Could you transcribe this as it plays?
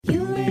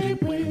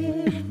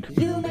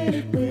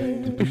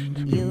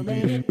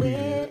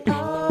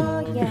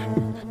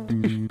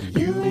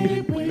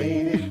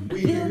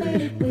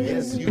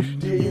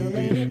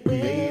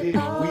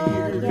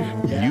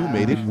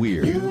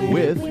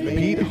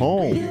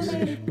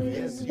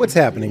What's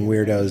happening,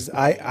 weirdos?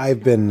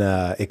 I've been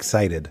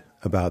excited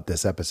about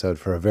this episode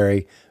for a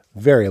very,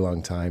 very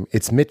long time.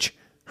 It's Mitch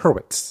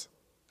Hurwitz.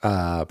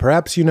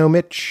 Perhaps you know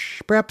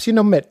Mitch. Perhaps you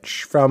know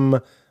Mitch from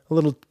a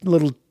little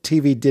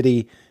TV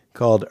ditty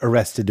called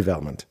Arrested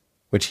Development,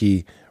 which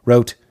he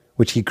wrote,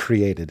 which he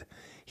created.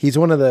 He's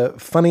one of the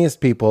funniest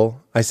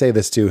people. I say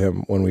this to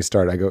him when we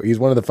start. I go, he's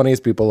one of the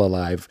funniest people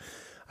alive.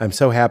 I'm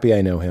so happy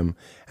I know him,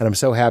 and I'm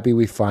so happy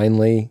we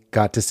finally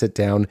got to sit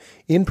down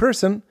in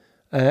person.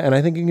 And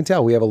I think you can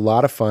tell we have a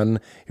lot of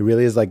fun. It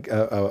really is like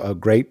a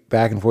great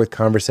back and forth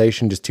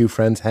conversation, just two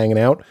friends hanging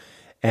out.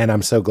 And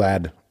I'm so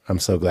glad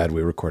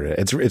we recorded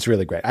it. It's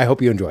really great. I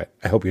hope you enjoy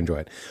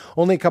it.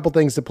 Only a couple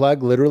things to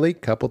plug, literally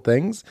couple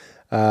things.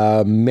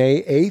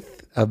 May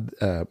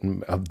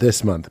 8th of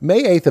this month.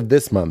 May 8th of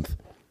this month.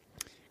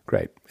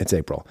 Great. It's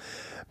April.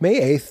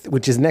 May 8th,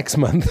 which is next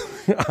month,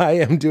 I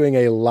am doing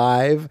a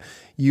live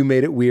You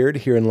Made It Weird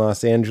here in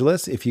Los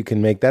Angeles. If you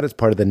can make that, it's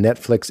part of the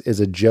Netflix Is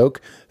a Joke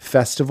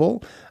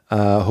Festival.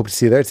 Hope to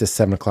see you there. It's a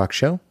 7 o'clock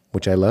show,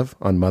 which I love,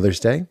 on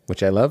Mother's Day,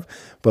 which I love.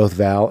 Both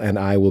Val and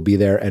I will be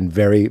there, and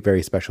very,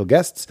 very special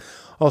guests.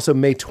 Also,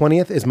 May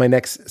 20th is my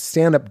next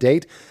stand-up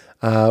date.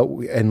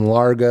 In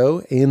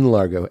Largo,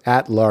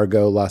 at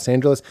Largo, Los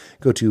Angeles.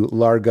 Go to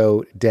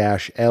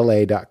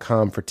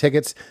largo-la.com for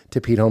tickets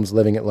to Pete Holmes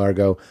Living at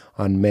Largo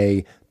on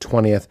May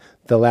 20th.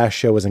 The last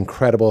show was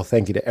incredible.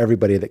 Thank you to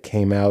everybody that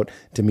came out.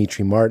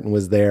 Dimitri Martin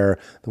was there.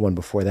 The one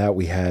before that,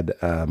 we had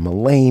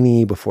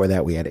Mulaney. Before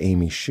that, we had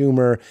Amy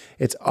Schumer.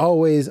 It's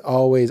always,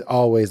 always,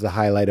 always the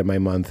highlight of my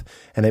month,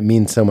 and it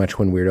means so much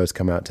when weirdos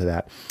come out to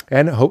that.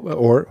 And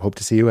hope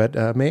to see you at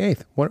May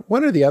 8th.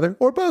 One or the other,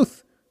 or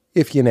both,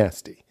 if you're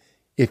nasty.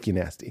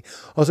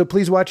 Also,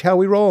 please watch How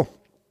We Roll.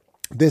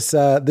 This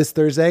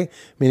Thursday,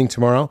 meaning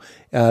tomorrow,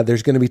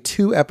 there's going to be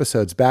 2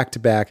 episodes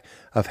back-to-back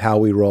of How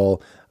We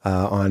Roll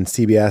on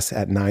CBS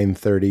at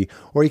 9:30.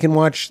 Or you can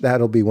watch,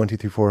 that'll be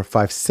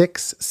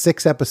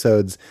 6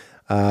 episodes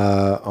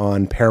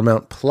on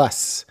Paramount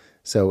Plus.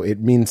 So it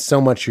means so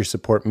much. Your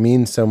support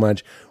means so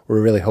much.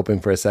 We're really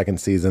hoping for a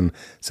second season.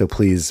 So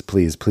please,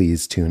 please,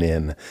 please tune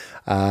in.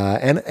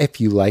 And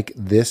if you like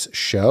this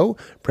show,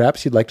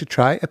 perhaps you'd like to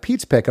try a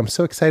Pete's Pick. I'm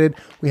so excited.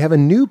 We have a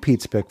new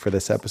Pete's Pick for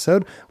this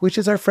episode, which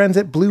is our friends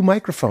at Blue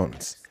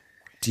Microphones.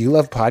 Do you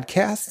love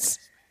podcasts?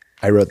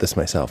 I wrote this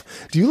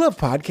myself. Do you love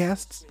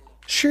podcasts?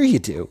 Sure you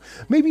do.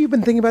 Maybe you've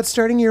been thinking about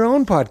starting your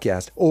own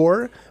podcast,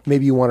 or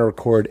maybe you want to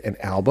record an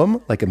album,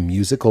 like a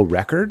musical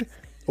record,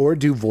 or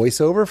do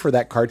voiceover for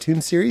that cartoon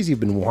series you've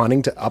been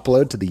wanting to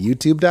upload to the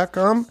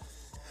youtube.com.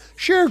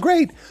 Sure,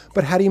 great.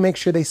 But how do you make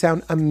sure they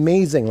sound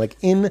amazing, like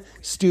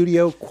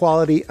in-studio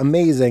quality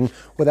amazing,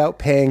 without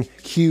paying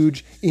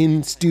huge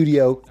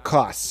in-studio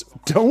costs?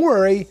 Don't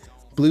worry.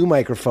 Blue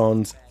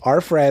Microphones,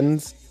 our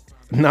friends,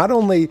 not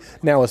only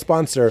now a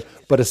sponsor,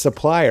 but a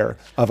supplier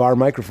of our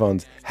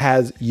microphones,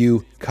 has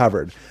you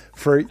covered.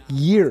 For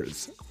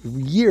years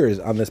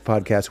on this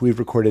podcast, we've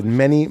recorded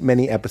many,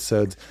 many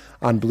episodes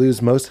on Blue's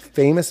most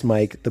famous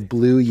mic, the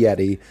Blue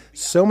Yeti.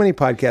 So many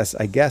podcasts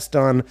I guest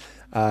on,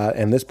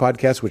 and this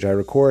podcast, which I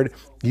record,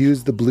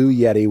 use the Blue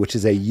Yeti, which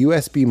is a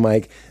USB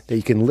mic that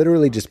you can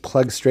literally just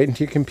plug straight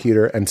into your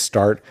computer and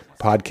start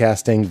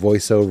podcasting,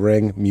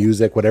 voiceovering,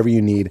 music, whatever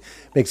you need.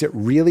 Makes it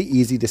really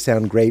easy to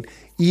sound great,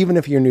 even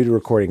if you're new to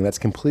recording. That's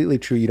completely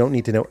true. You don't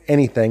need to know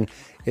anything.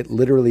 It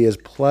literally is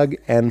plug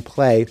and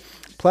play.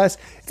 Plus,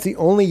 it's the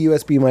only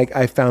USB mic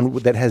I found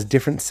that has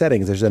different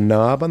settings. There's a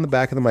knob on the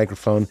back of the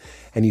microphone,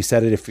 and you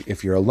set it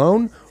if you're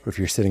alone, or if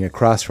you're sitting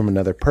across from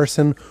another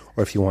person,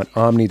 or if you want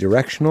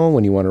omnidirectional,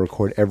 when you want to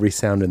record every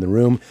sound in the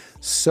room.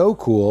 So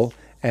cool,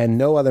 and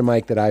no other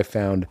mic that I've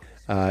found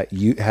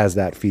has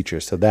that feature.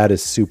 So that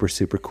is super,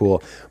 super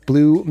cool.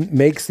 Blue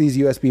makes these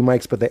USB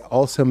mics, but they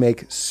also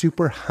make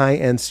super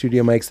high-end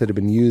studio mics that have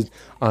been used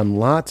on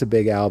lots of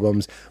big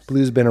albums.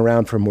 Blue's been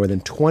around for more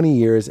than 20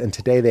 years, and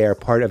today they are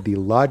part of the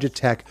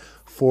Logitech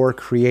for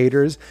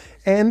Creators.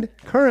 And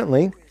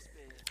currently,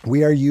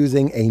 we are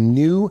using a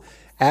new,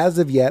 as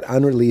of yet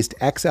unreleased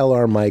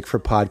XLR mic for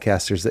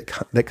podcasters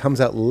that comes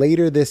out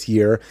later this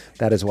year.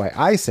 That is why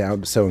I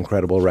sound so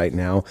incredible right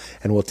now,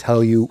 and we'll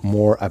tell you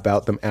more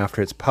about them after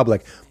it's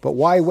public. But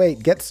why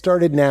wait? Get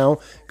started now.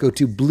 Go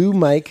to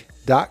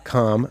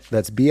bluemic.com.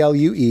 That's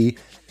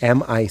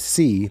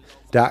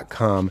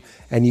BLUEMIC.com,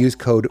 and use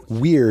code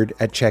WEIRD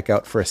at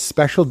checkout for a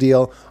special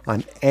deal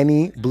on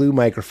any Blue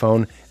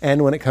microphone,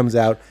 and when it comes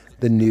out,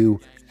 the new,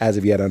 as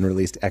of yet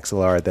unreleased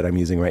XLR that I'm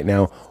using right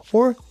now,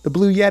 or the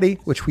Blue Yeti,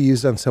 which we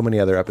used on so many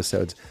other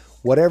episodes.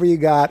 Whatever you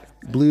got,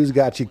 Blue's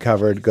got you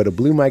covered. Go to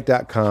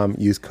bluemic.com,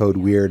 use code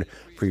WEIRD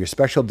for your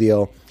special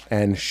deal,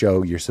 and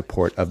show your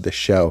support of the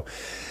show.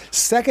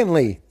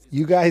 Secondly,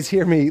 you guys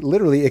hear me,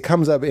 literally, it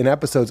comes up in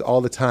episodes all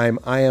the time.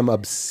 I am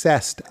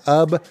obsessed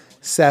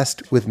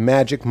with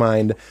Magic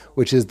Mind,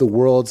 which is the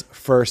world's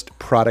first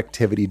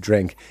productivity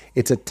drink.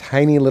 It's a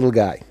tiny little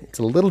guy. It's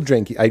a little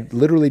drink. I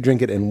literally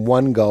drink it in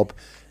one gulp,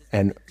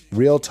 and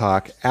real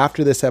talk,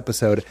 after this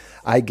episode,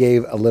 I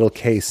gave a little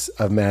case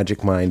of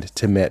Magic Mind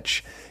to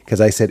Mitch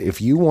because I said,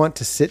 if you want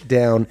to sit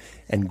down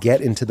and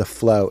get into the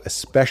flow,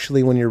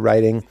 especially when you're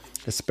writing,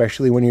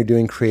 especially when you're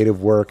doing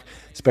creative work,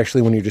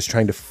 especially when you're just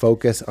trying to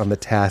focus on the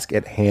task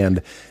at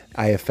hand,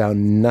 I have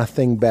found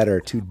nothing better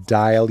to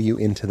dial you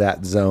into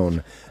that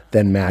zone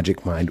than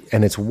Magic Mind.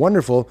 And it's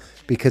wonderful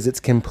because it's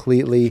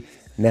completely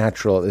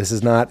natural. It's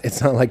not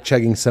like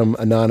chugging some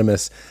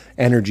anonymous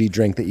energy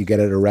drink that you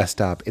get at a rest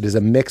stop. It is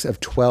a mix of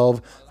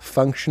 12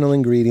 functional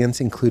ingredients,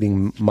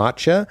 including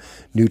matcha,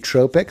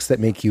 nootropics that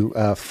make you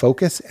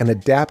focus, and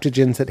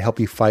adaptogens that help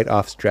you fight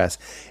off stress.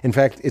 In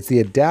fact, it's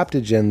the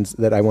adaptogens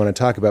that I want to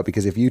talk about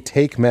because if you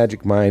take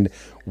Magic Mind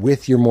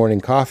with your morning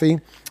coffee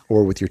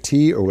or with your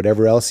tea or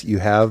whatever else you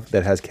have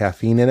that has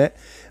caffeine in it,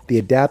 the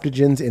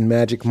adaptogens in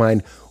Magic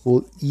Mind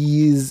will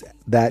ease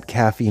that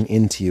caffeine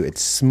into you. It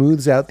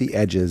smooths out the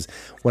edges.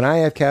 When I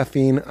have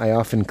caffeine, I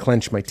often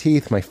clench my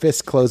teeth, my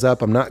fists close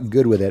up. I'm not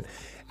good with it.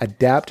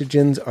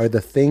 Adaptogens are the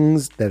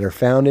things that are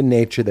found in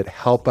nature that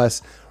help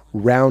us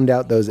round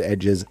out those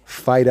edges,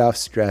 fight off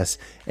stress,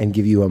 and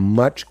give you a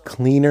much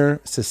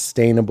cleaner,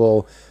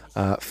 sustainable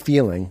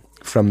feeling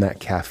from that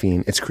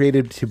caffeine. It's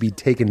created to be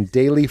taken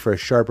daily for a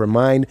sharper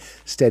mind,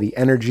 steady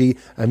energy,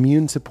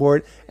 immune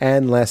support,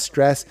 and less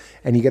stress.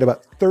 And you get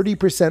about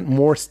 30%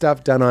 more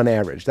stuff done on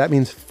average. That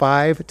means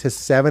 5 to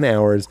 7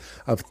 hours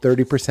of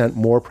 30%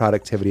 more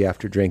productivity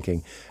after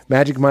drinking.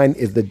 Magic Mind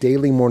is the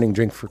daily morning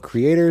drink for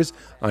creators,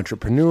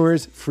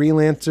 entrepreneurs,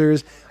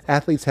 freelancers.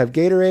 Athletes have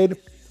Gatorade.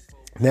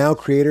 Now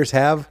creators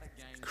have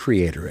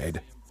Creatorade.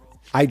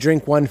 I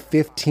drink one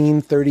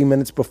 15, 30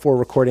 minutes before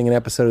recording an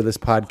episode of this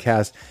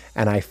podcast,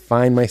 and I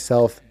find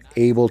myself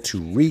able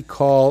to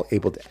recall,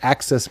 able to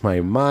access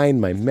my mind,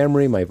 my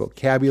memory, my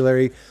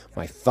vocabulary,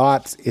 my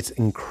thoughts. It's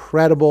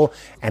incredible,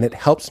 and it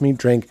helps me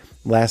drink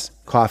less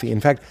coffee. In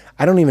fact,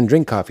 I don't even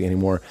drink coffee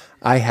anymore.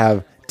 I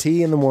have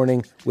tea in the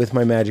morning with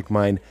my Magic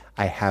Mind.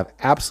 I have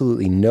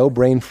absolutely no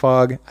brain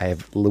fog. I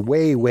have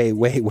way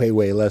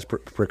less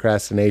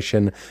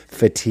procrastination,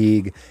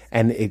 fatigue,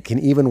 and it can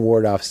even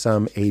ward off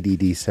some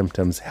ADD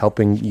symptoms,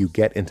 helping you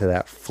get into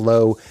that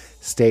flow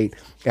state.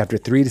 After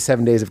 3 to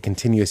 7 days of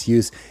continuous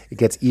use, it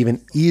gets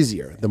even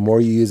easier. The more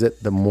you use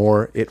it, the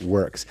more it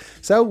works.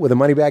 So with a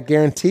money-back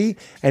guarantee,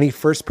 any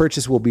first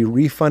purchase will be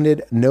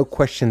refunded, no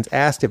questions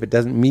asked if it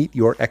doesn't meet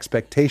your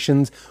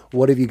expectations.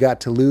 What have you got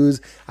to lose?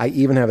 I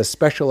even have a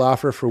special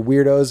offer for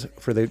weirdos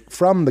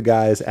from the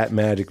guys at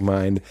Magic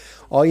Mind.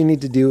 All you need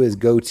to do is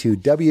go to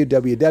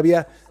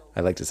I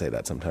like to say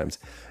that sometimes,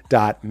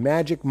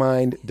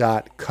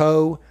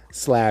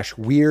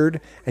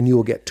 .magicmind.co/weird, and you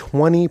will get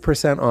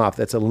 20% off.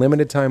 That's a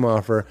limited time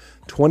offer,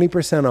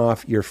 20%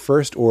 off your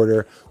first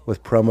order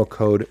with promo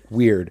code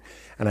WEIRD.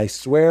 And I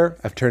swear,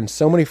 I've turned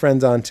so many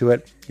friends onto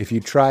it. If you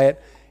try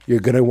it, you're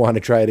going to want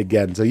to try it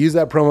again. So use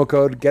that promo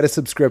code, get a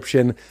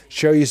subscription,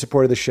 show you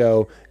support of the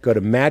show. Go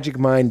to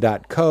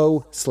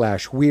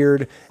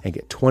magicmind.co/weird and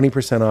get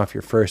 20% off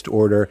your first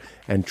order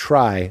and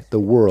try the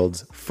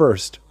world's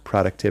first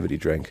productivity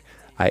drink.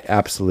 I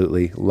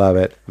absolutely love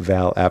it.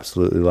 Val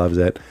absolutely loves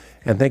it.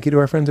 And thank you to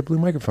our friends at Blue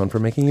Microphone for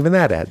making even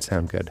that ad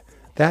sound good.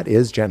 That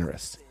is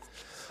generous.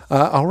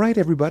 All right,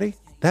 everybody.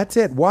 That's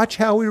it. Watch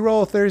How We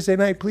Roll Thursday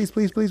night. Please,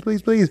 please, please,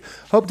 please, please.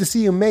 Hope to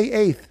see you May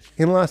 8th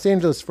in Los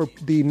Angeles for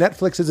the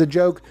Netflix is a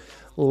Joke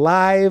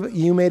live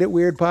You Made It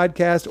Weird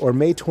podcast, or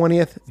May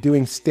 20th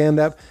doing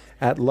stand-up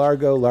at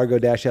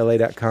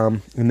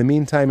largo-la.com. In the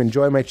meantime,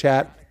 enjoy my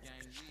chat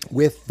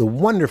with the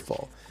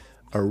wonderful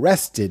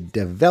Arrested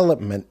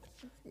Development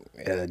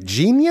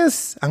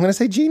genius. I'm going to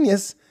say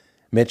genius.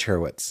 Mitch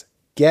Hurwitz.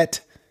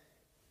 Get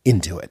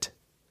into it.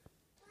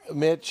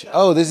 Mitch.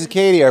 Oh, this is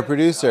Katie, our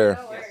producer.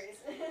 No worries.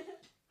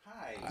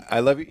 Hi. I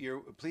love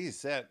you. Please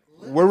sit.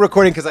 We're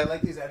recording because I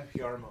like these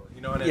NPR moments.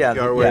 You know, in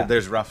NPR where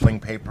there's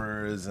ruffling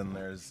papers and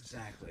there's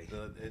Exactly.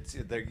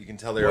 You can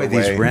tell they're Boy,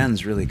 away. these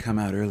wrens really come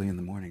out early in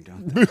the morning,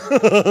 don't they?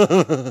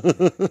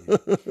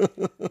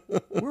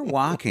 We're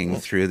walking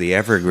through the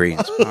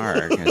Evergreens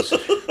Park.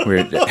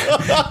 We're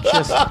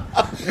just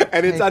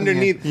and it's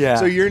underneath. Yeah.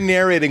 So you're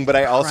narrating, but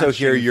I also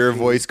hear Crunching your feet.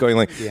 voice going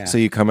like. Yeah. So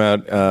you come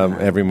out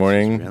every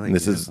morning. really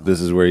This beautiful.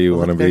 is where you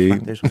want to be.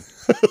 There's one.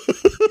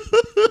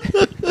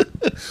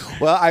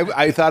 Well,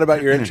 I thought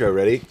about your intro.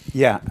 Ready?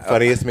 Yeah.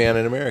 Funniest man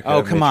in America.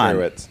 Oh, come Mitch on.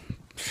 Hurwitz.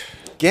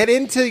 Get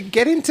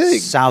into.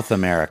 South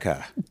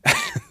America.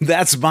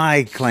 That's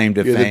my claim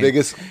to You're fame. the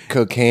biggest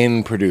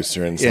cocaine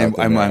producer in South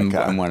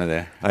America. I'm one of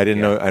the. I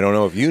didn't know. I don't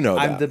know if you know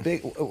I'm that. the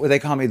big. Well, they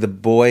call me the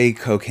boy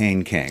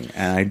cocaine king,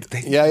 and I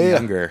think Yeah.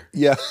 younger.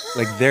 Yeah.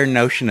 Like their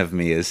notion of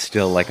me is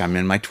still like I'm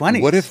in my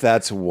 20s. What if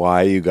that's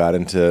why you got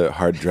into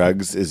hard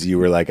drugs? Is you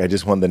were like, I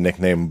just want the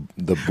nickname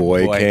the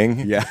Boy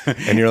King. Yeah.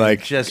 And you're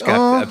like, just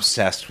got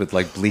obsessed with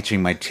like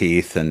bleaching my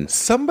teeth and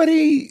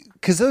somebody,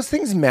 because those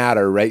things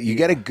matter, right? You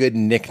get a good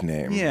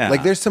nickname. Yeah.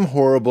 Like there's some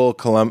horrible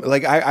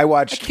like I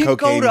watched can't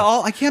cocaine.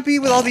 I can't be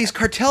with all these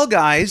cartel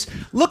guys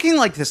looking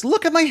like this.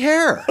 Look at my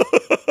hair.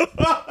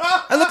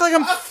 I look like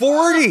I'm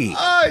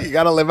 40. You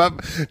got to live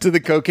up to the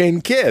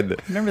cocaine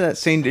kid. Remember that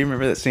scene? Do you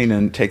remember that scene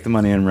in Take the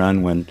Money and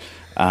Run when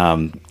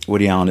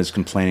Woody Allen is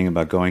complaining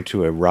about going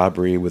to a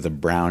robbery with a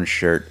brown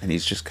shirt, and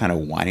he's just kind of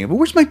whining, but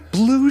where's my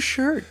blue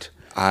shirt?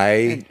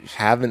 I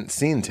haven't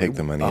seen Take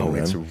the Money and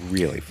Run. It's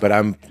really fun. But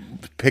I'm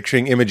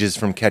picturing images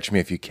from Catch Me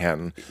If You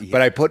Can. Yeah.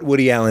 But I put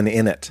Woody Allen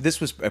in it.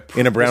 This was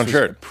in a brown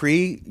shirt.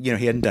 He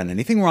hadn't done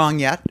anything wrong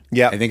yet.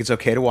 Yeah, I think it's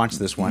okay to watch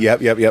this one.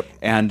 Yep.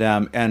 And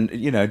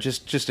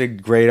just a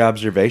great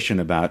observation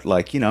about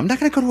I'm not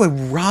going to go to a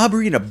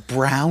robbery in a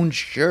brown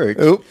shirt.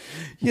 Oop.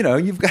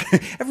 You've got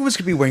everyone's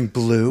going to be wearing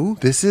blue.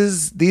 These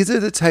are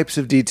the types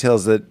of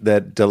details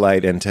that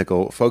delight and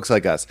tickle folks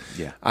like us.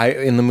 Yeah.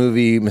 In the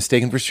movie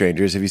Mistaken for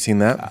Strangers, have you seen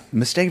that?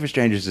 Mistaken for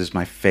Strangers is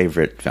my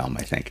favorite film,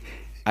 I think.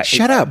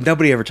 Shut up.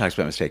 Nobody ever talks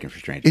about Mistaken for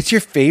Strangers. It's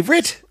your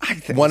favorite? I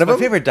think One it's of my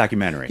them? favorite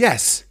documentary.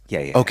 Yes.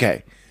 Yeah.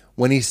 Okay.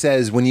 When he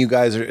says, when you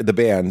guys are the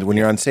band, when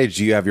you're on stage,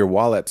 do you have your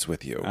wallets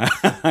with you?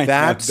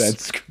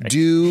 That's great.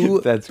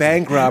 Do That's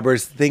bank great.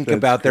 robbers think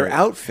about their great.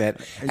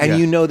 outfit? And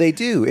Yeah. they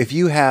do. If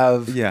you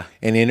have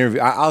an interview,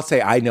 I'll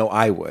say I know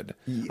I would.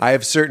 I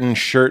have certain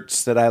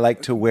shirts that I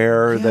like to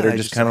wear that are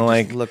just kind of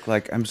like look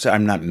like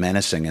I'm not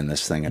menacing in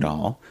this thing at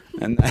all.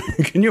 And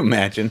can you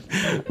imagine?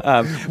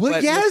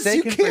 But yes,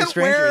 you Mistaken for can't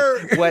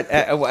Strangers,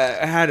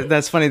 wear.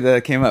 that's funny that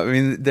it came up. I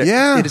mean,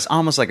 it is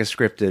almost like a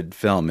scripted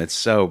film. It's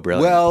so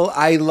brilliant. Well,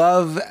 I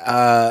love.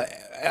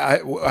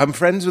 I'm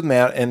friends with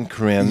Matt and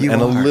Corinne, You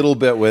and are. a little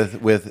bit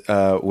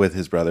with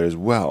his brother as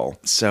well.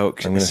 So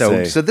I'm gonna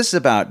say. this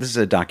is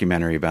a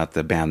documentary about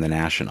the band The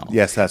National.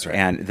 Yes, that's right.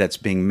 And that's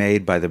being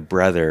made by the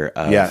brother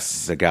of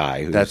the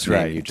guy whose That's name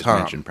right. you just Tom.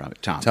 mentioned, probably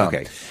Tom.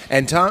 Okay.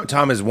 And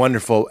Tom is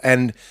wonderful,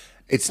 and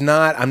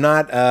I'm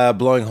not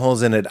blowing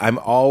holes in it. I'm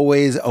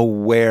always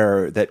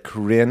aware that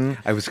Corinne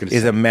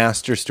is a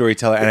master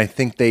storyteller, and I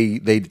think they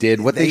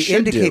did what they should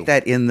indicate do.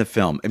 that in the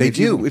film. I mean, They if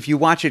you- do. If you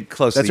watch it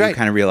closely, That's right. you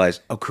kind of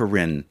realize,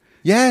 Corinne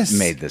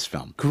made this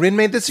film. Corinne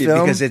made this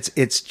film because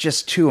it's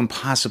just too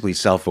impossibly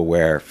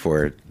self-aware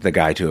for the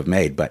guy to have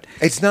made. But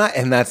it's not,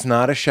 and that's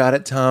not a shot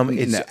at Tom.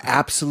 It's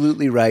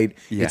absolutely right.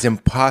 Yeah. It's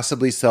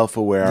impossibly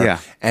self-aware. Yeah.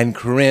 And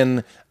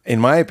Corinne, in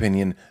my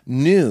opinion,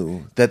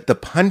 knew that the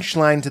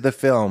punchline to the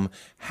film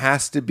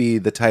has to be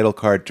the title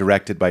card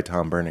directed by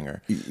Tom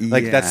Berninger.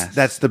 Like Yes.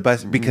 that's the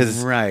best,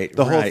 because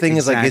the whole thing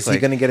is like, is he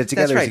going to get it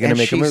together? That's Is he going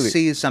to right. make a movie? She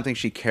sees something.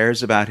 She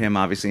cares about him,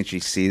 obviously, and she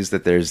sees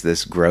that there's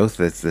this growth,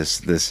 that's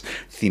this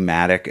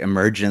thematic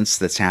emergence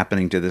that's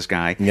happening to this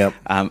guy. Yep.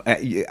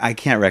 I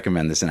can't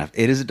recommend this enough.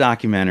 It is a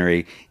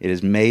documentary. It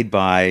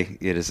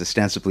is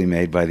ostensibly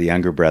made by the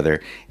younger brother,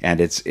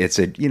 and it's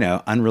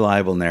a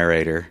unreliable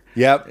narrator.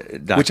 Yep.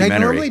 Documentary. Which I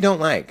normally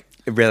don't like.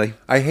 Really?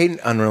 I hate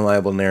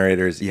unreliable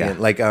narrators. Yeah.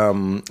 Like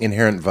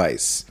Inherent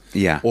Vice.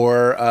 Yeah.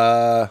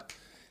 Or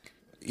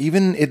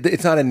even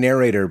it's not a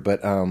narrator,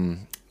 but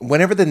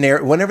whenever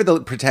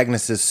the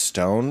protagonist is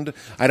stoned,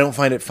 I don't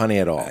find it funny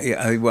at all.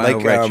 Yeah, well,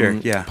 right, sure.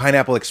 Yeah.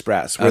 Pineapple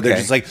Express, where they're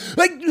Okay. just like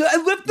I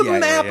lift the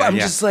map. I'm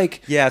just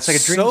like, it's like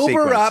a dream sober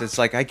sequence. up. It's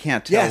like I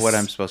can't tell Yes. what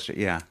I'm supposed to.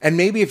 Yeah. And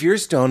maybe if you're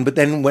stoned, but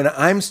then when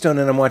I'm stoned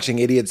and I'm watching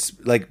idiots,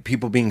 like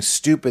people being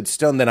stupid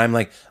stoned, then I'm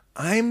like,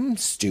 I'm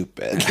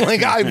stupid.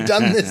 Like I've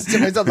done this to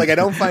myself. Like I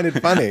don't find it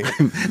funny.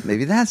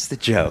 Maybe that's the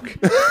joke.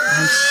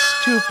 I'm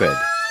stupid.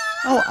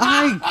 Oh,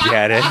 I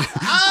get it.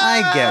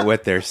 I get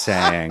what they're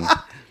saying.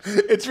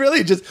 It's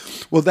really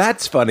just, well,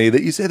 that's funny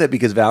that you say that,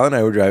 because Val and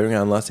I were driving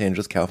around Los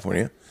Angeles,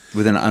 California.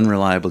 With an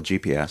unreliable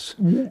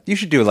GPS. You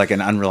should do like an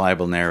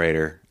unreliable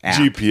narrator app.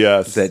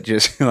 GPS. That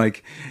just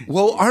like...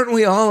 Well, aren't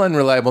we all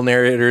unreliable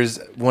narrators?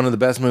 One of the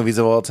best movies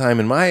of all time,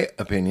 in my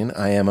opinion,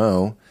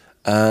 IMO,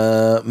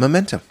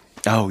 Memento.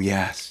 Oh,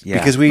 yes. Yeah.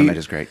 Because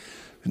Memento's great.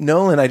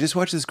 Nolan, I just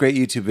watched this great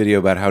YouTube video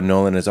about how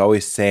Nolan is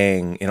always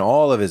saying in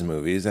all of his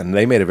movies, and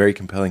they made a very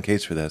compelling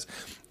case for this,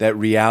 that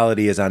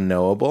reality is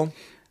unknowable,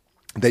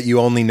 that you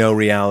only know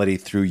reality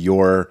through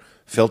your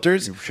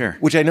filters. Sure.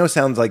 Which I know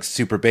sounds like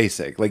super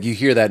basic. Like you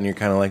hear that and you're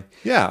kind of like,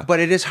 yeah. But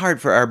it is hard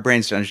for our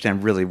brains to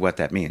understand really what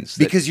that means.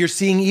 Because you're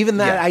seeing even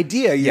that Yeah.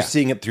 idea, you're Yeah.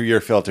 seeing it through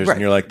your filters, Right.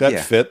 and you're like, that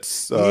Yeah.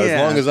 fits Yeah,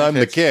 as long as that I'm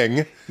fits. the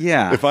king.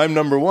 Yeah. If I'm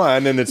number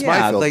one and it's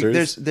my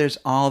filters. like there's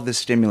all this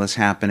stimulus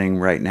happening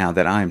right now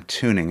that I'm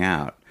tuning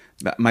out.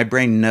 But my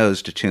brain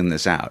knows to tune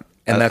this out.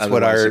 And that's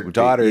what Otherwise our it would be-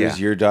 daughters, yeah.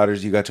 your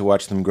daughters, you got to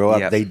watch them grow up.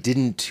 Yep. They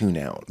didn't tune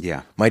out.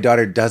 Yeah. My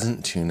daughter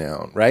doesn't tune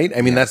out, right?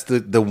 I mean, that's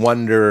the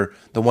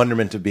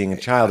wonderment of being a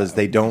child, is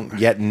they don't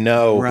yet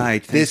know,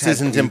 Right. this Things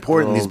have isn't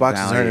important. These equal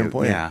boxes aren't value.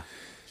 important. Yeah.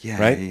 Yeah,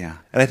 Right? yeah.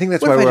 And I think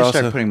that's What why if I we're just also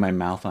start putting my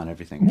mouth on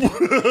everything?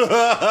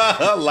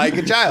 like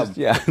a child.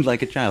 Yeah,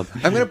 like a child.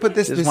 I'm going to put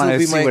this. Just This want will to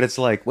be see my. what it's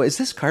like. What is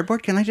this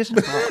cardboard? Can I just?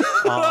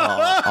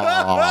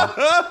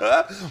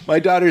 My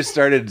daughter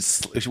started.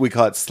 We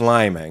call it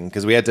sliming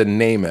because we had to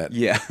name it.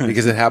 Yeah.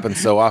 because it happens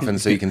so often.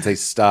 So you can say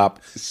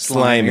stop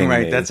sliming.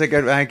 Right. me. That's a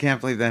good. I can't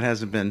believe that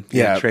hasn't been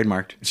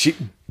trademarked. She.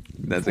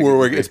 That's a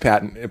We're, good- it's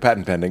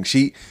patent pending.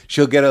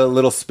 She'll get a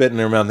little spit in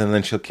her mouth and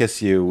then she'll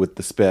kiss you with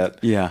the spit.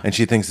 Yeah. and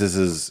she thinks this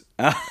is.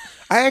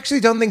 I actually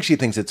don't think she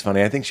thinks it's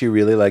funny. I think she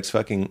really likes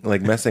fucking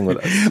like messing with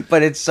us.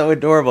 But it's so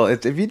adorable.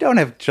 If you don't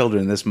have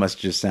children, this must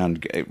just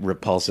sound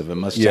repulsive. It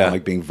must sound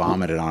like being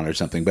vomited on or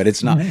something. But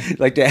it's not.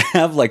 Like to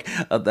have like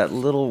that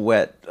little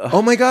wet.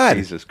 Oh my God.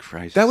 Jesus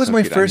Christ. That was so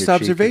my cute. On first your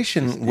cheek.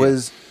 observation It's just-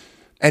 was,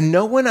 and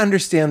no one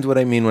understands what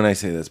I mean when I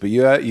say this, but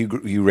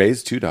you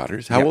raised 2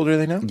 daughters. How Yeah. old are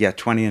they now? Yeah,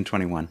 20 and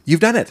 21. You've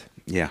done it.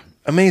 Yeah.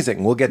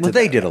 Amazing. We'll get to Well,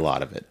 they that. did a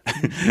lot of it.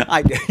 A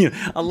lot. You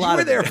were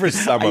of there it. for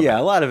some of Yeah, it.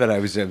 a lot of it. I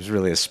was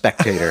really a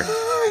spectator.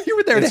 You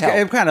were there to It's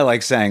help. kind of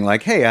like saying,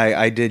 like, "Hey,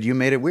 I did. You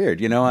made it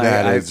weird." You know,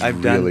 I've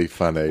really done,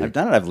 funny. I've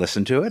done it. I've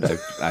listened to it.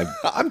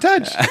 I'm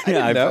touched. I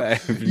didn't I've- know.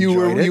 I've you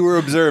enjoyed it. were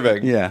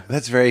observing. Yeah.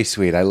 That's very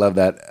sweet. I love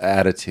that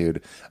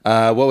attitude.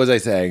 What was I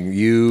saying?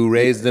 You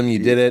raised them. You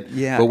did it.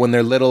 Yeah. But when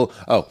they're little,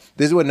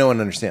 this is what no one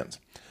understands.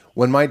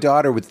 When my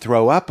daughter would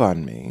throw up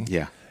on me,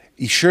 Yeah.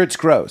 sure, it's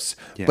gross,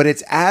 Yeah. but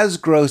it's as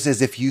gross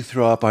as if you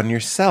throw up on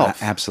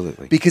yourself.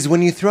 Absolutely. Because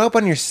when you throw up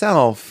on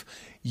yourself,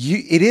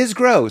 it is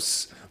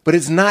gross. But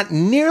it's not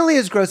nearly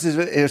as gross as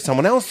if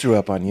someone else threw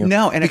up on you.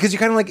 No, and because you're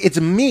kind of like, it's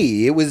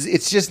me.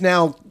 It's just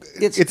now.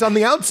 It's on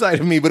the outside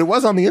of me, but it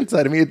was on the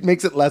inside of me. It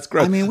makes it less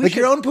gross. I mean, like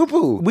your own poo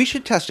poo. We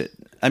should test it.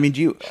 I mean, do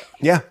you?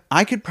 Yeah.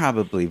 I could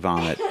probably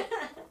vomit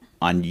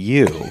on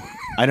you.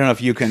 I don't know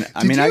if you can.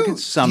 I mean, I could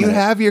summon. Do you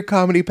it. have your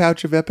comedy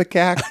pouch of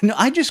Ipecac? No,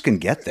 I just can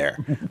get there.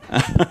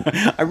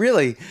 I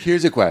really.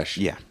 Here's a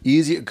question. Yeah.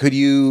 Easy. Could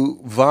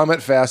you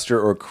vomit faster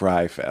or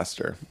cry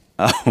faster?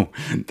 Oh,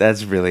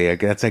 that's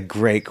a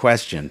great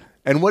question.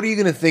 And what are you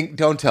going to think?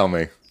 Don't tell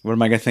me. What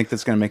am I going to think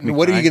that's going to make me?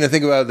 What are cry? you going to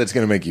think about that's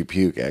going to make you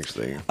puke?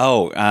 Actually.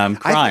 Oh,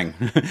 crying.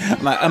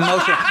 My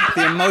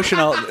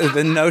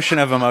the notion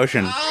of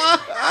emotion.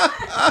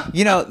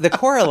 You know, the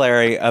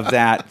corollary of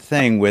that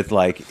thing with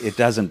like it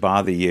doesn't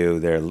bother you,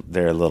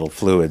 their little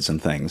fluids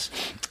and things,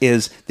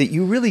 is that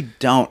you really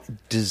don't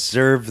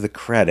deserve the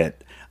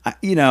credit. I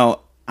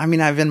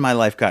mean, I've in my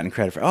life gotten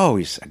credit for, oh,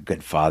 he's a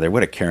good father,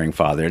 what a caring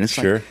father, and it's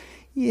Sure. like,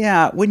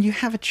 yeah, when you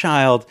have a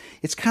child,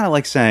 it's kind of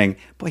like saying,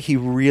 boy, he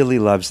really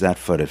loves that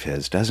foot of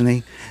his, doesn't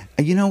he?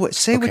 And you know what?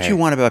 Say what Okay. you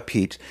want about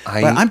Pete,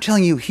 but I'm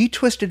telling you, he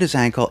twisted his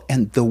ankle,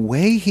 and the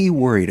way he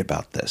worried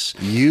about this,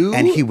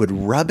 and he would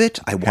rub it.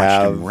 I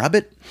watched him rub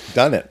it.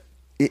 Done it.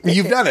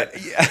 You've done it.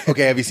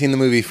 Okay, have you seen the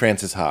movie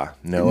Frances Ha?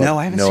 No,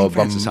 I haven't seen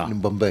Frances Ha.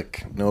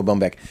 Noah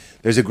Baumbach.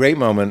 There's a great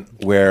moment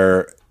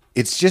where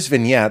it's just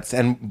vignettes,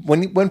 and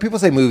when people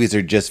say movies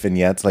are just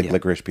vignettes, like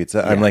Licorice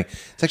Pizza, I'm like,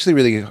 it's actually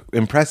really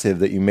impressive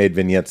that you made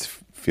vignettes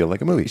feel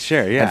like a movie.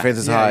 Sure, yeah. And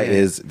Frances Ha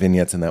is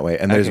vignettes in that way.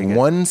 And there's Okay, good.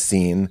 one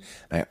scene,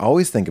 and I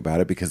always think about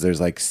it because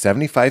there's like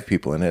 75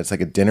 people in it. It's like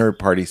a dinner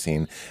party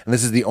scene, and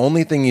this is the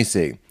only thing you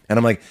see. And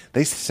I'm like,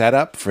 they set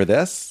up for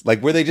this?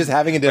 Like, were they just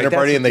having a dinner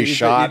party and they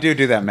shot? You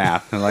do that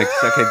math. And like,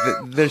 okay,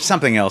 there's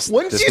something else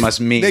this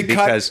must mean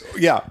because...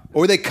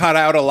 Or they cut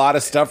out a lot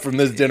of stuff from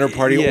this dinner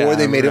party, Yeah, or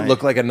they made it right.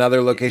 look like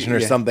another location or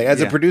Yeah, something.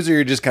 As a yeah. producer,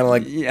 you're just kind of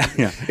like,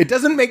 Yeah. It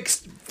doesn't make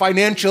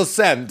financial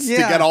sense to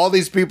Yeah. get all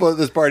these people at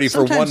this party for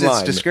Sometimes one it's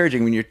line.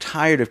 discouraging when you're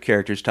tired of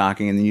characters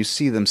talking and then you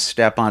see them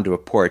step onto a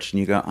porch and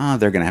you go, oh,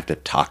 they're going to have to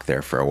talk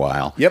there for a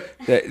while. Yep.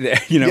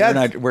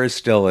 Yeah. We're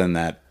still in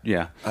that.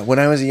 Yeah. When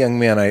I was a young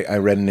man, I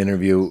read an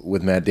interview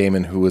with Matt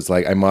Damon, who was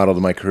like, I modeled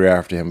my career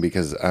after him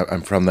because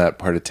I'm from that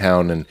part of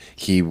town, and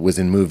he was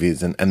in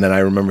movies. And then I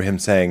remember him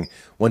saying,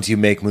 once you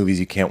make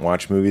movies, you can't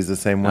watch movies the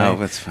same way. Oh,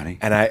 that's funny.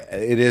 And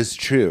it is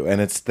true.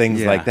 And it's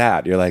things Yeah. like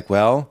that. You're like,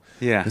 well,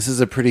 Yeah. this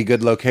is a pretty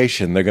good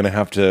location. They're going to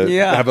have to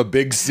Yeah. have a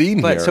big scene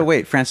But here. so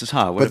wait, Frances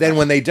Ha. But then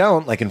when they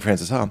don't, like in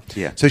Frances Ha,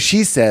 Yeah. so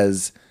she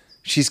says,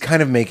 she's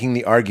kind of making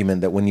the argument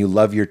that when you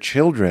love your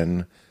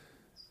children,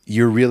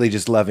 you're really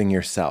just loving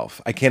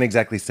yourself. I can't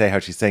exactly say how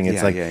she's saying it. It's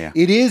Yeah, like, yeah.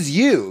 it is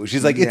you.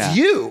 She's like, Yeah. it's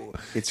you.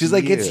 It's She's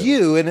like, it's you.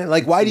 you. And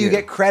like, why do you you.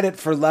 get credit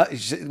for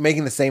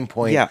making the same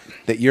point Yeah.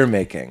 that you're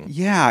making?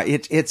 Yeah,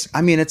 it's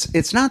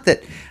not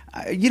that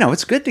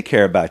it's good to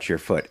care about your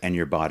foot and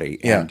your body,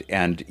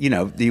 and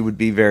you would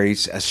be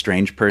a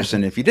strange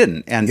person if you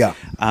didn't, and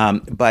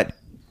but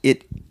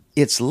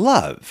it's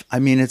love. I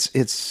mean,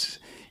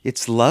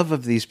 it's love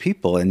of these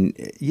people, and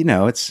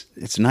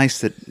it's nice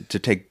to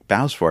take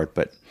bows for it,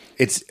 but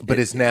It's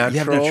natural. You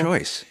have no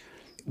choice.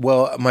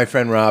 Well, my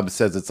friend Rob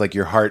says it's like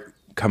your heart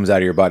comes out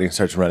of your body and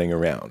starts running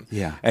around.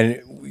 Yeah. And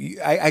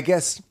I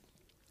guess,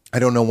 I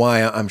don't know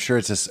why, I'm sure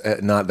it's just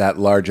not that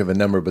large of a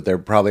number, but there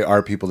probably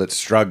are people that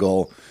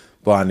struggle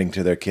bonding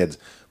to their kids.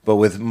 But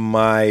with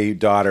my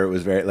daughter, it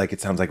was very, like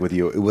it sounds like with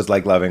you, it was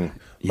like loving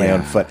my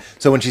own foot.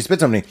 So when she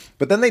spits on me,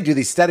 but then they do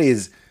these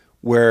studies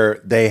where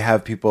they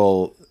have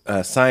people,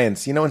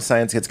 science, when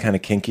science gets kind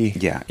of kinky?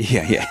 Yeah.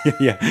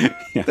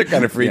 They're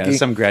kind of freaky. Yeah,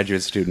 some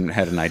graduate student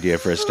had an idea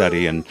for a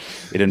study, and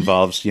it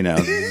involves,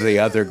 the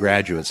other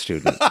graduate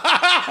student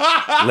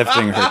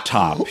lifting her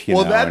top,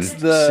 and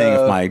seeing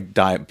if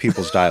my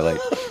pupils dilate.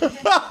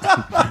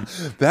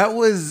 That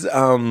was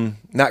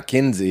not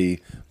Kinsey,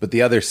 But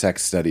the other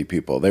sex study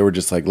people, they were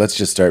just like, let's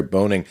just start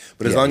boning.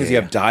 But as long as you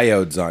have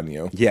diodes on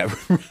you. Yeah,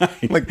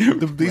 right. Like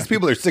these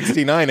people are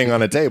 69ing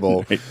on a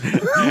table.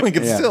 Like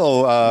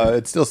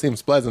it still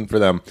seems pleasant for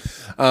them.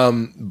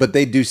 But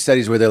they do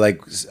studies where they're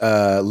like,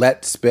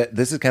 let spit.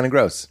 This is kind of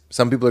gross.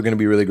 Some people are going to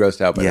be really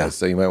grossed out by this,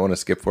 so you might want to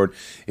skip forward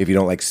if you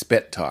don't like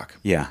spit talk.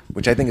 Yeah.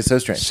 Which I think is so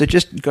strange. So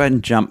just go ahead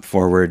and jump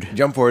forward.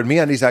 Jump forward,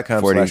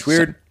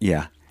 MeUndies.com/weird.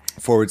 Yeah.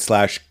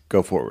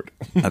 /go forward.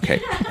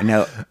 Okay.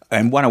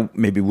 And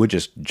maybe we'll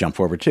just jump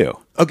forward too.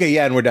 Okay,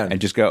 yeah, and we're done.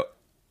 And just go,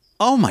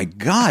 oh my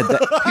God,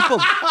 people,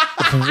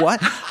 what?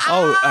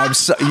 Oh,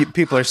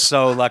 people are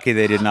so lucky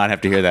they did not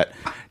have to hear that.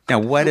 Now,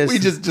 what is... We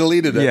just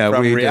deleted it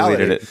from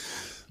reality. Deleted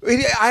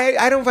it.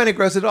 I don't find it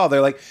gross at all.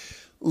 They're like,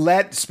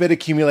 let spit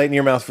accumulate in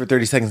your mouth for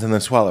 30 seconds and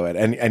then swallow it.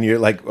 And you're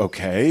like,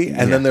 okay.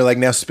 And then they're like,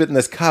 now spit in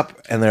this cup.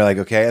 And they're like,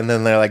 okay. And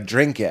then they're like,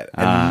 drink it.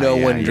 And no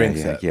one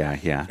drinks it.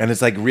 Yeah. And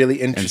it's like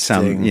really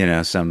interesting.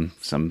 And some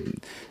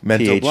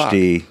mental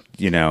PhD,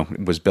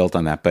 was built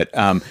on that. But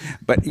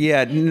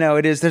yeah, no,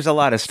 it is. There's a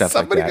lot of stuff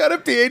Somebody like that. got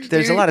a PhD.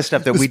 There's a lot of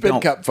stuff that we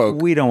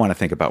don't want to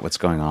think about what's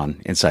going on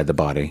inside the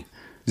body.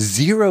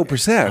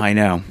 0%. I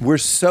know. We're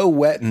so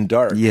wet and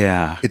dark.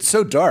 Yeah. It's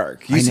so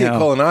dark. You see a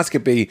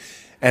colonoscopy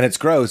and it's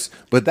gross,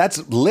 but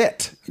that's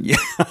lit. Yeah.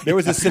 There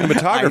was a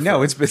cinematographer. I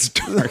know, it's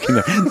dark in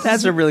there.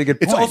 That's a really good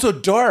point. It's also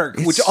dark,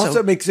 which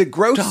also makes it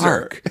grosser.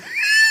 Dark.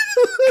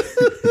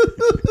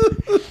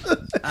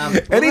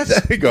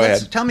 Go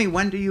ahead. Tell me,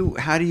 when do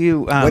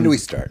we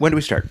start? When do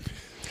we start?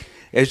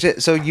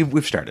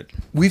 We've started.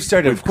 We've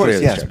started, of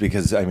course, yes, started.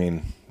 because,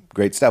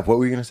 great stuff. What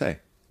were you going to say?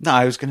 No,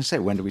 I was going to say,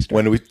 when do we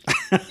start?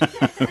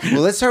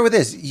 Well, let's start with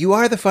this. You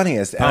are the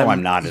funniest.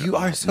 I'm not. You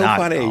are so not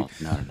funny.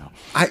 No.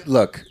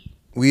 Look,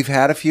 we've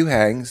had a few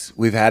hangs.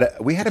 We had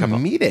a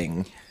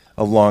meeting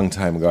a long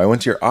time ago. I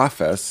went to your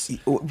office.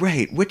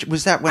 Right. Which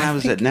was that when I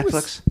was at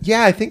Netflix?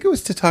 I think it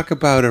was to talk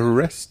about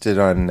Arrested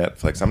on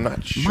Netflix. I'm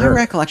not sure. My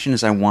recollection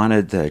is I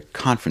wanted the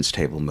conference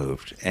table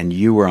moved, and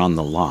you were on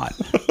the lot.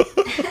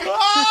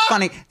 It's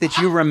funny that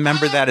you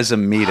remember that as a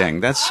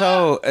meeting. That's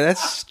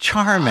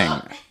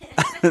charming.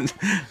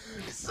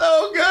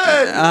 So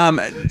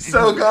good.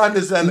 So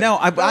condescending. No,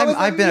 I've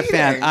been a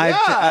fan.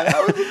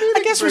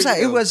 I guess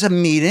it was a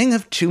meeting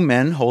of two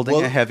men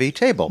holding a heavy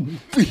table.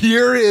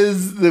 Here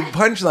is the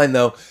punchline,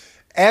 though.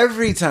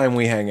 Every time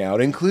we hang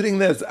out, including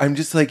this, I'm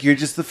just like, you're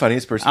just the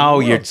funniest person in the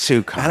world. You're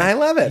too kind. And I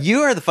love it.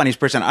 You are the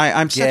funniest person.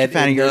 I'm such a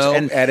fan of yours.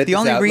 And the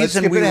only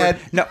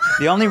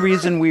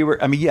reason we were,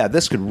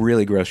 this could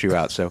really gross you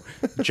out, so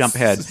jump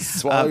ahead.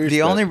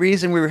 The only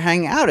reason we were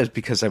hanging out is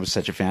because I was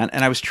such a fan,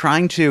 and I was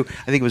trying to,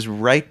 I think it was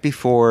right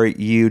before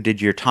you did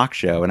your talk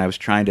show, and I was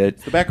trying to...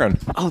 The background.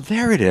 Oh,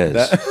 there it is.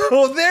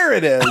 There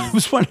it is. It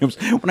was funny.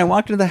 When I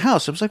walked into the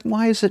house, I was like,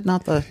 why is it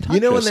not the talk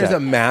show when there's a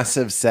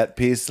massive set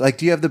piece, like,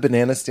 do you have the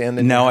banana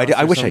stand? No,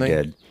 I wish I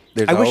did.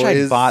 I wish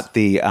I'd bought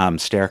the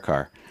stair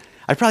car.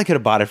 I probably could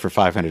have bought it for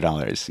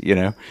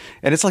 $500,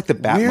 And it's like the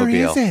Batmobile. Where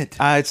is it?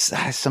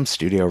 It's some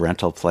studio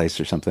rental place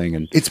or something.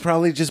 And it's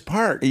probably just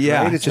parked.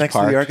 Yeah, right? It's next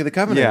to the Ark of the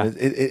Covenant.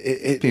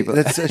 Yeah.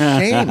 That's a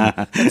shame.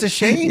 That's a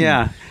shame.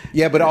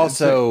 Yeah, but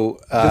also,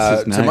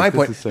 to my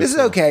point, this is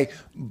okay.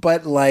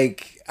 But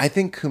I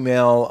think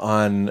Kumail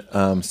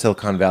on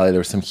Silicon Valley, there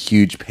was some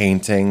huge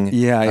painting of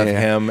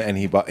him, and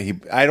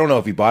I don't know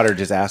if he bought it or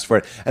just asked for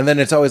it. And then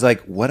it's always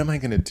like, what am I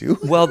going to do?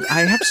 Well,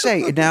 I have to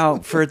say now,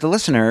 for the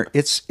listener,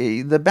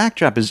 the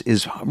backdrop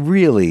is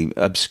really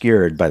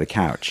obscured by the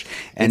couch,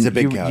 and it's a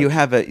big couch. You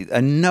have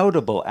a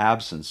notable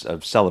absence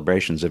of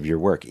celebrations of your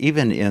work,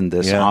 even in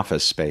this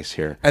office space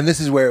here. And this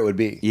is where it would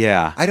be.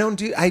 Yeah, I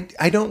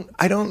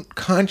don't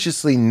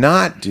consciously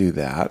not do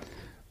that.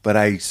 But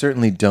I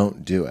certainly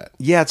don't do it.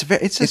 Yeah,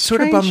 it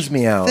sort of bums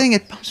me out.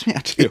 It bums me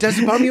out too. It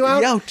doesn't bum you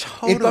out? Yeah,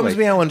 totally. It bums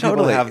me out when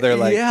people have their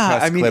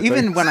press clippings.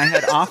 Even when I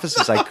had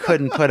offices, I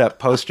couldn't put up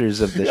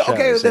posters of the shows.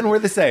 Okay, then we're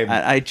the same.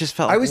 I just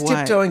felt I was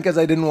tiptoeing because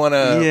I didn't want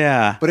to.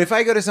 Yeah. But if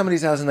I go to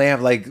somebody's house and they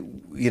have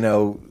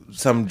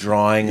some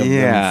drawing of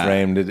them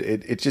framed,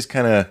 it just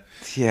kind of.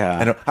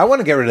 Yeah, I want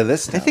to get rid of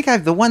this stuff. I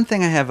think the one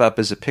thing I have up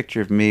is a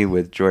picture of me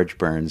with George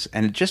Burns,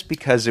 and just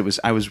because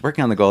I was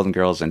working on the Golden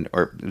Girls,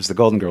 or it was the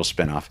Golden Girls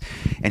spinoff,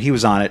 and he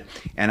was on it,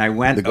 and I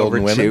went over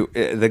to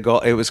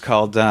it was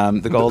called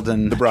the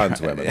Golden the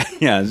Bronze Women.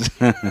 Yes,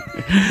 the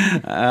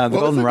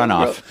Golden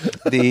Runoff,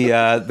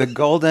 the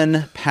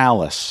Golden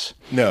Palace.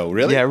 No,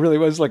 really? Yeah, it really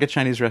was like a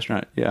Chinese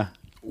restaurant. Yeah.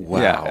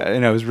 Wow. Yeah,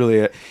 and it was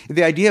really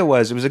the idea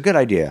was it was a good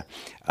idea.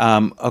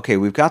 Okay,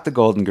 we've got the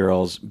Golden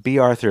Girls. B.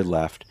 Arthur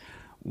left.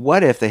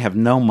 What if they have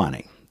no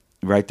money,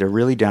 right? They're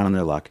really down on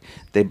their luck.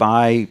 They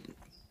buy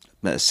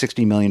a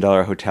 $60 million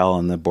hotel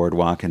on the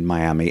boardwalk in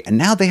Miami, and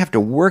now they have to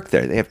work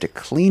there. They have to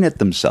clean it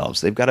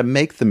themselves. They've got to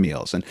make the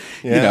meals. And,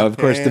 of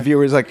course, the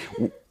viewer is like,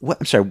 what?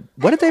 I'm sorry,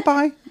 what did they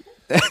buy?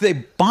 They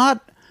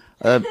bought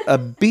a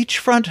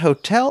beachfront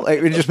hotel?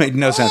 It just made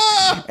no sense.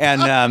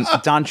 And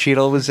Don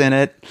Cheadle was in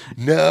it.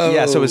 No.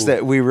 Yeah, so it was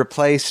that we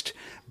replaced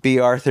B.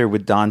 Arthur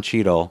with Don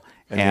Cheadle.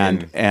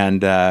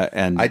 and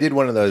I did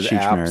one of those Cheech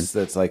apps Marin.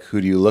 that's like,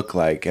 who do you look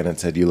like? And it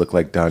said, you look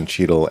like Don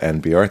Cheadle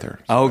and B. Arthur.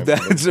 So Oh,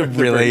 that's a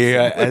really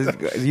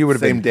you would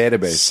have Same been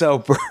database. so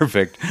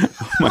perfect. Oh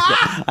my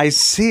God. I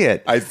see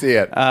it. I see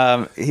it.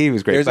 He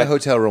was great. There's but- a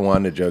Hotel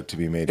Rwanda joke to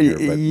be made here,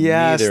 but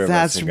Yes, neither of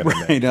us that's are gonna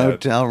right, make that.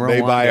 Hotel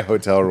They buy a Rwanda.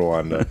 Hotel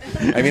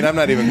Rwanda. I mean, I'm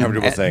not even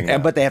comfortable saying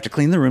that. but they have to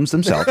clean the rooms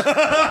themselves.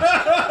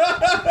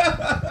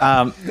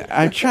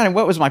 I'm trying to.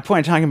 What was my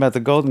point? Talking about the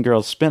Golden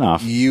Girls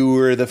spinoff. You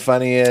were the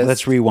funniest.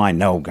 Let's rewind.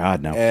 No,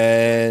 God, no.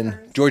 And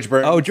George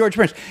Burns. Oh, George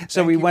Burns.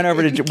 So we went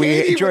over to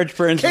Katie, George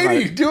Burns.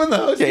 Katie, doing the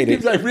hosting Katie.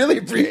 games, I really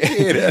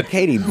appreciate it.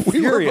 Katie We were both-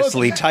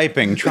 furiously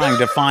typing, trying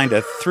to find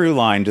a through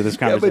line to this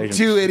Yeah, conversation. but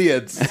two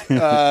idiots.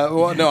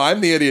 Well, no,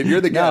 I'm the idiot.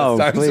 You're the guest.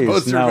 No, I'm please.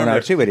 supposed to No, remember. no,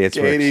 two idiots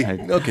works. Katie. I-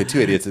 Okay, two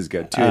idiots is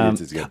good. Two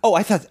idiots is good. Oh,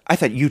 I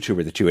thought you two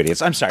were the two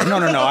idiots. I'm sorry. No.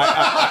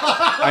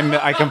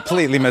 I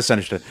completely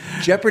misunderstood.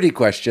 Jeopardy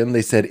question.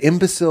 They said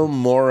imbecile,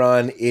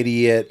 moron,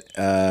 idiot,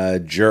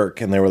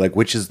 jerk, and they were like,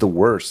 which is the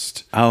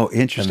worst? Oh,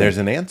 interesting. And there's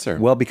an answer.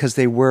 Well, because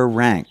they were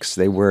ranks.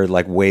 They were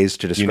like ways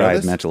to know describe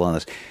this? mental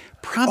illness.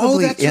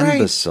 Probably that's right.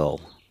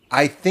 imbecile.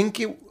 I think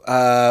it.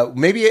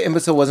 Maybe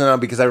imbecile wasn't on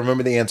because I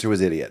remember the answer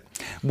was idiot.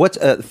 What's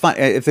fun?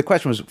 If the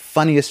question was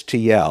funniest to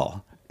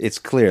yell, it's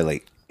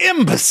clearly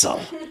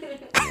imbecile.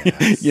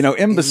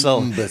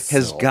 Imbecile has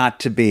Imbecile. got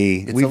to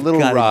be. It's a We've little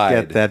got to ride.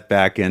 get that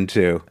back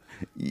into.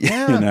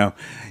 Yeah.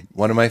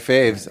 One of my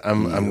faves.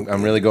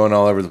 I'm really going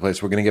all over the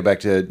place. We're going to get back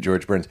to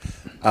George Burns.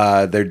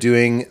 They're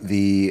doing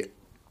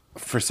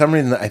for some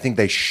reason, I think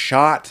they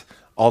shot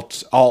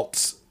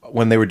alts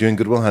when they were doing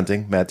Good Will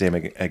Hunting, Matt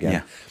Damon again.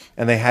 Yeah.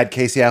 And they had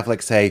Casey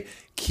Affleck say,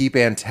 keep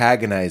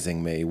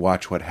antagonizing me,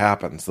 watch what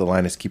happens. The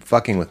line is, keep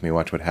fucking with me,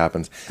 watch what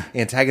happens.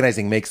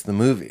 Antagonizing makes the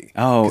movie.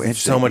 Oh, 'Cause it's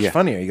so much yeah.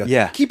 funnier. You go,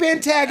 Yeah. keep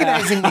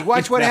antagonizing me,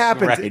 watch what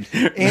happens.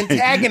 Right.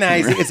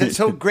 Antagonizing. It's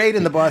so great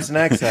in the Boston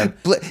accent.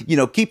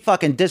 Keep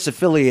fucking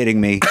disaffiliating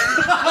me.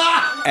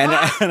 and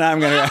I'm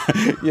gonna,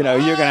 you're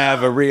gonna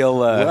have a real.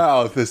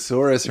 Wow,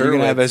 thesaurus. You're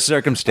gonna have a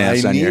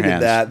circumstance on your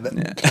hands.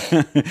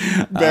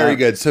 That. Very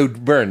good. So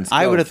Burns.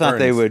 I go, would have thought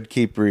they Burns. would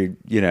keep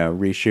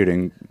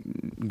reshooting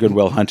Good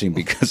Will Hunting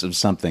because of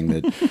something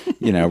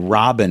that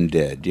Robin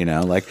did.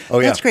 Oh, yeah.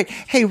 That's great.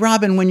 Hey,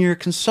 Robin, when you're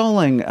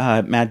consoling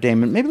Matt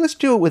Damon, maybe let's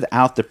do it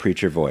without the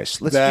preacher voice.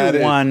 Let's That do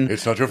is- one.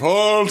 It's not your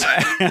fault.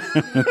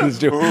 Let's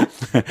do.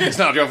 It's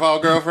not your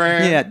fault,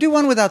 girlfriend. Yeah, do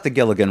one without the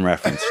Gilligan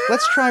reference.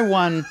 Let's try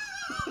one.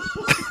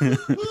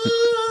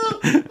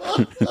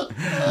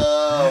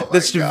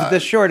 The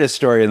shortest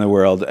story in the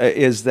world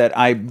is that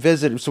I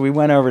visited. So we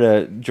went over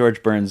to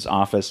George Burns'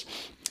 office,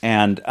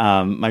 and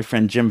my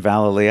friend Jim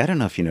Vallely. I don't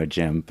know if you know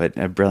Jim, but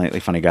a brilliantly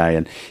funny guy,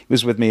 and he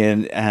was with me,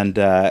 and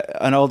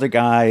an older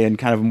guy, and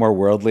kind of more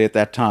worldly at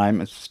that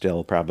time,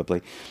 still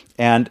probably.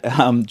 And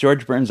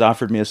George Burns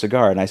offered me a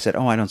cigar, and I said,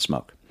 "Oh, I don't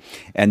smoke."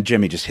 And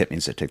Jimmy just hit me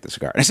and said, "Take the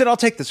cigar." And I said, "I'll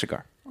take the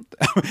cigar."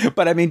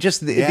 But I mean,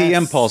 just the Yes.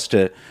 impulse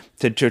to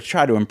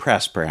try to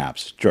impress,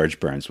 perhaps, George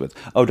Burns with,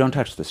 "Oh, don't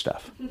touch the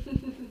stuff."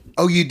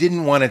 Oh, you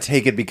didn't want to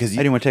take it because I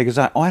didn't want to take his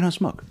eye. Oh, I don't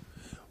smoke.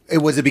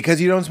 Was it because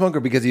you don't smoke or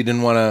because you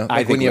didn't want to?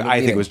 I think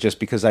it was just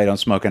because I don't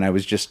smoke, and I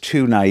was just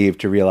too naive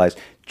to realize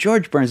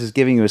George Burns is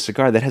giving you a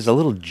cigar that has a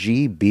little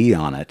GB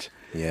on it.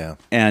 Yeah.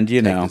 And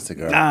the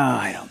cigar.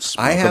 I don't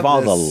smoke. I have of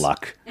all the this-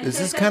 luck. This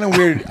is kind of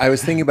weird. I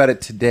was thinking about it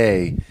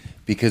today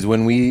because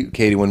when we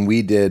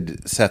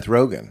did Seth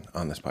Rogen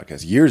on this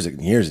podcast years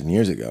and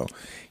years ago,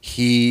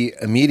 he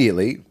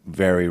immediately,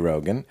 very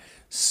Rogan,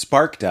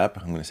 sparked up.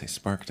 I'm going to say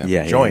sparked up.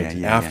 Yeah, joint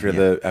yeah, after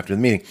the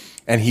meeting,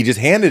 and he just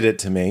handed it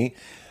to me.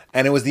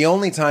 And it was the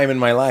only time in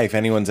my life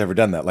anyone's ever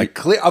done that. Like,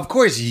 of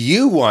course,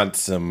 you want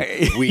some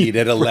weed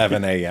at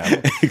 11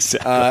 a.m.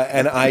 Exactly.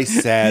 And I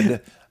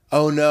said,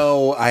 "Oh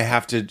no, I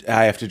have to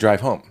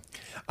drive home."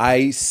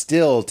 I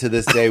still, to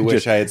this day,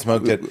 wish I had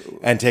smoked it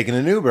and taken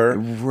an Uber,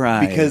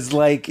 Right. Because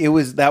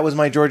that was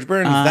my George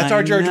Burns. That's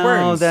our George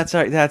Burns.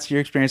 That's your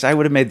experience. I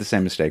would have made the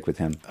same mistake with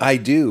him. I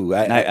do.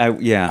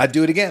 Yeah. I'd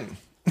do it again.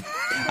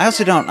 I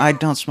also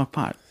don't smoke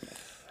pot.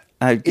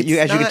 As you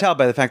can not- tell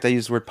by the fact I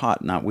use the word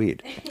pot, not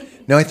weed.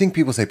 No, I think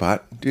people say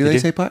pot. Do they do?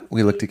 say pot?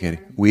 We looked at Katie.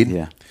 Weed.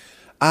 Yeah.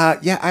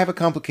 Yeah. I have a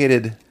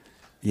complicated.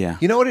 Yeah.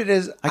 You know what it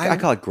is? I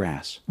call it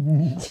grass.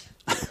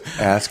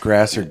 Ass,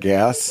 grass, or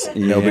gas.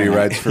 Nobody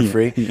rides for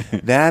free.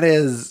 That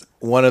is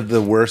one of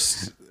the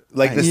worst.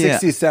 Like the Yeah.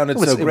 60s sounded It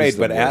was so the great,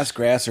 but worst. ass,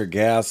 grass, or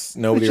gas, It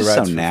nobody was just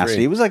rides so for nasty.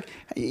 free. It was like,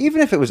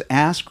 even if it was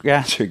ass,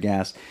 grass, or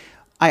gas,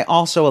 I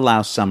also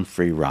allow some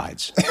free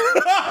rides.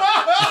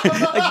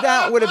 Like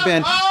that would have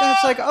been. Then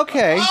it's like,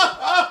 okay,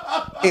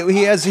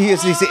 he has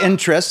these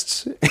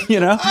interests,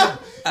 Can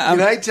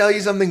I tell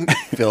you something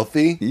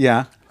filthy?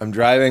 Yeah. I'm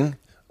driving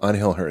on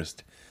Hillhurst.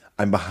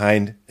 I'm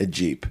behind a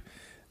Jeep.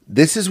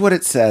 This is what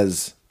it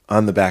says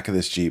on the back of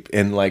this Jeep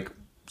in like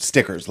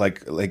stickers.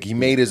 Like he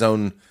made his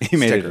own He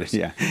made stickers. it.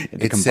 Yeah. To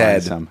It combine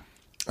said, some.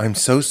 "I'm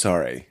so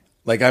sorry."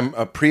 Like I'm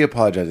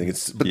pre-apologizing.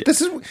 This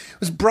it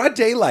was broad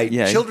daylight.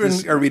 Yeah, Children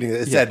this- are reading it.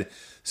 It said,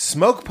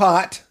 "Smoke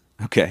pot."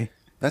 Okay.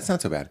 That's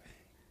not so bad.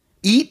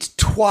 Eat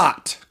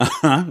twat.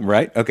 Huh?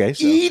 Right. Okay.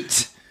 So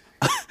Eat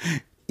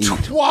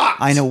twat.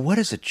 I know. What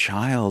does a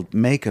child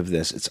make of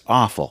this? It's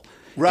awful.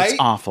 Right? It's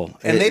awful.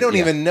 And they don't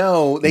even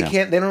know. They No.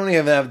 can't. They don't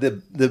even have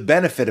the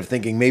benefit of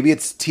thinking maybe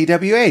it's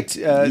TWA,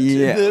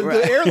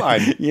 the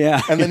airline.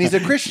 Yeah. And then he's a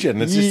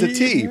Christian. It's just a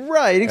T.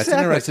 Right, That's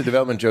exactly. an Arrested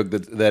Development joke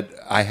that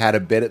I had a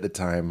bit at the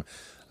time.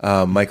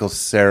 Michael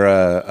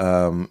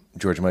Cera,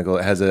 George Michael,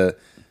 has a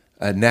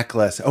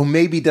necklace. Oh,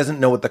 maybe doesn't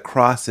know what the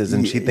cross is,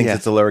 and she thinks yes.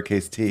 it's a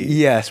lowercase t.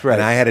 Yes, right.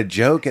 And I had a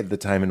joke at the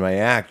time in my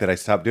act that I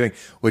stopped doing,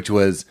 which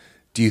was,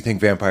 do you think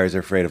vampires are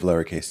afraid of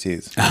lowercase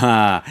t's?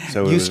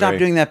 So You stopped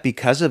doing that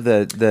because of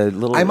the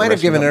little. I might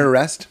have given it a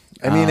rest.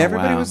 I mean, Oh,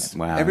 everybody wow. was.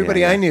 Wow,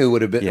 everybody yeah, yeah. I knew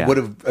would have been Yeah. would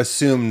have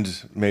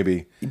assumed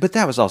maybe. But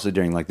that was also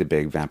during like the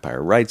big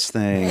vampire rights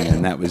thing,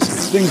 and that was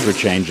things were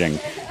changing.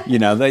 You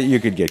know that you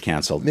could get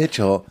canceled.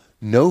 Mitchell,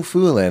 no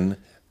fooling.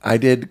 I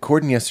did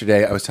Corden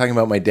yesterday. I was talking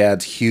about my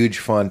dad's huge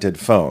fonted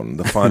phone.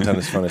 The font on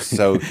his phone is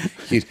so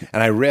huge,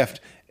 and I riffed.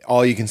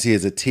 All you can see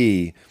is a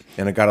T.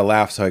 And I got a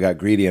laugh, so I got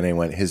greedy, and I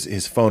went,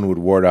 his phone would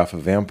ward off a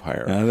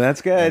vampire. Oh,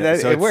 that's good.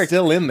 So it it's worked.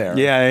 still in there.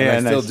 Yeah, yeah,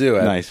 and I still nice. do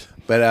it. Nice.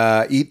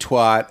 But eat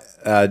twat.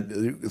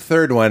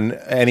 Third one.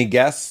 Any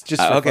guess?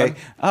 Just for okay. fun?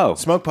 Oh.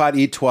 Smoke pot.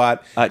 Eat twat.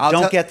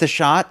 Don't get the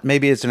shot.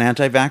 Maybe it's an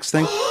anti-vax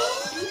thing.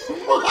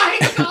 My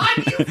God,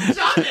 you've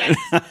done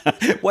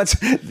it. What's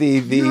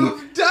the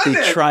done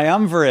it.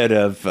 triumvirate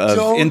of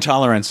Don't-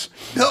 intolerance?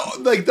 No,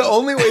 like the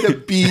only way to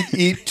beat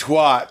eat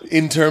twat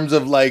in terms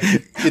of like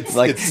it's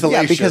salacious.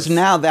 Yeah, because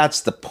now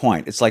that's the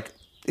point. It's like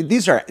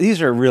these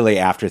are really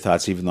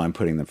afterthoughts, even though I'm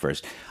putting them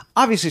first.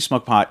 Obviously,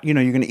 smoke pot. You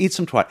know, you're going to eat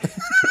some twat.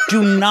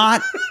 Do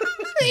not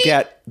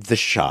get the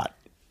shot.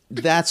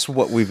 That's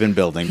what we've been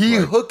building. he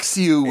for. hooks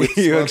you with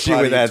He hooks you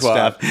smoke with pot, that eat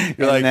twat. stuff. You're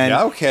And like, then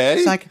yeah, okay.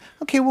 It's like,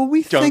 okay, well,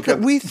 we Don't think get-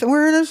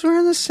 we're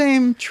in the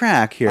same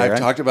track here. I've right?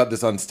 talked about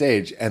this on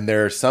stage, and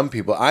there are some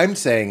people. I'm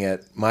saying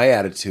it. My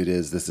attitude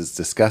is this is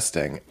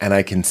disgusting, and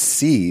I can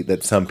see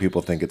that some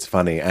people think it's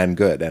funny and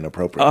good and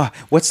appropriate.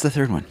 What's the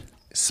third one?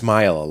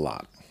 Smile a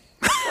lot.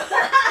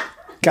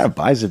 Kind of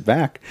buys it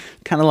back.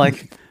 Kind of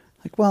like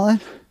well,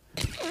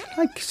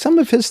 like some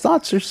of his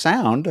thoughts are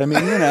sound. I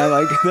mean, you know,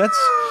 like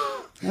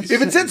that's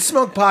If it said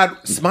smoke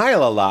pot,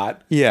 smile a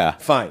lot. Yeah.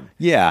 fine.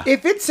 Yeah.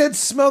 If it said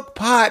smoke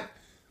pot,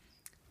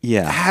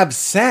 yeah. have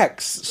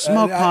sex.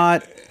 Smoke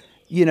pot.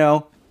 You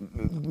know,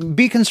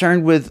 be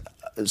concerned with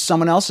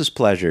someone else's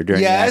pleasure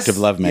during the act of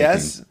lovemaking.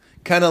 Yes.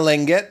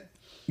 Cunnilingus.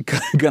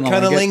 Cunnilingus.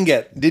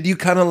 Cunnilingus. Did you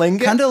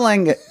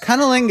cunnilingus?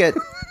 Cunnilingus.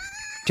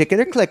 Tick it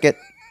or click it.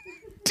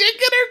 Tick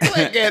it or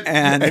click it.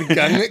 And-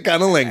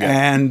 cunnilingus.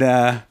 And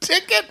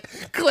Tick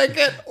it, click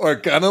it, or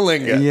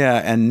cunnilingus. yeah,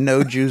 and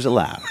no Jews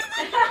allowed.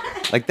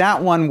 Like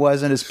that one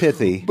wasn't as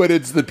pithy. But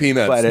it's the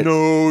Peanuts. But it-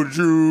 No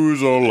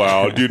Jews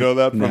allowed. Do you know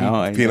that from No,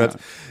 I Peanuts?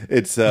 don't.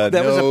 It's was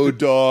no a-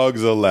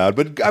 dogs allowed.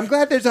 But I'm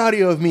glad there's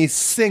audio of me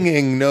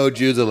singing No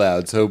Jews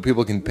allowed, so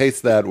people can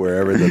paste that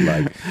wherever they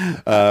like.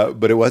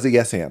 But it was a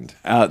yes and.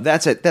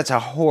 That's a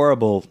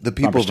horrible. The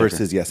people bumper sticker.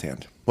 versus yes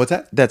and. What's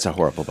that? That's a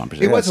horrible bumper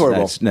sticker. It was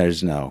horrible.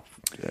 There's no.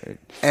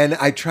 And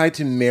I tried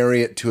to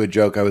marry it to a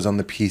joke. I was on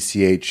the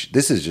PCH.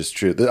 This is just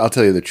true. I'll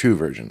tell you the true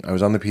version. I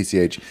was on the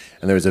PCH,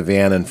 and there was a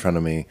van in front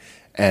of me.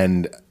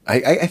 And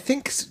I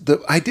think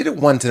I did it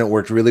once, and it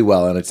worked really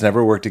well, and it's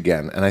never worked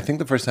again. And I think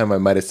the first time I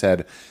might have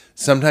said,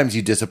 sometimes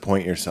you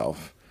disappoint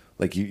yourself.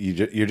 Like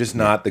you're just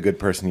not the good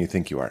person you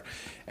think you are.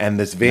 And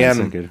this That's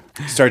so van good.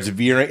 starts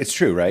veering. It's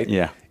true, right?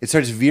 Yeah. It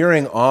starts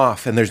veering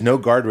off, and there's no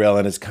guardrail,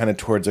 and it's kind of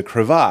towards a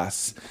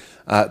crevasse.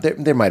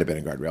 There might have been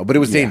a guardrail, but it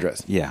was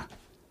dangerous. Yeah.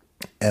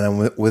 And I'm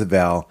with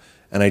Val,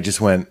 and I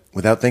just went,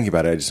 without thinking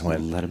about it, I just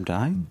went, Let him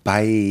die.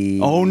 bye.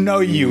 Oh, no,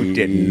 you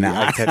did I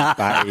not. said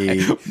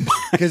bye.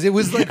 Because it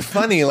was like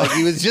funny. Like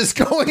he was just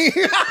going.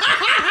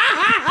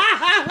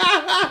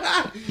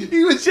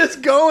 He was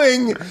just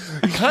going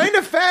kind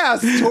of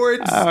fast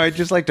towards. Oh, I'd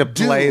just like to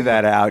play Doom.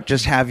 that out.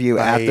 Just have you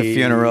at the Bye.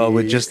 funeral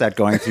with just that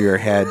going through your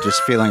head,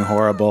 just feeling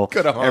horrible.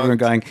 Coulda honked. Everyone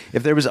going,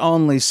 if there was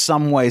only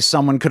some way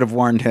someone could have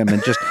warned him,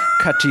 and just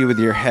cut to you with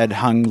your head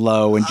hung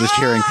low and just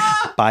hearing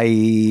bye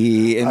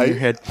in your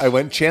head. I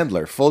went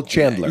Chandler, full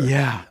Chandler.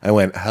 Yeah. I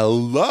went,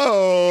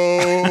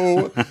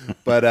 hello.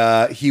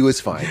 But he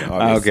was fine,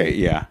 obviously. Okay,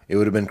 yeah. It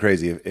would have been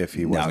crazy if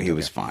he wasn't. No, he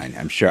was fine.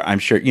 I'm sure.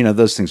 You know,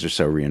 those things are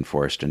so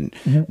reinforced. And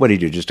what did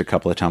he do? Just a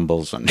couple of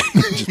tumbles. And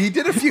He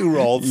did a few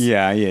rolls.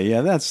 yeah.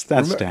 That's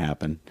to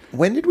happen.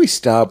 When did we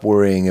stop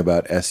worrying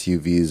about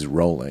SUVs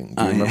rolling?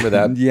 Do you remember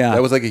that? Yeah.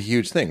 That was like a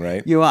huge thing,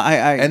 right?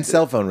 And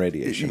cell phone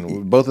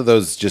radiation. Both of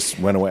those just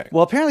went away.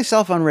 well, apparently,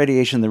 cell phone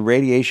radiation.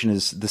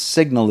 The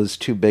signal is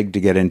too big to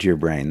get into your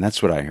brain.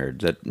 That's what I heard.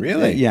 That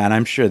Really? Yeah, and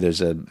I'm sure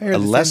there's a heard the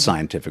less same thing.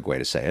 scientific way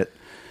to say it.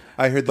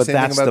 I heard the But same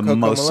thing that's about the Coco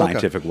most Maloca.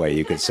 scientific way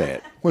you could say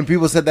it. When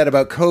people said that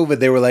about COVID,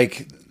 they were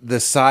like, the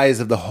size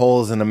of the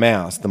holes in a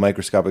mask, the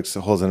microscopic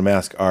holes in a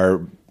mask,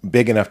 are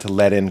big enough to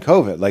let in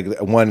COVID, like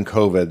one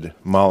COVID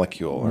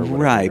molecule or whatever.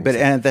 Right, but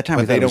at that time,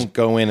 we but they thought it was- don't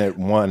go in at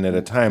one at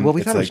a time. Well,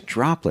 we It's thought it was like-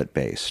 droplet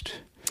based.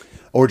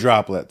 or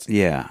droplets.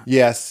 Yeah.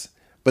 Yes,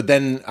 but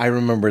then I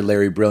remember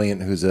Larry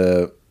Brilliant, who's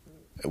a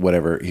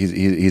whatever.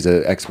 He's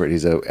an expert.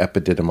 He's a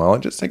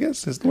epidemiologist, I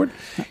guess is the word.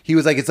 He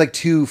was like, it's like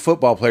two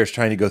football players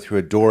trying to go through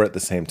a door at the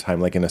same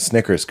time, like in a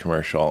Snickers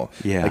commercial.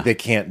 Yeah. Like they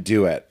can't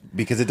do it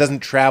because it doesn't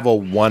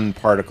travel one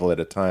particle at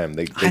a time.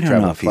 They I don't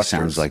travel know if he clusters.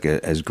 sounds like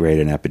as great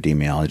an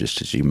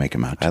epidemiologist as you make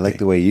him out to I like be.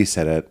 the way you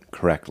said it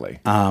correctly.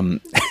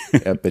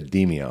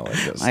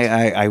 Epidemiologist.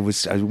 I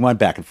went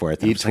back and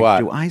forth. I Eat was twat. like,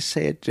 do I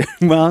say it?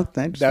 Well,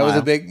 thanks. That was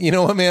a big, you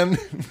know what, man?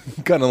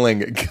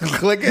 Cunnilingus.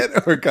 Click it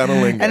or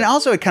cunnilingus. And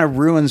also, it kind of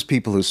ruins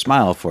people who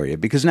smile for you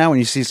because now when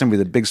you see somebody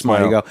with a big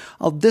smile, you Smile. go,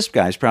 "Oh, this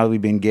guy's probably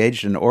being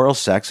engaged in oral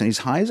sex and he's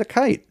high as a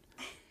kite."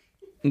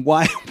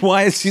 Why?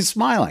 Why is he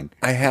smiling?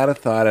 I had a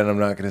thought, and I'm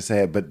not going to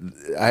say it, but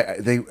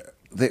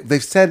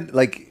they've said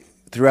like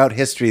throughout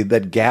history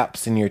that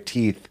gaps in your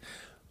teeth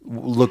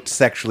looked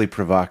sexually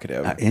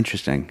provocative.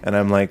 Interesting. And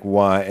I'm like,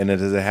 why? And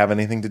does it have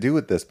anything to do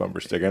with this bumper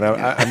sticker? And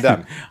I'm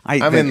done.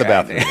 I'm think in the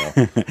bathroom now.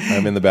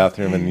 I'm in the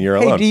bathroom, and you're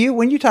Hey, alone. do you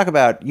when you talk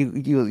about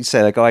you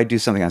say like, "Oh, I do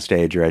something on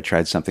stage," or "I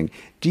tried something"?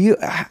 Do you?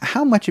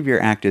 How much of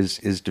your act is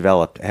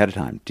developed ahead of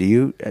time? Do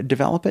you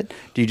develop it?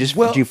 Do you just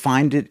do you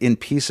find it in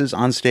pieces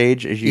on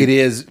stage as you? It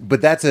is,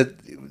 but that's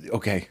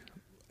okay.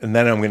 And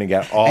then I'm going to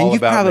get all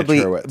about Mitch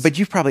Hurwitz. But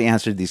you've probably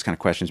answered these kind of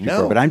questions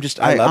before. No, but I love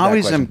that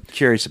always question. am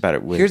curious about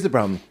it. Here's the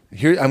problem.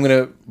 Here, I'm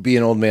going to be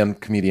an old man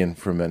comedian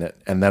for a minute,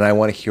 and then I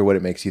want to hear what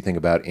it makes you think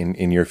about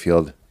in your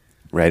field,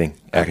 writing,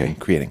 acting,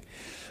 creating.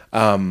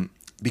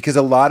 Because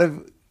a lot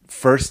of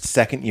first,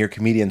 second year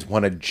comedians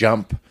want to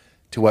jump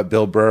to what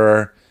Bill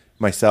Burr,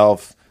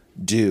 myself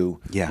do,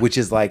 which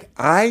is like,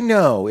 I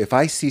know if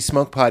I see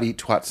Smoke Pot, Eat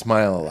Twat,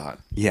 smile a lot.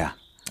 Yeah.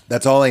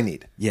 That's all I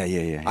need.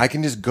 Yeah. I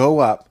can just go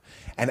up.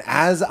 And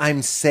as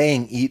I'm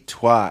saying eat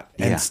twat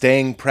and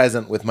staying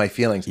present with my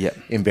feelings,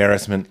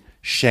 embarrassment,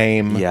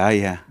 shame,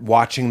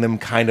 watching them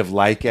kind of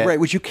like it. Right,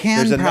 which you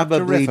can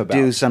probably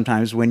do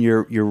sometimes when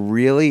you're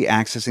really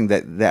accessing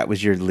that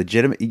was your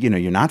legitimate,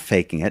 you're not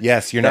faking it.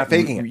 Yes, you're not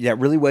faking it. That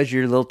really was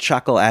your little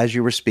chuckle as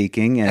you were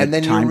speaking. And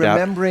then you're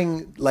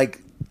remembering,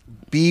 like,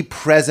 be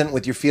present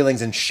with your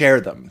feelings and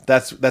share them.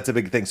 That's a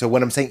big thing. So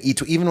when I'm saying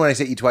even when I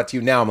say eat twat to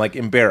you now, I'm like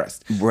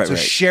embarrassed. Right, so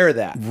share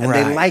that. And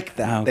they like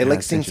that. They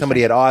like seeing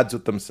somebody at odds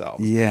with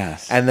themselves.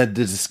 Yes. And then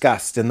the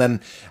disgust. And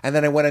then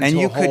I went into and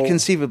you could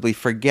conceivably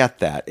forget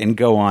that and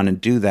go on and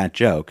do that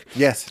joke.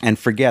 Yes. And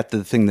forget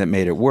the thing that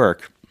made it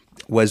work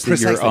was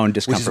your own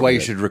discomfort. Which is why you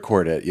should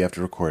record it. You have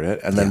to record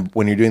it. And then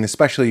when you're doing this,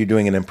 especially you're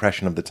doing an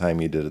impression of the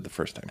time you did it the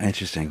first time.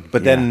 Interesting.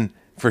 But then,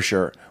 for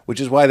sure, which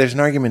is why there's an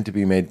argument to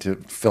be made to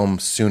film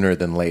sooner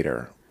than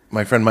later.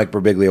 My friend Mike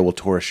Birbiglia will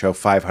tour a show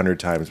 500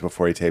 times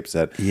before he tapes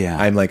it. Yeah.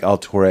 I'm like, I'll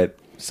tour it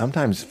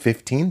sometimes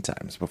 15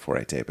 times before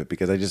I tape it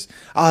because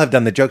I'll have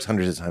done the jokes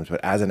hundreds of times, but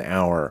as an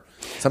hour,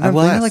 sometimes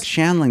less. Like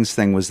Shandling's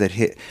thing was that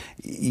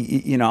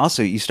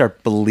also you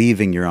start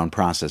believing your own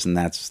process, and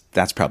that's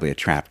probably a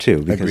trap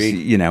too. Because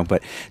Agreed.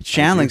 But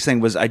Shandling's thing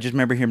was I just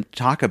remember him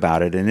talk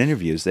about it in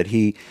interviews that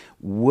he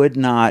would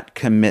not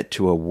commit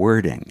to a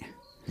wording.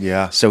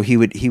 Yeah. So he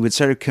would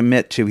sort of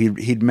commit to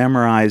he'd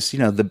memorize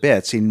the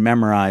bits. He'd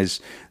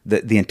memorize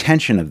the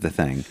intention of the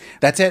thing.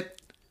 That's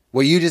it.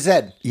 What you just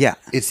said. Yeah.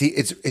 It's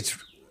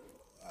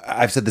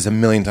I've said this a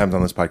million times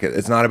on this podcast.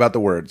 It's not about the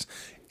words.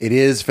 It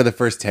is for the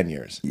first 10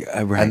 years.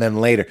 Yeah, right. And then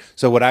later.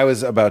 So what I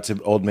was about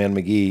to Old Man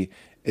McGee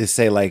is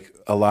say like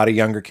a lot of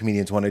younger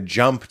comedians want to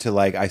jump to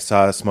like I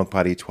saw a Smoke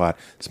Pot, Eat Twat,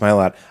 smile a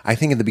lot. I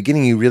think in the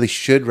beginning you really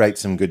should write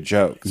some good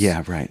jokes.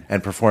 Yeah, right.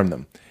 And perform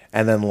them.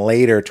 And then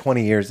later,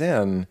 20 years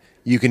in,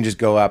 you can just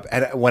go up.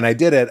 And when I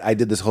did it, I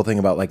did this whole thing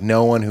about like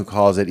no one who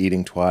calls it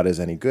eating twat is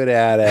any good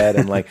at it.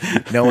 And like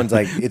no one's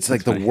like, it's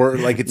like the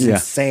word, like it's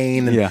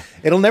insane. And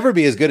it'll never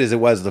be as good as it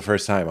was the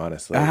first time,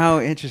 honestly.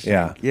 How interesting.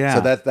 Yeah.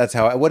 So that's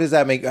how, what does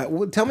that make?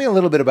 Tell me a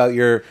little bit about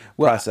your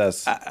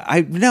process.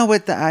 I know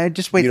what I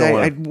just wait.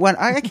 I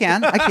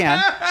can.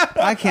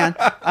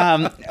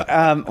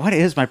 What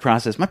is my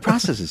process? My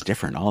process is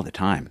different all the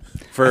time.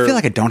 I feel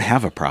like I don't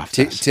have a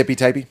process.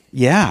 Tippy-typy?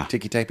 Yeah.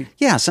 Ticky-typy?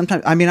 Yeah,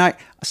 sometimes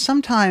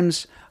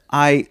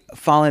I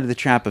fall into the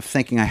trap of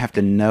thinking I have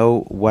to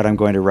know what I'm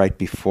going to write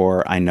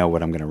before I know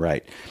what I'm going to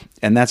write.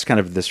 And that's kind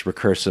of this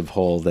recursive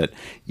hole that,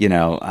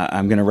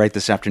 I'm going to write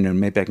this afternoon.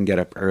 Maybe I can get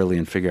up early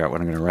and figure out what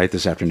I'm going to write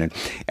this afternoon.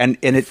 And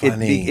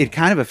it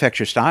kind of affects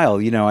your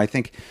style. I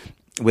think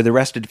with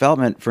Arrested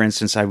Development, for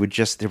instance,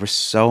 there was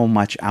so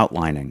much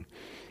outlining.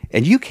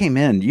 And you came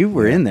in, you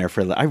were in there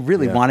I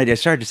really wanted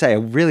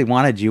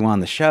you on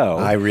the show.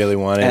 I really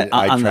wanted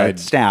I tried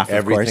the staff,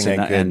 of course, everything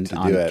I could and to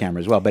on do the it. camera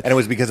as well. But and it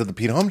was because of the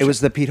Pete Holmes show. It was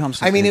the Pete Holmes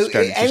show. I mean,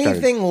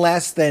 anything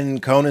less than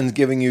Conan's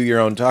giving you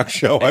your own talk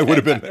show, I would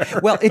have been there.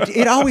 Well,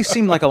 it always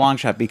seemed like a long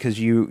shot because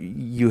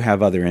you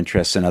have other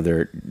interests and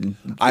other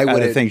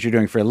things you're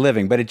doing for a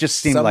living. But it just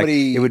seemed like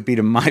it would be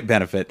to my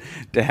benefit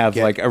to have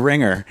like a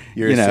ringer.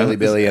 You're a silly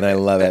Billy, and I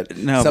love it.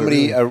 No,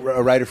 somebody, a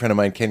writer friend of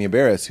mine, Kenya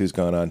Barris, who's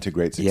gone on to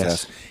great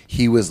success. Yes.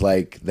 He was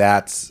like,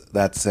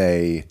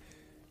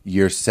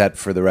 you're set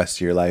for the rest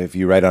of your life. If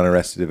you write on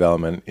Arrested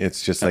Development,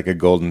 it's just like a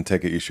golden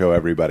ticket you show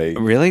everybody.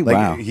 Really? Like,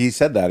 wow. He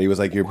said that. He was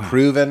like, you're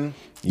proven.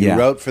 You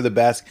wrote for the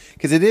best.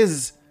 Because it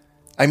is,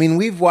 I mean,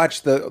 we've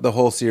watched the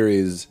whole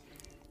series.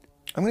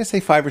 I'm going to say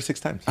 5 or 6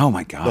 times. Oh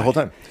my God. The whole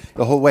time,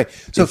 the whole way.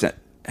 So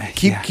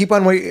keep yeah. keep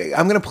on.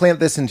 I'm going to plant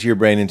this into your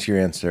brain, into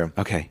your answer.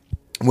 Okay.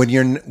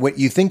 When what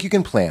you think you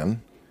can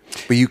plan,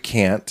 but you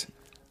can't.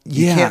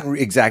 You Yeah. can't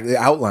exactly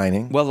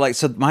outlining. Well, like,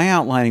 so my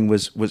outlining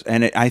was,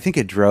 and I think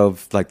it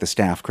drove like the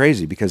staff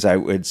crazy because I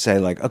would say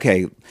like,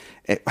 okay,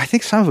 I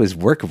think some of it was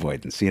work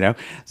avoidance, you know?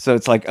 So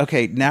it's like,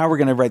 okay, now we're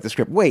going to write the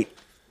script. Wait,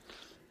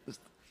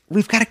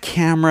 we've got a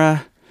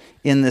camera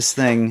in this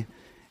thing.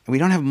 We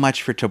don't have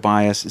much for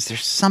Tobias. Is there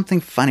something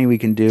funny we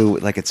can do?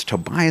 Like, it's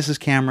Tobias's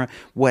camera.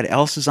 What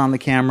else is on the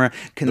camera?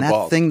 Can The that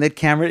balls. thing that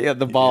camera? Yeah,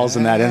 the balls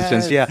in that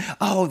instance. Yeah.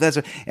 Oh,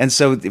 and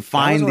so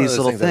find these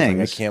little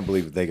things. I can't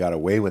believe they got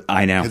away with that.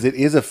 I know. Because it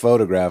is a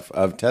photograph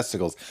of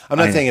testicles. I'm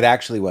not saying it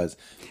actually was,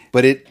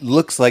 but it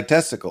looks like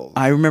testicles.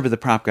 I remember the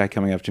prop guy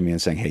coming up to me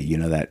and saying, "Hey, you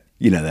know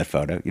that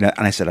photo?" And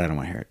I said, "I don't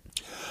want to hear it."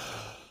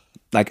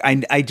 Like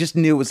I just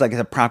knew it was like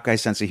a prop guy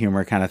sense of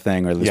humor kind of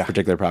thing, or this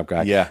particular prop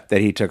guy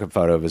that he took a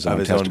photo of his own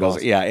testicles.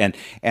 balls. Yeah,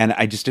 and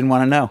I just didn't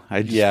want to know.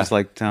 I just was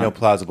like, no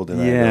plausible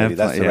deniability.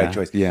 That's the right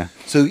choice. Yeah.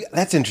 So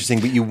that's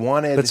interesting, but you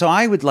wanted. But so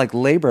I would like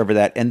labor over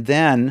that, and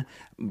then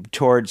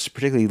towards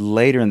particularly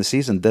later in the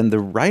season, then the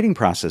writing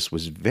process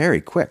was very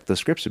quick. The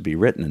scripts would be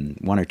written in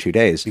 1 or 2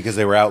 days because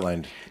they were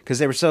outlined because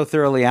they were so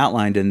thoroughly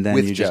outlined, and then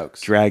with you jokes,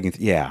 just dragging,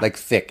 like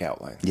thick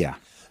outlines. Yeah,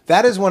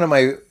 that is one of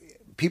my.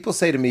 People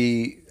say to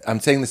me, I'm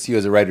saying this to you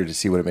as a writer to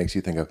see what it makes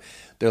you think of.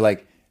 They're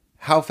like,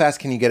 how fast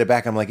can you get it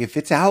back? I'm like, if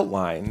it's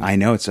outlined. I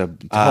know, it's a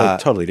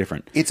totally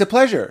different. It's a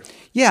pleasure.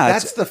 Yeah.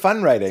 That's the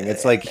fun writing.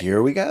 It's like,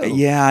 here we go.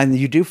 Yeah, and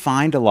you do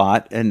find a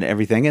lot and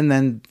everything. And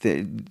then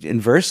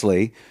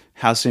inversely,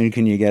 how soon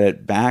can you get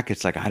it back?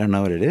 It's like, I don't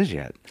know what it is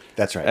yet.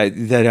 That's right.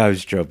 That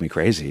always drove me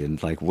crazy.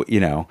 And like,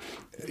 Yeah,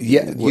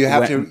 you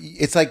have to.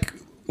 It's like,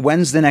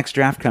 when's the next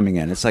draft coming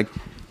in? It's like,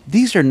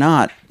 these are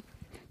not.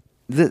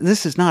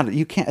 This is not.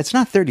 You can't. It's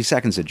not 30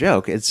 seconds a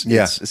joke. It's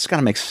got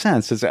to make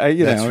sense. It's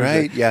That's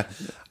right. Yeah.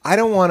 I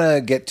don't want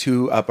to get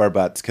too up our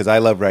butts because I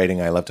love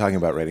writing. I love talking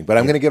about writing, but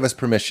I'm going to give us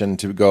permission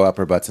to go up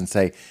our butts and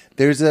say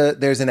there's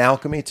an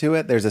alchemy to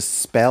it. There's a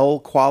spell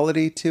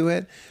quality to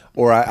it,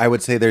 or I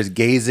would say there's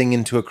gazing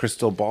into a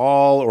crystal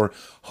ball, or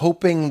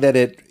hoping that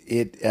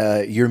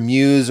your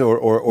muse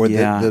or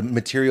the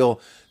material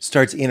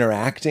starts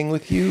interacting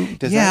with you.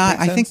 Does that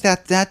make sense? I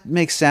think that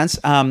makes sense.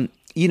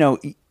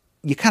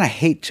 You kind of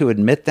hate to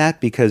admit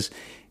that because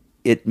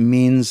it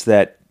means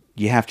that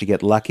you have to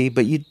get lucky,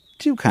 but you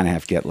do kind of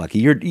have to get lucky.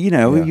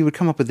 You would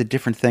come up with a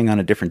different thing on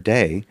a different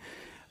day.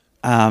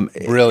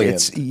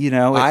 Brilliant.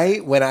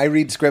 When I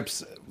read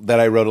scripts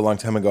that I wrote a long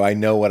time ago, I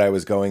know what I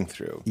was going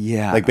through.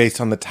 Yeah. Like based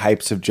on the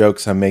types of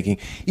jokes I'm making,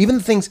 even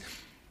the things.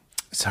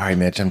 Sorry,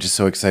 Mitch, I'm just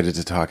so excited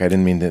to talk. I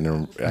didn't mean to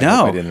interrupt.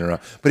 No. I didn't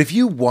interrupt. But if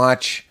you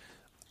watch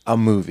a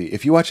movie,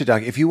 if you watch a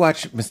doc, if you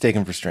watch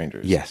Mistaken for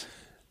Strangers, yes.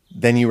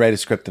 Then you write a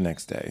script the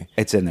next day.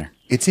 It's in there.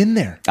 It's in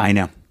there. I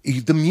know.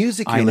 The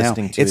music you're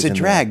listening to it's is a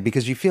drag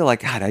because you feel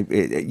like, God,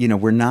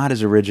 we're not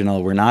as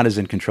original. We're not as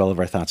in control of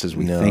our thoughts as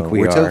we think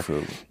we are.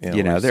 Tofu.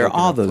 There are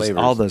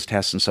all those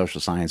tests in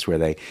social science where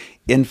they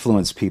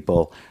influence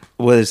people.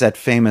 Well, there's that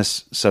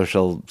famous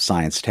social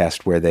science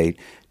test where they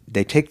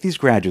take these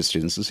graduate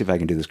students, let's see if I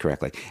can do this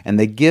correctly, and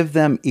they give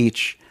them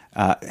each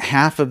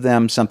half of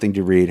them something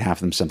to read, half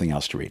of them something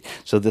else to read.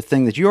 So the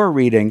thing that you're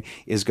reading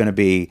is going to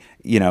be,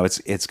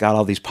 it's got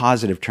all these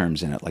positive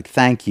terms in it, like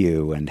thank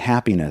you and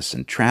happiness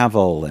and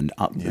travel and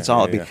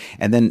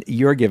and then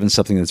you're given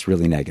something that's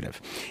really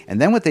negative. And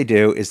then what they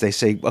do is they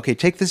say, okay,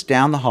 take this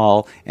down the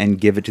hall and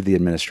give it to the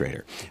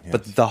administrator. Yes.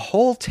 But the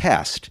whole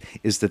test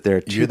is that there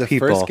are two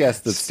people. You're the first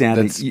guest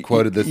that's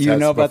quoted this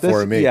test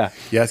before me. Yeah.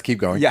 Yes, keep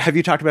going. Yeah. Have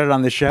you talked about it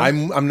on this show?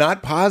 I'm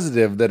not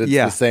positive that it's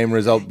the same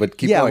result, but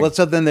keep going. Yeah. Well,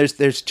 so then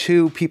there's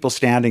two people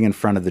standing in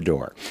front of the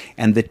door.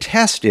 And the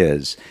test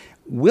is,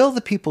 will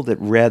the people that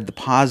read the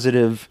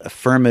positive,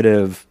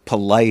 affirmative,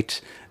 polite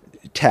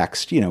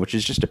text, which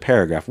is just a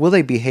paragraph, will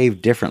they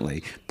behave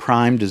differently,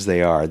 primed as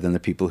they are, than the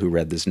people who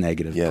read this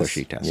negative,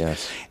 pushy test?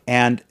 Yes.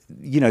 And,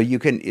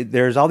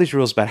 there's all these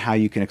rules about how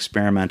you can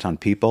experiment on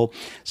people.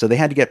 So they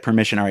had to get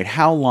permission. All right,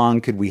 how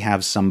long could we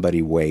have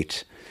somebody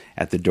wait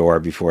at the door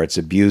before it's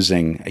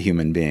abusing a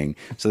human being?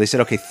 So they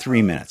said, okay,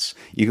 3 minutes.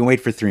 You can wait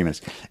for 3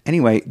 minutes.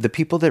 Anyway, the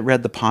people that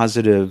read the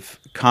positive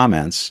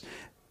comments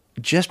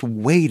just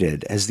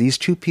waited as these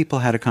two people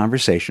had a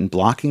conversation,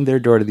 blocking their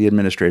door to the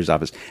administrator's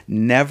office,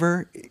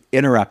 never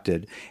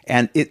interrupted.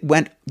 And it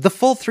went the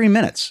full 3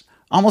 minutes.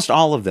 Almost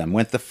all of them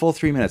went the full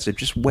 3 minutes of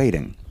just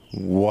waiting.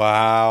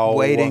 Wow.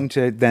 Waiting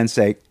to then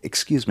say,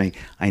 excuse me,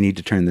 I need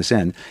to turn this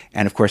in.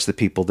 And of course, the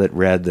people that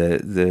read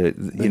the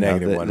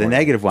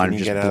negative one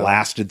just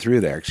blasted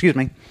through there. Excuse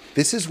me.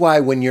 This is why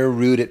when you're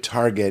rude at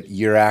Target,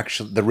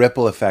 the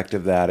ripple effect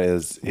of that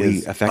is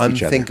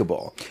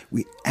unthinkable.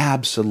 We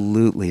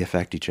absolutely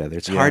affect each other.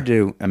 It's hard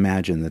to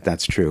imagine that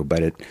that's true,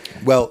 but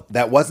Well,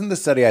 that wasn't the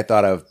study I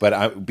thought of,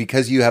 but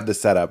because you have the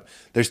setup,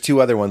 there's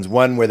two other ones.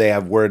 One where they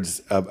have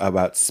words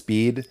about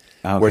speed,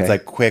 where it's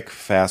like quick,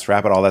 fast,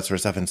 rapid, all that sort of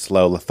stuff, and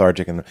slow,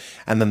 lethargic, and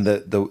then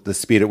the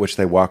speed at which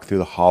they walk through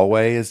the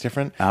hallway is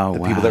different. Oh, the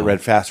wow. people that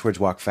read fast words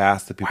walk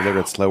fast. The people that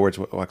read slow words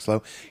walk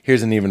slow.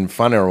 Here's an even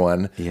funner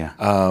one. Yeah.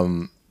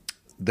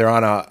 They're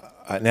on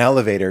an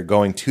elevator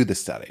going to the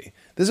study.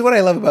 This is what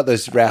I love about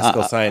those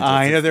rascal scientists.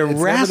 I know, they're it's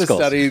rascals.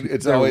 Never the study.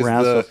 It's They're always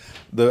rascals.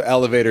 the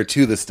elevator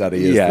to the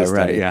study. Is Yeah, the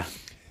study. right, yeah.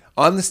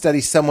 On the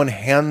study, someone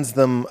hands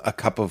them a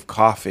cup of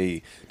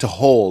coffee to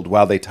hold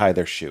while they tie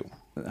their shoe.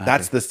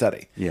 That's the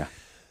study. Yeah.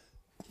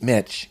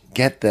 Mitch,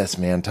 get this,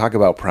 man. Talk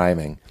about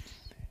priming.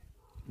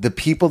 The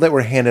people that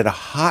were handed a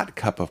hot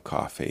cup of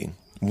coffee,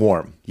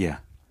 warm, Yeah.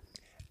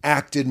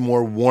 acted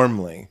more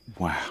warmly.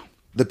 Wow.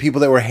 The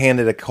people that were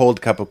handed a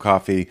cold cup of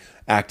coffee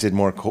acted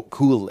more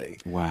coolly.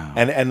 Wow.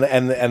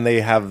 And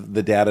they have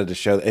the data to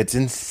show it's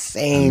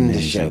insane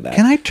to show that.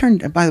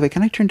 By the way,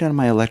 can I turn down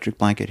my electric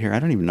blanket here? I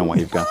don't even know why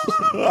you've got this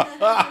thing.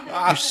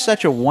 You're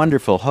such a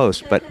wonderful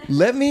host, but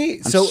Let me.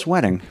 I'm so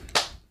sweating.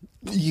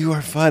 you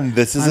are fun.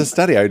 This is a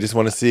study. I just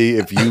want to see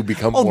if you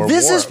become more.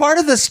 This warm. is part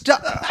of the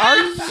stuff. Are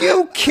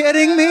you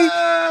kidding me?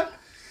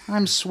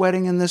 I'm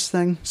sweating in this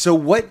thing. So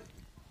what?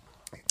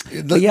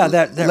 But yeah,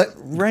 that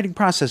writing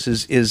process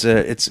is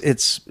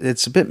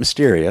it's a bit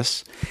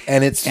mysterious,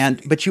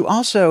 but you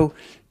also,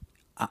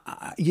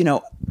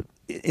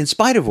 in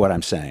spite of what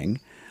I'm saying,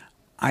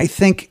 I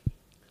think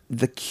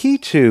the key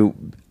to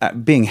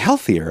being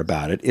healthier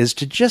about it is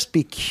to just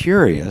be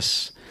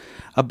curious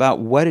about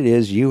what it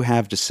is you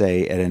have to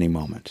say at any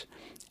moment,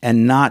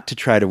 and not to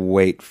try to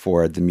wait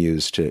for the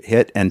muse to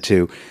hit and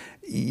to,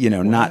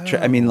 not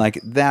try. I mean, like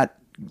that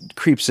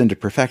creeps into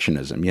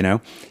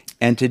perfectionism,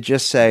 and to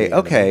just say,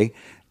 okay,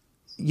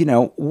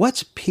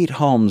 what's Pete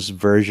Holmes'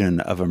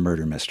 version of a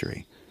murder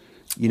mystery?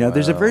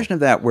 There's a version of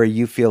that where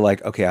you feel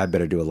like, okay, I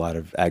better do a lot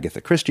of Agatha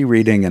Christie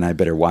reading and I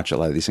better watch a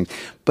lot of these things.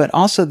 But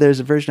also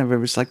there's a version of it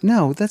where it's like,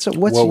 no,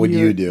 what would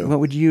you do? What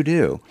would you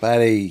do?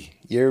 Buddy,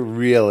 you're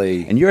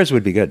really... And yours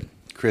would be good.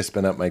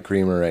 Crisping up my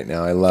creamer right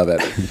now. I love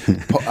it.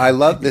 I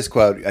love this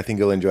quote. I think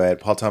you'll enjoy it.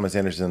 Paul Thomas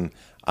Anderson,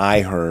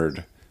 I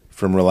heard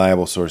from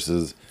reliable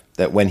sources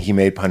that when he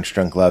made Punch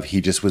Drunk Love,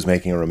 he just was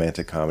making a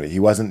romantic comedy. He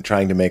wasn't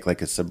trying to make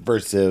like a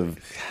subversive,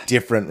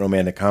 different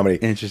romantic comedy.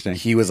 Interesting.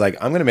 He was like,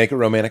 I'm going to make a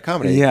romantic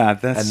comedy. Yeah,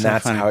 that's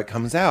funny. How it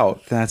comes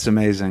out. That's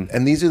amazing.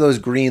 And these are those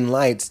green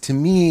lights. To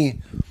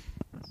me,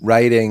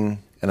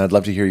 writing, and I'd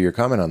love to hear your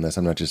comment on this.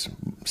 I'm not just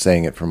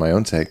saying it for my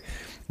own sake.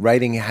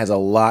 Writing has a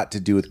lot to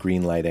do with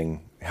green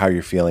lighting, how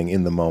you're feeling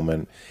in the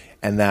moment,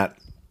 and that.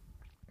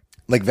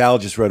 Like Val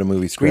just wrote a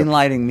movie script. Green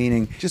lighting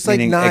meaning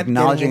not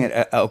acknowledging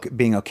it,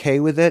 being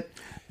okay with it.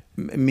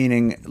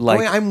 Meaning,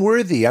 like, I'm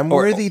worthy. I'm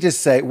worthy to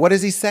say. What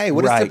does he say?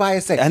 What does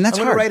Tobias say? And that's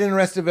I'm hard. Write an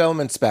Arrested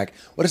Development spec.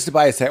 What does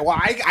Tobias say? Well,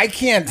 I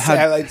can't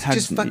say.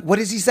 What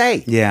does he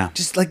say? Yeah.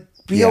 Just like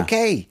be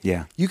okay.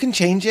 Yeah. You can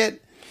change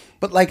it,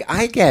 but like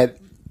I get,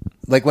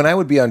 like when I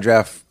would be on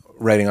draft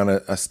writing on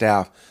a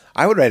staff,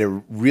 I would write it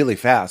really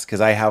fast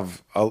because I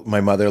have my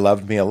mother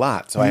loved me a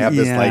lot, so I have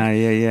this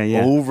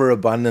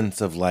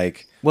overabundance of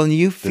like. Well,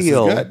 you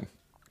feel this is good.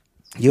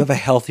 You have a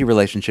healthy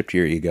relationship to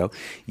your ego.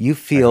 You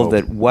feel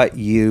that what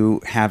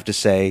you have to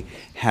say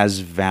has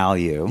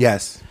value.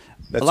 Yes.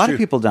 That's a lot true. of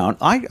people don't.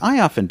 I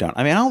often don't.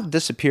 I mean, I'll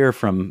disappear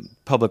from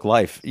public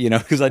life,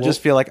 because I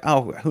just feel like,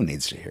 oh, who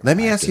needs to hear? Let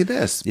me ask you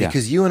this,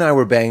 because you and I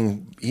were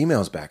banging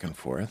emails back and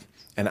forth,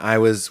 and I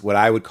was what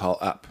I would call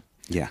up.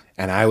 Yeah.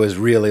 And I was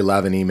really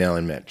loving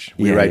emailing Mitch.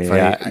 We write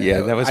funny.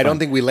 Yeah, that was I don't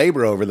think we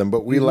labor over them,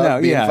 but we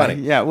love being funny.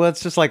 Yeah, well,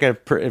 it's just like a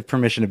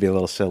permission to be a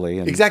little silly.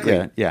 And,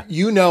 exactly. Yeah.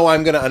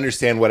 I'm going to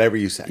understand whatever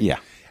you say. Yeah.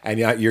 And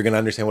you're going to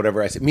understand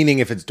whatever I say. Meaning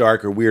if it's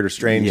dark or weird or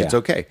strange, it's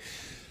okay.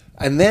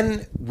 And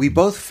then we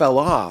both fell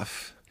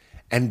off.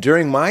 And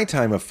during my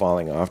time of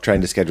falling off,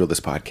 trying to schedule this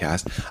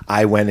podcast,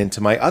 I went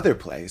into my other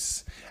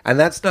place. And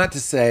that's not to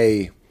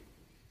say...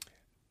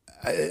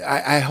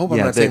 I hope I'm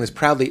not saying this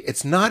proudly.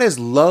 It's not as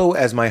low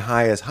as my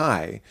high is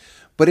high,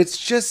 but it's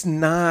just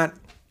not.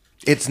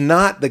 It's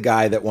not the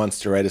guy that wants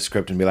to write a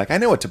script and be like, I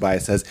know what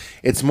Tobias says.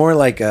 It's more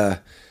like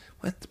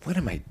what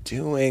am I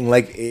doing?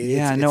 Like,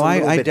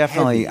 I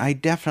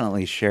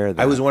definitely share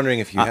that. I was wondering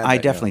if you had I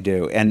definitely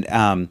do.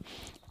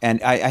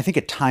 And I think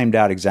it timed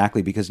out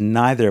exactly because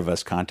neither of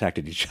us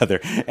contacted each other.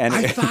 And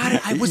I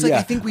thought I was like,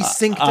 I think we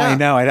synced up. I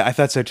know. I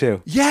thought so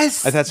too.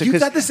 Yes, I thought so. You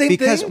thought the same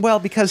thing. Well,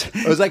 because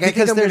I was like, I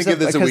think I'm going to give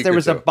this a week. Because there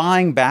was or a two.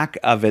 buying back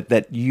of it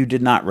that you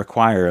did not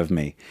require of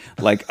me.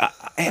 Like,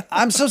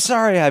 I'm so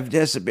sorry. I've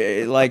just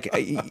like,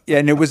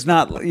 and it was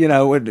not. We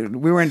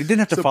didn't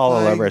have to fall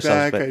all over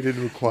ourselves. But I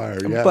didn't require.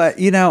 Yes. But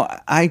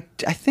I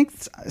think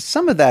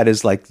some of that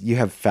is like you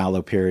have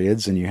fallow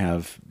periods and you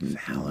have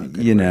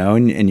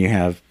and you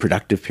have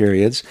productive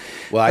periods.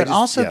 Well, but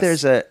also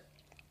there's a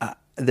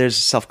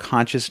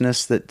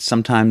self-consciousness that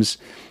sometimes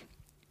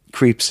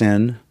creeps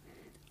in.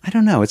 I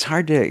don't know. It's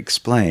hard to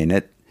explain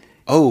it.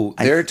 Oh,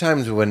 there are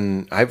times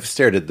when I've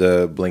stared at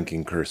the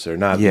blinking cursor,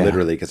 not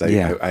literally, because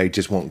I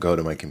just won't go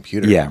to my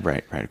computer. Yeah,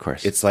 right, of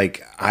course. It's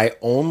like I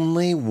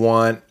only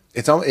want.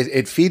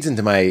 It feeds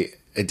into my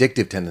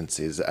addictive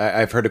tendencies.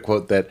 I've heard a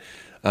quote that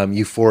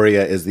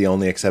euphoria is the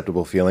only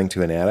acceptable feeling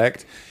to an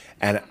addict.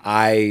 And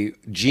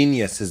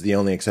genius is the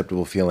only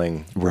acceptable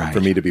feeling Right.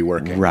 for me to be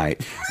working.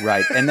 Right.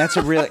 And that's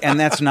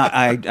not,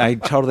 I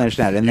totally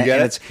understand it.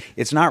 And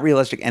it's not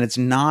realistic, and it's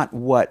not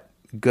what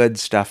good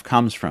stuff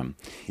comes from.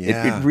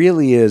 Yeah. It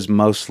really is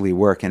mostly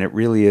work, and it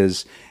really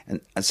is. And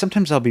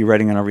sometimes I'll be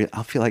writing and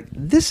I'll feel like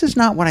this is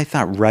not what I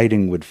thought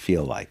writing would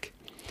feel like.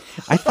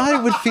 I thought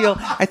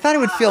it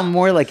would feel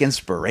more like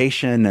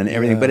inspiration and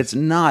everything, but it's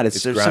not.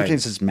 It's grind.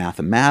 sometimes it's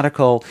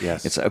mathematical.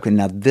 Yes. It's okay.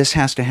 Now this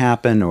has to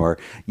happen, or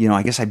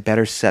I guess I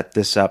better set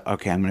this up.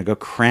 Okay, I'm going to go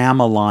cram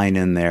a line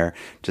in there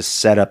to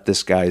set up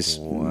this guy's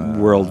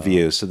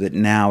worldview so that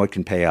now it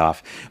can pay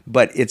off.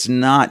 But it's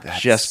not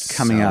just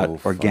coming so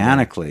out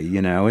organically.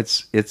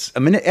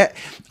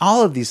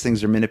 All of these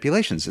things are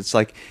manipulations. It's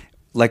like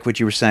what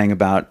you were saying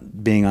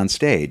about being on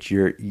stage.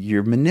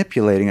 You're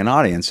manipulating an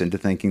audience into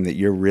thinking that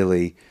you're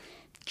really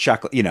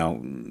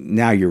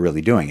now you're really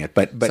doing it.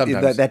 But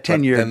that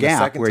 10-year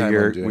gap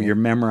where you're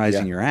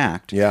memorizing your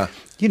act. Yeah.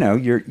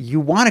 You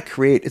want to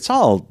create. It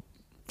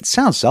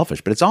sounds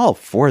selfish, but it's all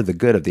for the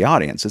good of the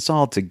audience. It's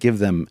all to give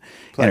them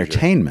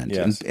entertainment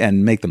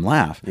and make them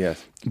laugh.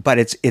 Yes. But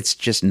it's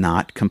just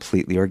not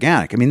completely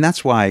organic. I mean,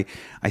 that's why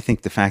I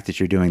think the fact that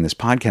you're doing this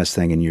podcast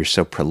thing and you're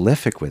so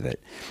prolific with it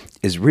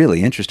is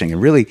really interesting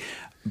and really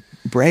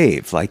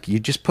brave. Like, you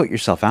just put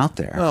yourself out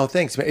there. Oh,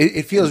 thanks, man.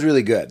 It feels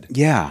really good.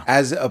 Yeah.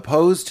 As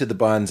opposed to the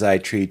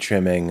bonsai tree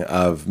trimming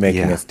of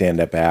making a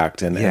stand-up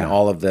act and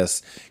all of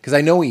this. Because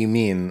I know what you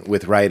mean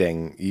with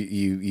writing.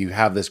 You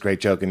have this great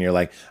joke and you're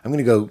like, I'm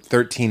going to go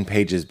 13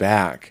 pages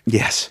back.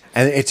 Yes.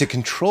 And it's a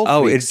control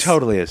it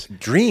totally is.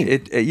 Dream.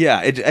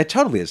 It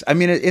totally is. I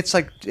mean, it's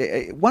like,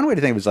 one way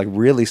to think of it is like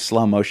really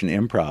slow motion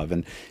improv,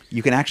 and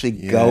you can actually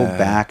go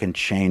back and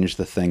change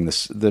the thing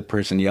the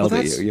person yelled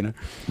at you.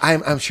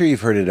 I'm sure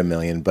you've heard it a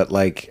million, but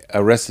like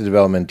Arrested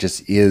Development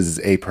just is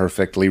a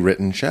perfectly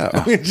written show.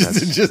 It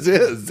just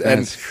is.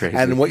 That's crazy.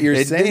 And what you're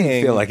saying, it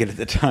didn't feel like it at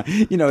the time.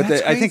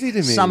 That's I think crazy to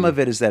me. some of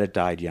it is that it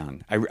died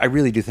young. I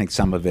really do think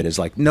some of it is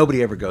like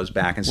nobody ever goes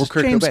back and says,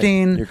 Kurt James Cobain.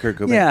 Dean. You're Kurt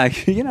Cobain. Yeah,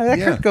 that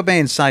Kurt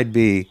Cobain side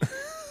B, a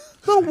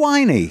little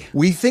whiny.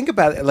 we think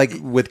about it like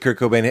with Kurt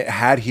Cobain,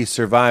 had he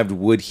survived,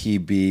 would he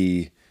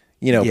be,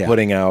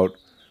 putting out,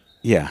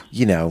 Yeah.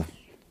 I know.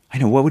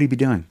 What would he be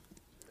doing?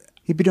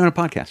 He'd be doing a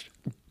podcast.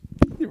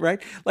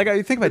 Right? Like,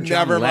 I think about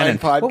John Lennon.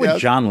 Podcast. What would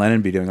John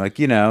Lennon be doing? Like,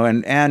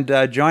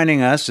 and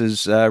joining us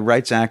is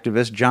rights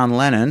activist John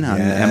Lennon on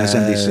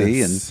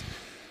MSNBC. And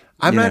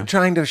I'm not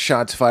trying to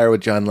shots fire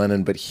with John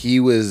Lennon, but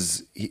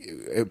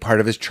part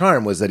of his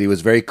charm was that he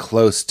was very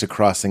close to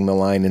crossing the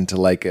line into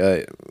like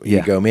a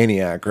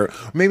egomaniac, or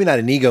maybe not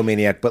an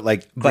egomaniac, but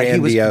like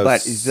grandiose.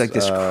 But he's like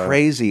this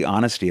crazy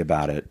honesty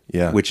about it,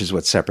 which is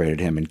what separated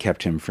him and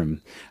kept him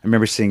from. I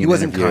remember seeing he an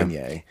wasn't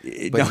interview.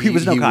 Kanye. No, he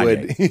was no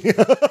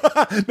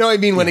Kanye. No, I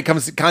mean when it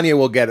comes to Kanye,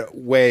 will get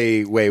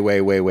way, way,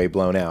 way, way, way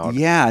blown out.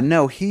 Yeah,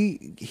 no,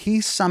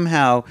 he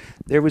somehow,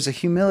 there was a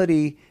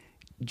humility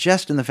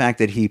just in the fact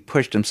that he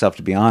pushed himself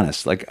to be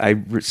honest. Like,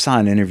 I saw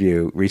an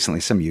interview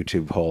recently, some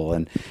YouTube hole,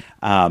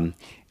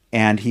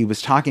 and he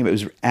was talking. It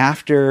was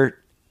after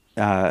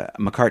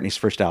McCartney's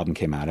first album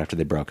came out, after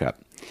they broke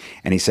up,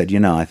 and he said,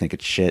 I think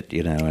it's shit,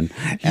 and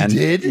he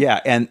did, yeah,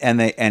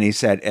 and he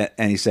said,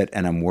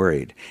 and I'm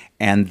worried,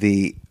 and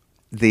the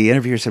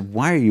interviewer said,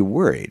 why are you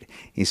worried?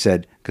 He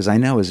said, because I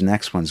know his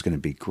next one's going to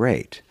be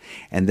great,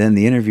 and then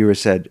the interviewer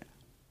said,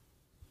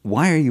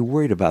 why are you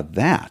worried about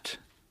that?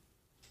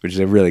 Which is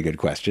a really good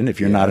question if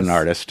you're not an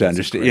artist to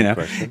understand,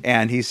 question.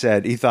 And he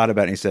thought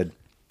about it and he said,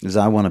 because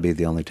I want to be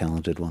the only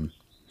talented one.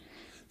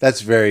 That's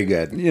very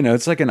good.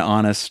 It's like an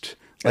honest,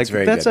 that's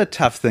good. a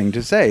tough thing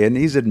to say. And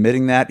he's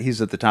admitting that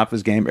he's at the top of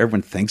his game.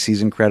 Everyone thinks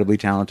he's incredibly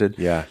talented.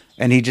 Yeah.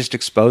 And he just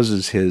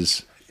exposes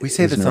his. We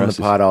say his this neurosis.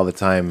 on the pod all the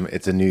time.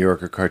 It's a New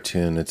Yorker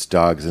cartoon. It's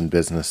dogs in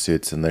business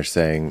suits. And they're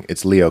saying,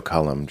 it's Leo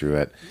Cullum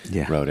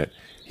wrote it.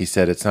 He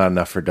said, it's not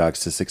enough for dogs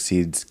to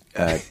succeed.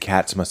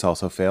 Cats must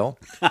also fail.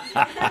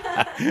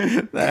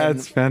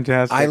 That's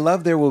fantastic. I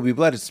love There Will Be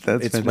Blood.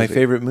 It's my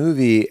favorite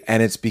movie,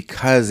 and it's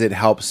because it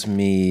helps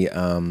me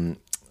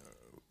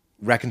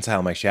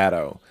reconcile my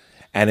shadow.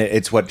 And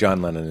it's what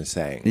John Lennon is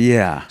saying.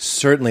 Yeah.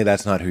 Certainly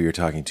that's not who you're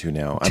talking to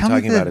now. Tell I'm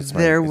talking me about it's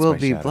my There Will my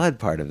Be shadow. Blood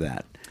part of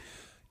that.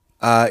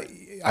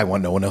 I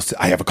want no one else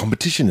I have a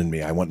competition in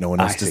me. I want no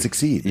one else to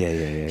succeed.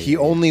 Yeah. He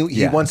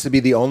wants to be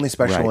the only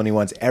special one. He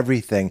wants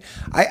everything.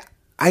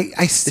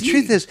 I see. The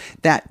truth is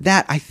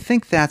that I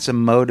think that's a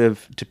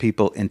motive to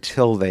people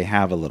until they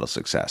have a little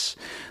success.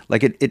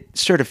 Like it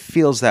sort of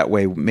feels that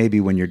way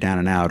maybe when you're down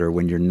and out or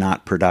when you're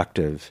not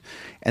productive.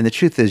 And the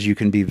truth is you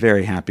can be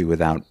very happy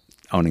without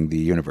owning the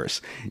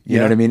universe. You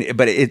know what I mean?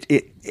 But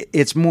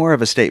it's more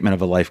of a statement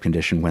of a life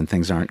condition when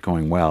things aren't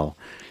going well,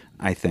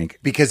 I think.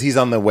 Because he's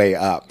on the way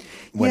up.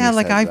 When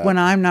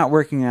I'm not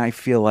working, I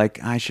feel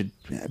like I should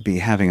be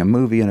having a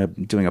movie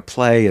and doing a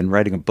play and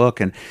writing a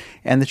book. And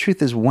the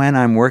truth is, when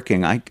I'm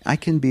working, I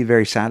can be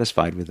very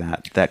satisfied with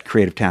that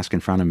creative task in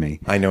front of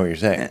me. I know what you're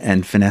saying.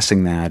 And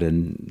finessing that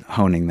and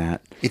honing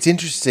that. It's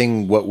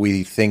interesting what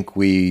we think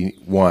we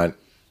want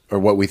or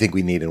what we think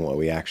we need and what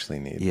we actually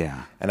need.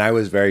 Yeah. And I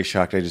was very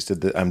shocked.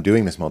 I'm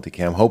doing this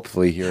multicam.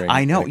 Hopefully, here.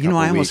 I know. In a couple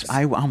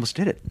I almost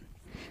did it.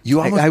 You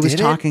almost I was did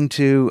it? talking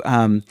to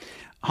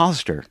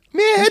Hollister.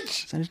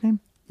 Mitch. Is that his name?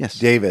 Yes.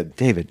 David.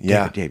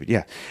 Yeah. David.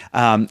 Yeah.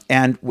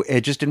 And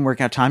it just didn't work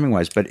out timing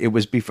wise, but it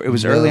was before. It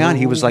was early on.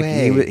 He was like,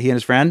 he and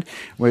his friend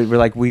were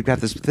like, we've got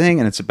this thing,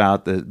 and it's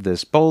about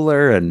this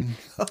bowler, and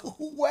No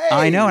way.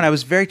 I know. And I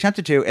was very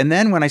tempted to. And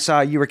then when I saw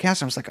you were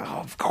cast, I was like,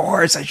 oh, of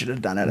course, I should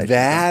have done it.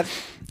 That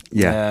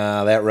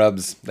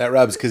rubs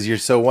because you're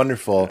so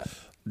wonderful.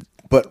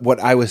 But what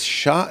I was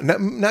shocked,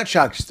 not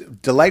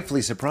shocked,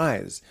 delightfully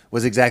surprised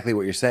was exactly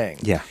what you're saying.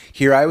 Yeah.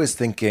 Here I was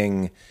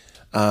thinking,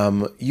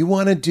 you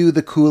want to do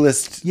the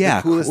coolest. Yeah.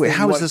 The coolest Wait, thing.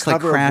 how You is want this like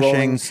cover of Rolling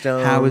crashing?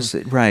 Stone. How is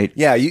it right?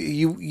 Yeah,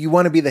 you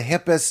want to be the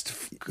hippest.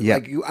 Yeah.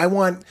 Like I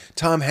want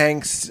Tom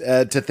Hanks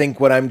to think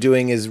what I'm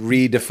doing is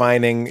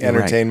redefining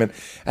entertainment,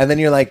 and then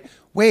you're like,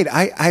 wait,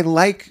 I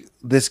like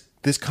this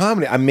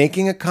comedy. I'm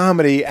making a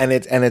comedy, and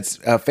it's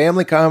a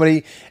family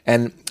comedy,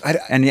 and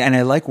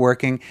I like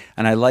working,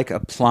 and I like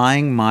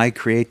applying my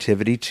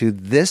creativity to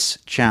this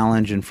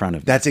challenge in front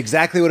of me. that's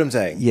exactly what I'm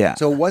saying. Yeah.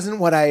 So it wasn't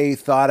what I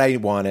thought I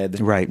wanted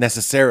Right.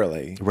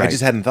 necessarily. I Right.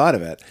 just hadn't thought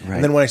of it. Right.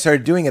 And then when I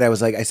started doing it,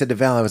 I said to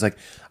Val, I was like,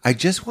 I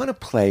just want a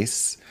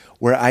place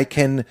where I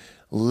can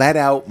let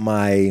out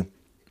my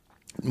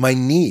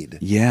need.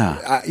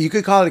 Yeah. You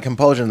could call it a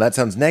compulsion. That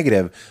sounds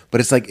negative, but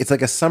it's like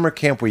a summer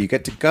camp where you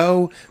get to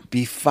go,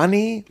 be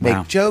funny, make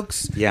Wow.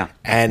 jokes, Yeah.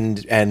 and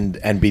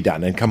be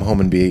done, and come home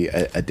and be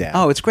a dad.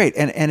 Oh, it's great,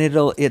 and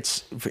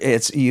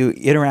it's you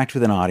interact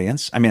with an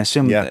audience. I mean, I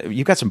assume Yeah.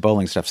 you've got some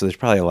bowling stuff, so there's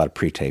probably a lot of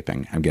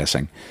pre-taping. I'm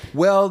guessing.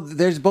 Well,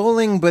 there's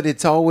bowling, but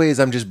it's always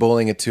I'm just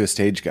bowling it to a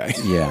stage guy.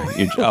 Yeah.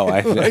 He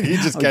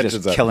just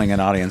catches up. killing an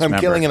audience. I'm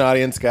member. killing an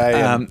audience guy.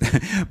 and-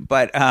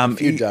 But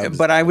few jobs.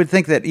 but I would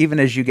think that even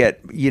as you get,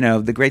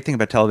 the great thing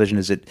about television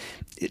is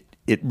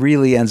it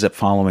really ends up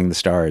following the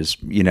stars.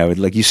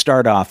 Like you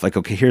start off like,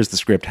 okay, here's the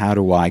script. How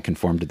do I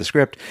conform to the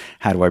script?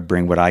 How do I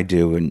bring what I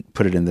do and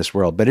put it in this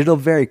world? But it'll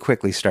very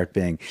quickly start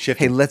being,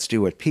 Shifting. hey, let's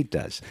do what Pete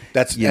does.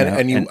 That's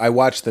I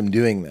watched them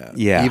doing that.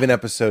 Yeah. Even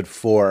episode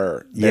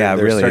 4. Yeah,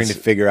 they're really, starting to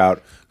it's- figure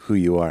out who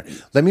you are.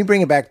 Let me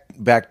bring it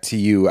back to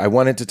you. I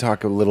wanted to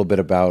talk a little bit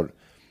about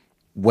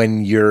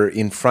when you're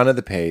in front of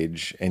the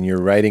page and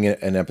you're writing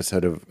an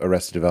episode of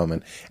Arrested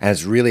Development and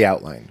it's really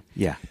outlined.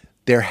 Yeah.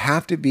 There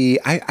have to be.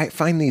 I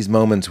find these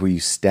moments where you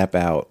step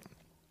out.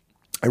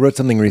 I wrote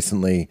something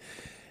recently.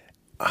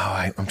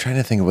 I'm trying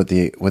to think of what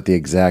the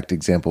exact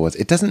example was.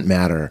 It doesn't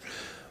matter,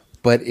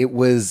 but it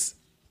was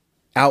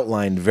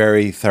outlined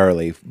very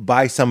thoroughly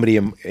by somebody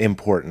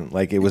important.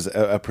 Like it was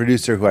a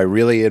producer who I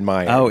really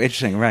admire. Oh,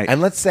 interesting, right. And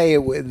let's say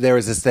there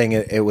was this thing,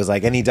 it was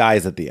like, and he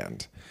dies at the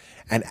end.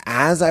 And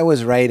as I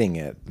was writing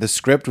it, the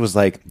script was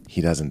like, he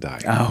doesn't die.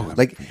 Oh.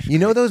 Like,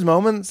 those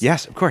moments?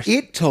 Yes, of course.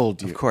 It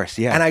told you. Of course,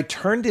 yeah. And I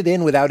turned it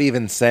in without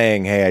even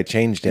saying, hey, I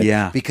changed it.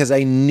 Yeah. Because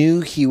I knew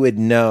he would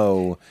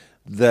know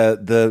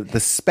the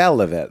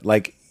spell of it.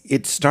 Like,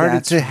 it started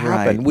That's to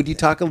happen. right. Would you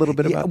talk a little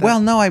bit about that? Well,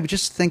 no, I would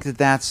just think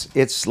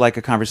it's like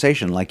a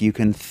conversation. Like you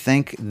can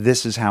think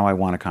this is how I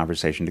want a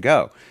conversation to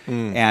go.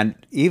 And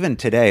even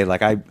today,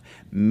 like I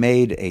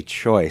made a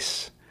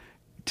choice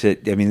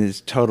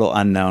it's total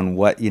unknown.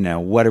 What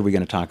are we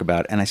going to talk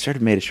about? And I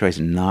made a choice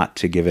not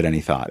to give it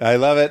any thought. I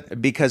love it.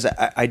 Because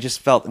I just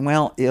felt,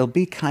 well, it'll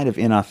be kind of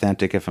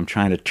inauthentic if I'm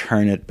trying to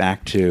turn it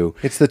back to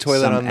It's the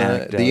toilet some on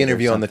anecdote the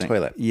interview or on the something.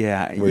 toilet.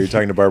 Yeah. Where you're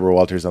talking to Barbara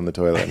Walters on the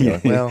toilet. And you're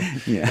like, well,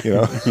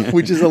 Yeah.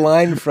 which is a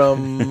line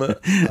from,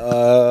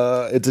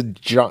 it's a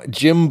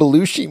Jim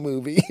Belushi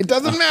movie. It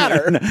doesn't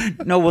matter.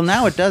 No, well,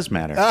 now it does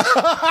matter.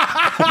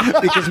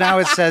 Because now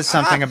it says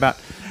something about...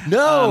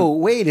 No,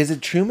 wait, is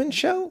it Truman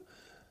Show?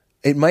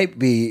 It might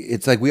be.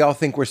 It's like we all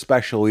think we're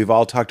special. We've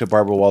all talked to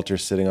Barbara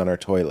Walters sitting on our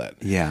toilet.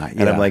 Yeah,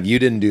 And I'm like, you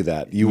didn't do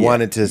that. You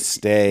wanted to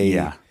stay.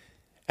 Yeah.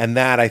 And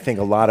that, I think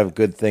a lot of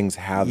good things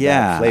have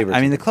that flavor.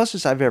 I mean, the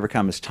closest I've ever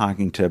come is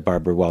talking to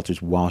Barbara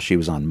Walters while she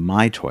was on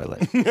my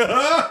toilet.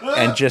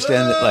 And just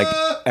like,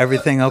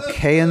 everything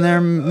okay in there,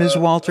 Ms.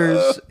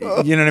 Walters?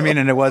 You know what I mean?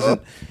 And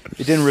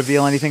it didn't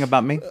reveal anything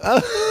about me.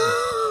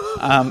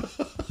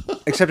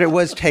 Except it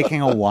was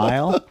taking a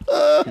while.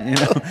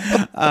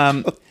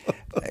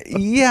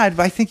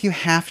 I think you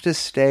have to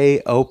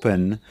stay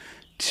open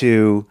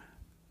to,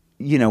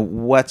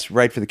 what's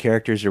right for the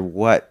characters or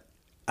what.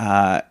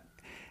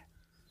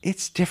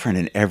 It's different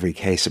in every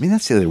case. I mean,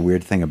 that's the other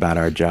weird thing about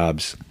our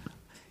jobs.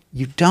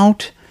 You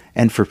don't,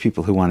 and for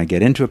people who want to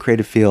get into a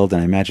creative field,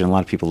 and I imagine a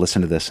lot of people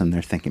listen to this and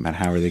they're thinking about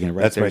how are they going to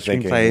write That's their my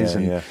thinking.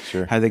 screenplays Yeah,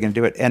 sure. how are they going to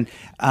do it. And,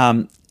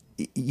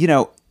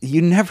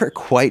 you never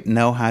quite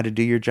know how to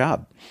do your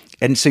job.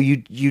 And so you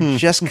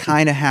just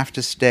kind of have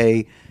to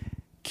stay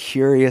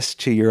curious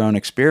to your own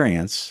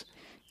experience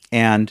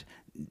and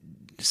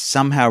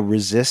somehow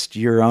resist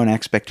your own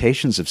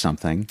expectations of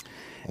something.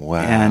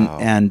 Wow.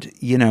 And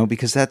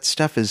because that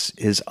stuff is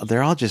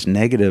they're all just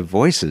negative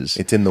voices.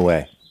 It's in the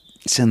way.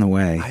 It's in the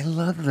way. I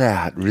love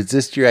that.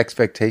 Resist your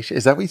expectation.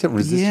 Is that what you said?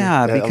 Resist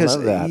Yeah, your, because I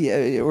love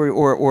that.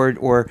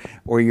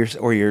 or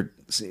you're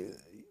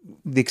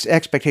the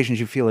expectations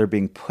you feel are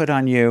being put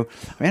on you.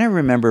 I mean, I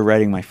remember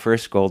writing my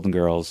first Golden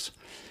Girls,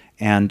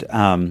 and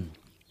I'm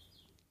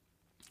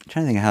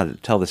trying to think of how to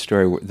tell the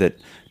story that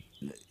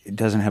it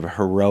doesn't have a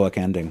heroic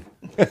ending.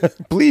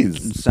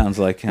 Please. It sounds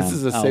like This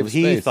is a safe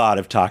he space. thought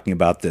of talking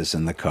about this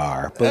in the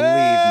car. Believe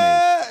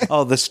me.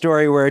 Oh, the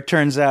story where it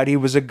turns out he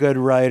was a good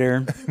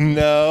writer.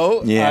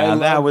 No. Yeah, I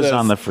that love was this.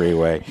 on the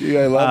freeway.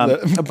 Yeah, I love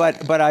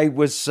that. But I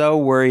was so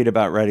worried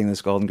about writing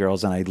this Golden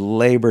Girls, and I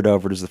labored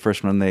over it as the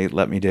first one they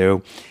let me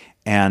do,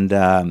 and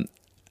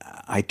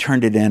I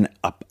turned it in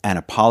up and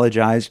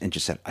apologized and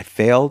just said, I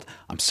failed.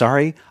 I'm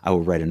sorry. I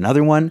will write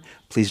another one.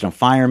 Please don't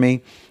fire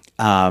me.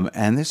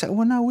 And they said,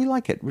 well, no, we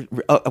like it.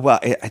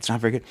 It's not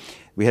very good.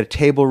 We had a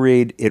table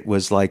read. It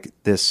was like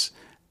this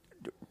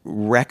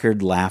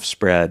record laugh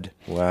spread.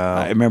 Wow.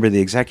 I remember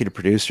the executive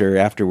producer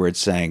afterwards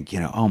saying,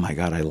 oh my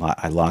God,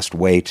 I lost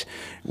weight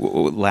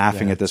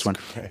laughing at this one.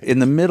 Great. In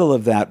the middle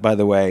of that, by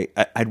the way,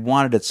 I'd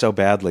wanted it so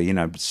badly,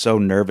 I was so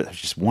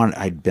nervous.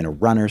 I'd been a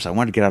runner, so I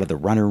wanted to get out of the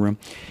runner room.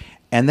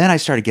 And then I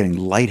started getting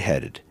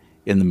lightheaded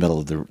in the middle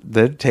of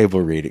the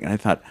table reading. And I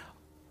thought,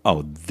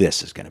 oh,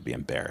 this is going to be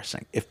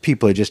embarrassing. If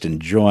people are just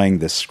enjoying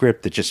the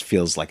script that just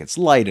feels like it's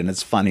light and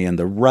it's funny and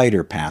the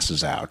writer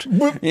passes out. You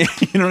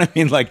know what I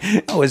mean? Like,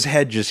 his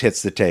head just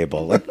hits the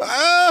table. Like, but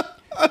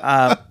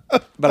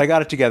I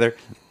got it together.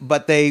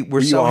 But they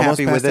were so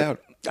happy with it.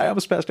 Out. I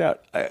almost passed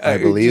out. I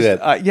believe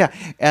it. Yeah.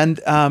 And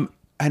I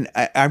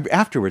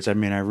afterwards, I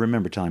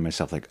remember telling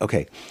myself, like,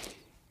 okay,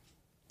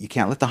 you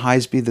can't let the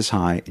highs be this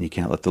high and you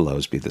can't let the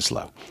lows be this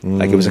low.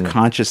 Like, it was a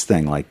conscious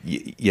thing, like,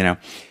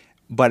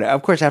 But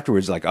of course,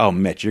 afterwards, like, oh,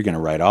 Mitch, you're going to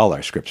write all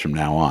our scripts from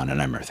now on.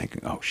 And I remember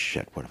thinking, oh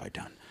shit, what have I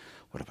done?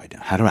 What have I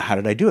done? How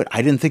did I do it?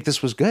 I didn't think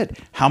this was good.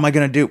 How am I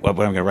going to do? What, am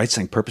I going to write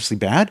something purposely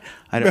bad?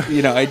 I don't,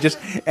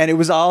 and it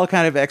was all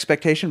kind of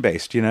expectation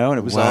based, and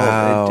it was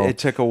all. It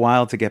took a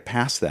while to get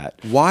past that.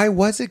 Why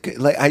was it good?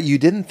 Like, you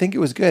didn't think it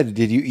was good,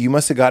 did you? You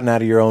must have gotten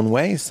out of your own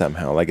way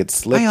somehow. Like, it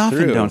slipped through. I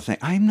often don't think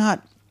I'm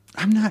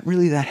not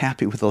really that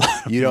happy with a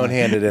lot of You don't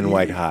hand it in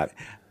white hot.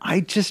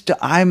 I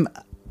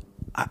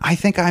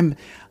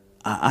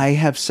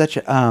have such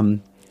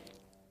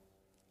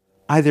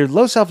either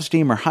low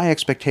self-esteem or high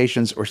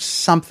expectations or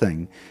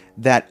something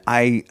that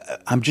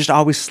I'm just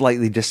always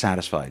slightly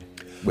dissatisfied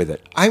with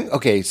it.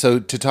 Okay, so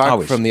to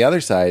talk from the other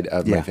side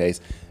of my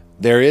face,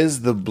 there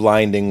is the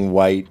blinding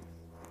white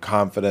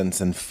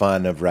confidence and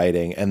fun of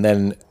writing, and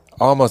then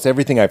almost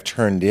everything I've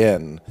turned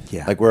in.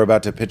 Yeah. Like, we're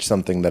about to pitch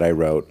something that I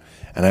wrote,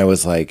 and I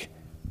was like,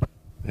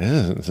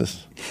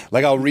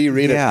 like, I'll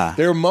reread it.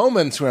 There are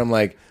moments where I'm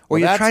like, or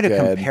you that's try to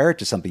good. compare it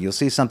to something. You'll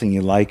see something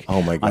you like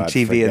Oh my God, on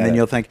TV, forget and then it.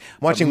 you'll think,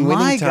 Watching "But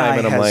my Winning Time," guy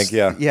and I'm like,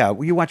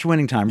 well, you watch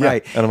Winning Time,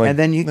 right? And I'm like,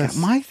 then you, this-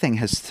 my thing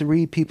has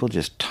 3 people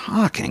just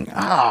talking. What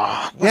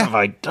have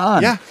I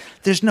done? Yeah.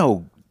 There's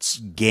no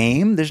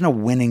game. There's no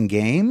winning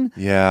game.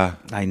 Yeah.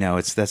 I know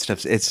that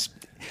stuff. It's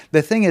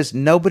the thing is,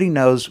 nobody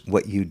knows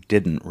what you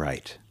didn't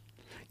write.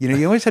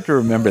 You always have to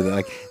remember that.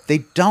 Like, they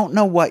don't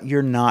know what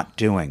you're not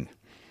doing.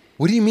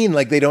 What do you mean?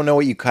 Like, they don't know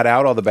what you cut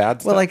out, all the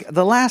bad stuff? Well, like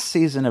the last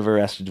season of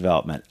Arrested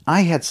Development,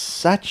 I had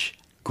such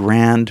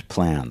grand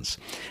plans.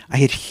 I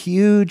had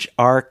huge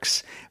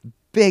arcs,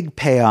 big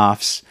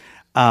payoffs,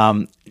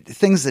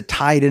 things that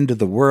tied into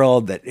the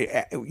world that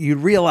you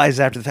realize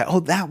after the fact,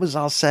 oh, that was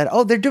all said.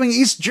 Oh, they're doing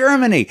East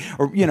Germany,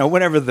 or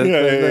whatever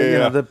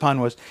the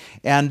pun was.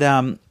 And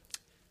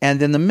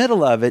in the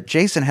middle of it,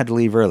 Jason had to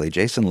leave early.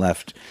 Jason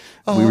left.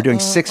 We were doing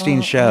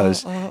 16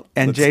 shows,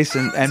 and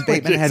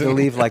Bateman had to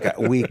leave like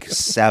a week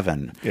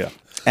 7. Yeah.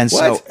 And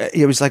so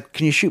he was like,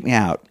 "Can you shoot me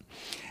out?"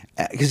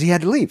 Because he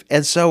had to leave.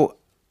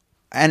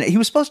 And he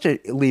was supposed to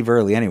leave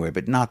early anyway,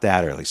 but not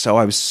that early. So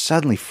I was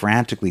suddenly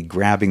frantically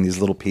grabbing these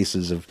little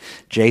pieces of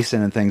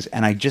Jason and things,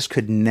 and I just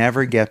could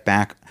never get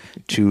back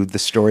to the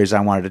stories I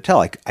wanted to tell.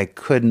 I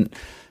couldn't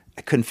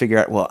figure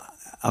out, well,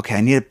 okay,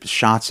 I needed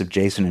shots of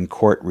Jason in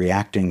court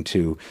reacting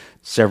to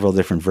several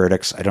different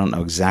verdicts. I don't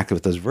know exactly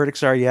what those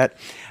verdicts are yet.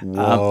 It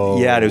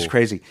was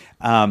crazy.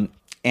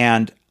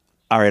 And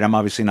all right, I'm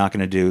obviously not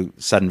going to do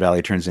Sudden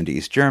Valley turns into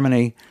East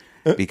Germany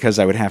because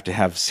I would have to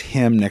have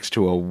him next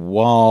to a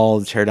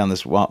wall, tear down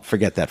this wall.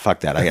 Forget that. Fuck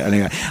that. I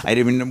didn't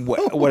even know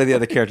what are the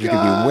other characters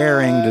going to be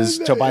wearing. Does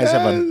Tobias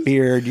have a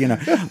beard?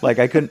 Like,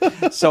 I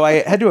couldn't. So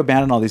I had to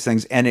abandon all these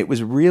things, and it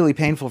was really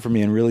painful for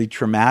me and really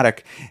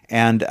traumatic.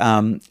 And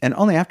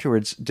only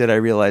afterwards did I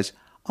realize,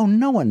 oh,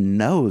 no one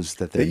knows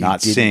that they're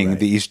not seeing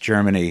the East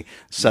Germany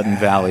Sudden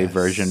Valley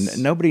version.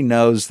 Nobody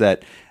knows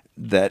that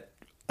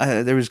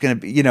there was going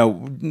to be,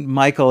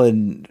 Michael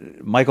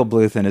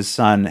Bluth and his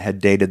son had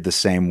dated the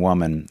same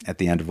woman at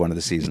the end of one of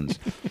the seasons.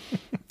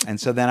 And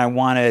so then I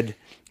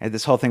had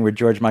this whole thing where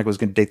George Michael was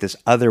going to date this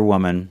other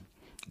woman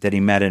that he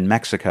met in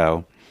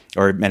Mexico,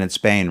 or met in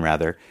Spain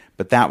rather,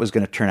 but that was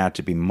going to turn out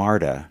to be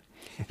Marta.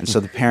 And so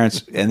the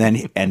parents,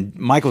 and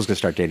Michael's going to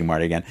start dating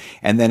Marta again.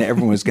 And then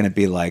everyone was going to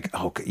be like,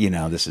 oh,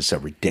 this is so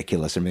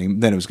ridiculous. I mean,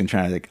 then it was going to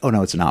try to like, oh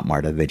no, it's not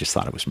Marta. They just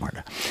thought it was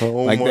Marta.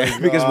 Oh my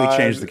God. Because we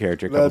changed the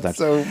character a couple That's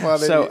times. so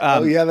funny. So,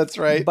 oh yeah, that's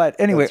right. But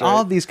anyway, That's right.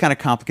 all of these kind of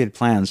complicated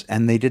plans,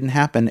 and they didn't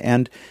happen.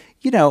 And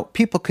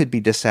people could be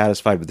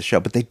dissatisfied with the show,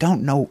 but they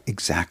don't know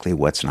exactly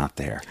what's not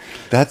there.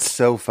 That's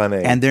so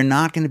funny. And they're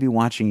not going to be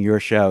watching your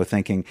show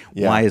thinking,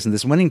 Yeah. why isn't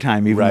this winning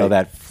time, even Right. though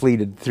that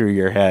fleeted through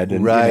your head.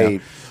 And,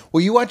 Right.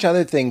 Well, you watch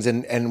other things,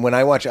 and when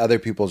I watch other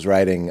people's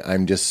writing,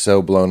 I'm just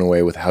so blown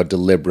away with how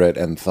deliberate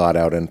and thought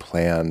out and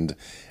planned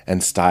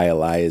and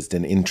stylized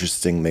and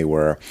interesting they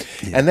were.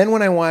 Yeah. And then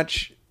when I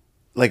watch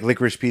like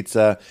Licorice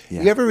Pizza,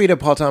 you ever read a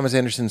Paul Thomas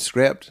Anderson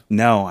script?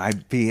 No,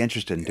 I'd be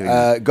interested in doing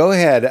that. Go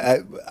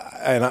ahead.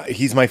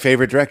 He's my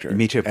favorite director.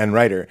 Me too. And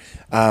writer.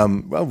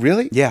 Well,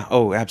 really? Yeah.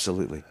 Oh,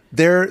 absolutely.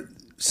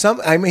 Some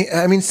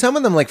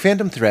of them, like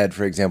Phantom Thread,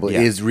 for example,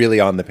 is really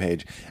on the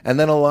page, and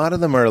then a lot of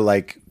them are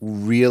like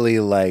really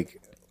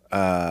like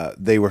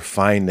they were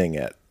finding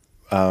it,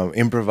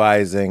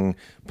 improvising,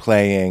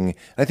 playing.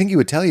 I think he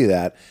would tell you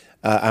that.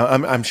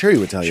 I'm sure he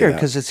would tell you that. Sure,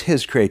 because it's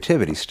his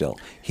creativity still.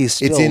 He's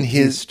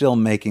still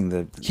making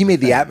the. He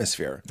made the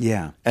atmosphere.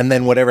 Yeah, and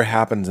then whatever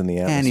happens in the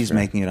atmosphere, and he's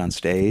making it on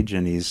stage,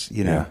 and he's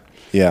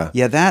Yeah.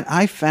 Yeah, that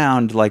I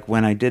found like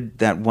when I did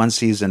that one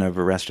season of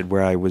Arrested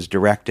where I was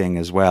directing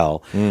as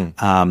well,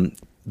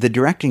 the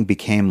directing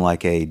became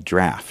like a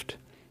draft.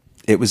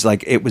 It was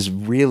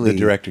really the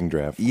directing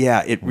draft.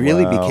 Yeah, it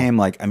really Wow. became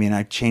like,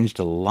 I changed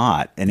a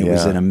lot, and it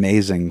was an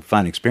amazing,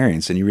 fun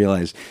experience. And you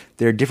realize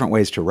there are different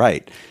ways to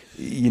write.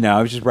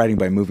 I was just writing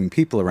by moving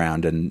people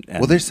around. And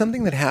Well, there's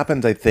something that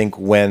happens, I think,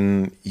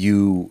 when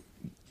you...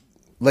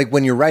 Like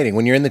when you're writing,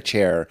 when you're in the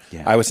chair,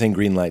 I was saying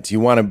green lights. You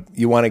want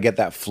to get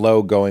that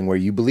flow going where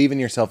you believe in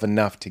yourself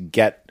enough to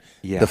get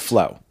the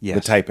flow, the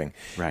typing.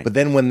 Right. But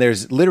then when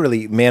there's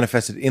literally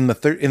manifested in the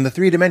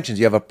three dimensions,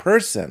 you have a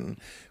person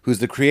who's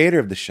the creator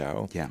of the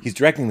show. Yeah. He's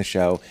directing the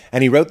show,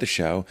 and he wrote the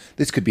show.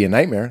 This could be a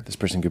nightmare. This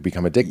person could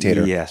become a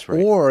dictator. Yes, right.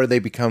 Or they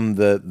become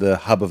the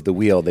hub of the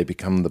wheel. They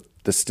become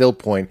the still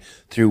point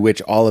through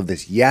which all of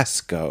this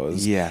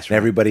goes. Yes, and right.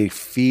 everybody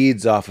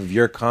feeds off of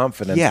your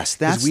confidence. Yes, 'Cause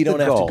that's we don't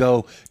the have to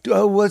goal. go,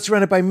 oh, let's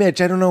run it by Mitch.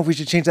 I don't know if we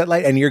should change that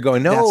light. And you're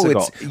going, no, That's the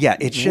goal.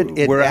 It should.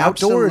 We're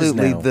outdoors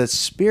absolutely now. the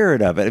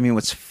spirit of it.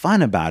 What's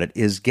fun about it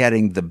is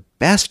getting the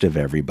best of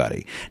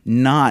everybody,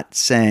 not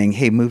saying,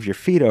 "Hey, move your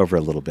feet over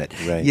a little bit."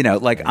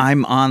 Right.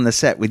 I'm on the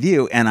set with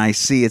you, and I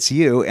see it's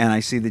you, and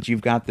I see that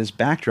you've got this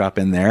backdrop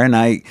in there, and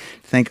I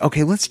think,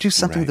 okay, let's do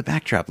something with the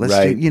backdrop. Let's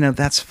do.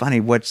 That's funny.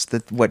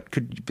 What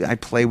could I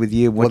play with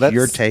you? What's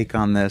your take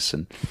on this?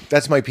 And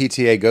that's my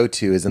PTA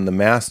go-to. Is in The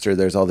Master.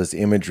 There's all this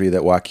imagery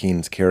that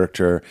Joaquin's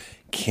character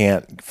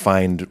can't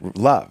find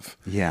love.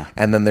 Yeah.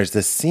 And then there's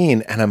this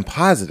scene, and I'm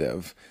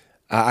positive.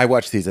 I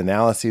watch these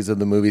analyses of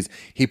the movies.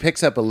 He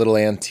picks up a little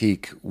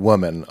antique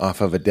woman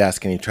off of a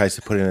desk and he tries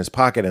to put it in his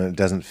pocket and it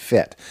doesn't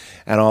fit.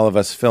 And all of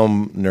us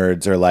film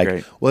nerds are like,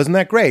 Great. well, isn't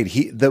that great?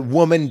 The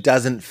woman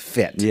doesn't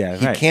fit. Yeah,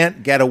 he right.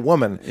 can't get a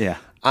woman. Yeah.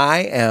 I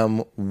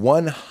am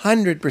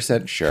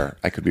 100% sure,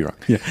 I could be wrong,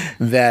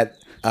 that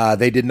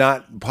they did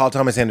not, Paul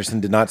Thomas Anderson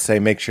did not say,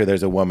 make sure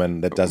there's a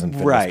woman that doesn't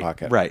fit in his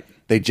pocket. Right.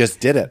 They just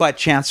did it. But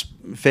chance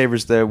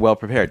favors the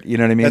well-prepared. You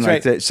know what I mean?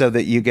 That's right. So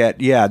that you get,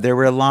 there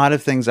were a lot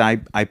of things I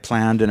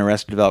planned in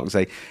Arrested Development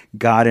because I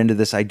got into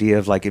this idea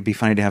of like, it'd be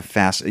funny to have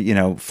fast,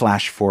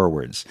 flash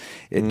forwards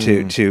to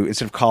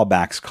instead of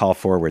callbacks, call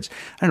forwards.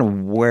 I don't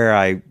know where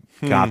I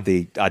got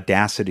the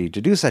audacity to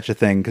do such a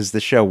thing because the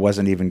show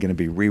wasn't even going to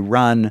be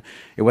rerun.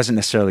 It wasn't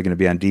necessarily going to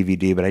be on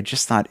DVD, but I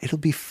just thought it'll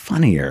be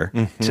funnier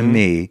to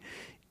me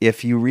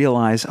if you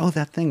realize,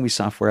 that thing we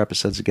saw 4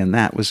 episodes again,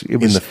 it was in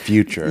the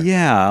future.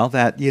 Yeah, all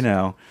that,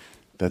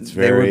 That's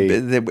very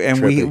and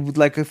trippy. we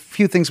like a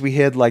few things we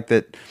hid, like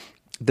that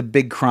the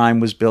big crime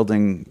was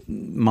building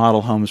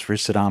model homes for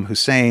Saddam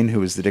Hussein,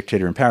 who was the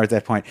dictator in power at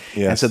that point.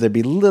 Yes. And so there'd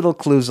be little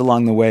clues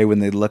along the way when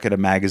they look at a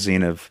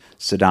magazine of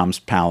Saddam's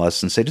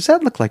palace and say, does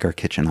that look like our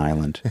kitchen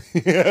island?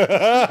 Right,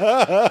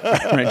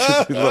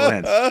 just little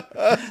hints.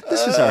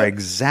 This is our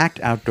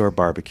exact outdoor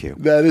barbecue.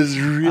 That is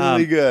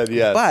really good,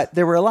 yes. But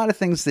there were a lot of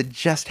things that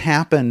just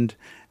happened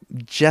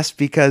just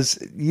because,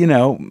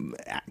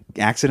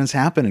 accidents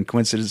happen and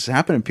coincidences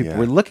happen and people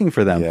were looking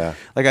for them. Yeah.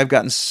 Like I've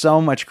gotten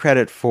so much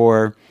credit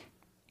for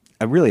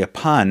a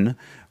pun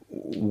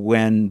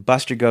when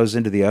Buster goes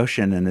into the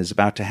ocean and is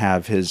about to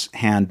have his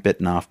hand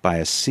bitten off by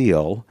a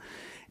seal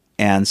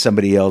and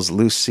somebody yells,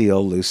 loose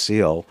seal, loose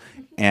seal.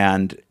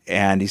 And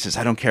he says,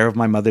 I don't care if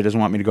my mother doesn't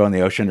want me to go in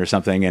the ocean or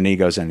something. And he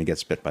goes in and he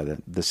gets bit by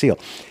the seal.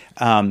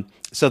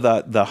 So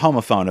the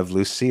homophone of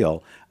loose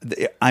seal,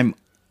 I'm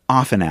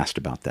often asked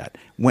about that.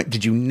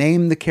 Did you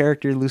name the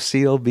character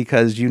Lucille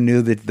because you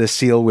knew that the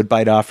seal would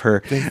bite off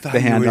the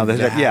hand? You were on the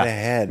that yeah,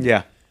 ahead.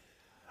 yeah.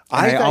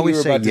 I thought always you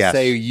were say about yes. to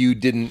say you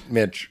didn't,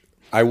 Mitch.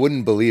 I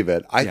wouldn't believe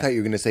it. I thought you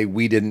were going to say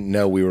we didn't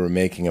know we were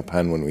making a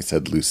pun when we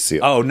said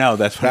Lucille. Oh no,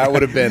 that's that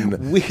would have been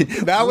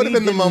that would have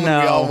been the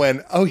moment we all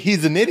went, "Oh,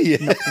 he's an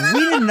idiot." We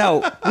didn't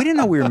know. We didn't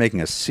know we were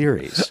making a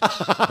series.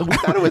 We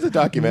thought it was a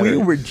documentary.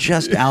 We were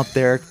just out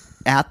there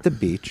at the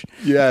beach.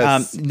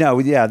 Yes. No.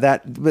 Yeah.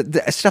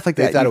 But stuff like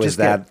that. They thought you it was just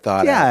that get,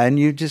 thought Yeah, out. and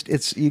you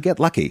get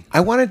lucky. I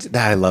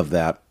love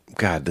that.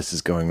 God, this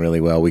is going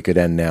really well. We could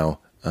end now.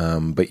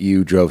 But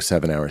you drove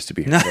 7 hours to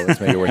be here, so let's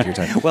make it worth your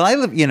time. Well, I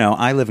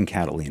live in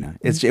Catalina.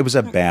 It was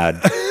a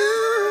bad.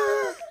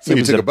 So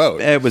you took a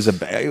boat. It was a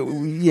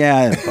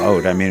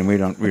boat. I mean, we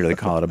don't really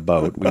call it a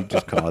boat. We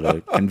just call it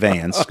a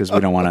conveyance because we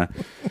don't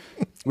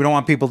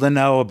want people to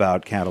know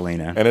about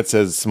Catalina. And it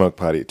says smoke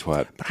potty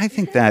twat. But I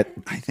think that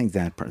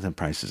the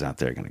prices out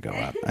there are going to go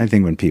up. I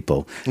think when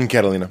people In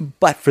Catalina.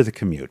 but for the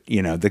commute,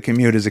 the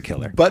commute is a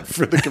killer. But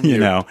for the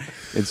commute.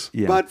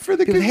 But for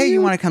the commute. Hey,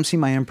 you want to come see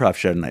my improv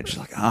show tonight? She's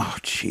like, oh,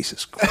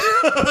 Jesus Christ.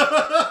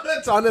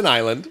 That's on an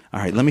island. All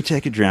right, let me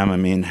take a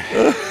Dramamine.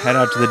 Head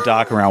out to the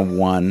dock around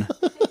 1.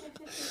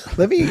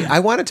 I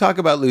want to talk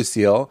about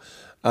Lucille,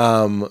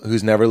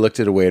 who's never looked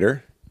at a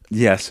waiter.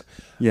 Yes.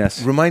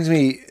 Reminds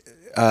me,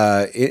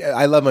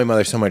 I love my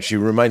mother so much. She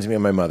reminds me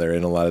of my mother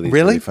in a lot of these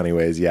really funny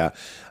ways. Yeah.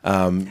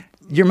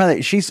 Your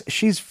mother,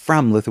 she's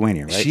from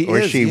Lithuania, right? She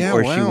is, she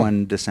wow.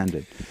 one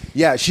descended.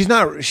 Yeah, she's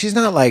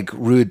not like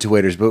rude to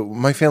waiters, but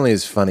my family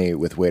is funny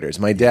with waiters.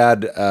 My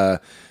dad,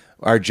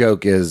 our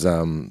joke is,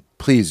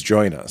 please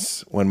join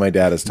us. When my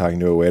dad is talking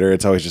to a waiter,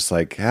 it's always just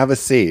like, have a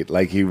seat.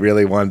 Like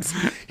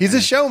he's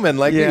a showman.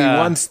 Like he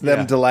wants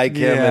them to like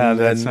him and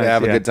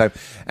have a good time.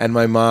 And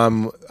my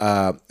mom,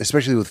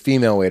 especially with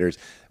female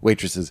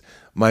waitresses,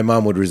 my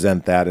mom would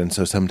resent that, and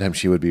so sometimes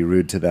she would be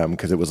rude to them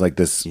because it was like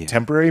this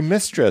temporary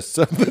mistress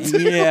of the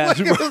table. Yeah,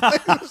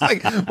 it was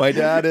like my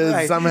dad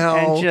is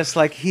somehow and just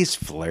like he's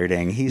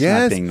flirting. He's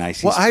not being nice.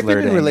 He's I've been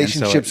in flirting,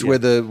 relationships where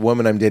the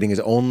woman I'm dating is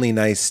only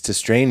nice to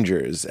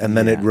strangers, and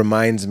then it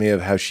reminds me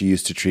of how she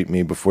used to treat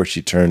me before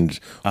she turned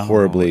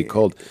horribly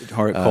cold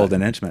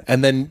and intimate.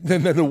 And then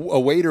a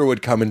waiter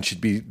would come, and she'd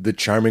be the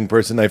charming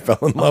person I fell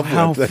in love with.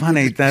 How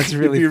funny! That's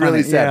really funny.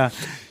 Really sad.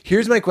 Yeah.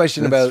 Here's my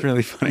question about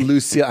really funny.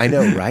 Lucille. I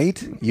know, right?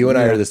 You and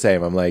I are the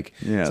same. I'm like,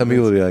 some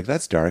people will be like,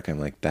 that's dark. I'm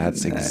like,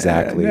 that's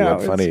exactly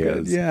what funny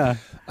is. Yeah.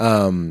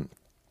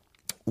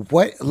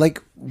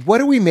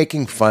 What are we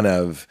making fun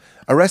of?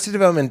 Arrested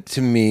Development,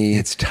 to me,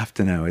 It's tough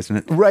to know, isn't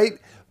it? right?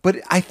 But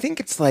I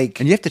think it's like,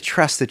 And you have to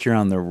trust that you're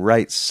on the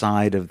right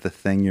side of the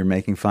thing you're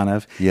making fun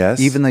of. Yes.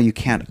 Even though you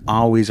can't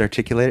always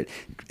articulate it.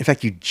 In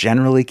fact, you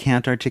generally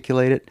can't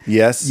articulate it.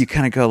 Yes. You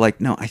kind of go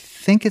like, no, I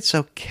think it's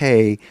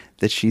okay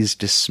that she's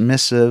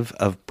dismissive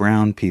of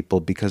brown people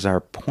because our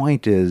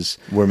point is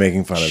we're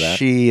making fun of that.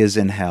 She is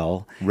in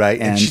hell. Right.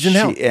 And she's in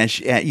hell.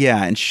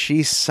 And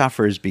she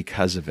suffers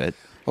because of it.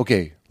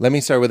 Okay, let me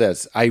start with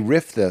this. I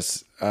riffed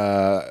this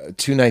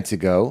 2 nights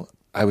ago.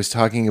 I was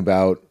talking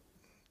about,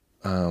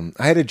 I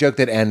had a joke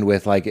that ended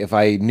with like, if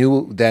I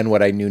knew then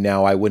what I knew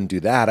now, I wouldn't do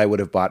that. I would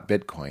have bought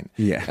Bitcoin.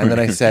 Yeah. And then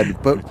I said,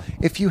 but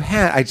if you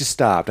had, I just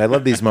stopped. I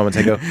love these moments.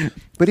 I go,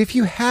 but if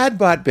you had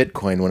bought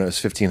Bitcoin when it was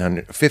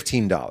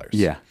 $15.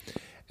 Yeah.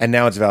 And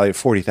now it's valued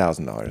at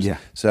 $40,000. Yeah.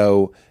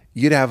 So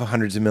you'd have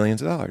hundreds of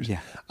millions of dollars.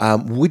 Yeah.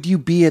 Would you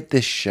be at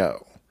this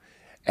show?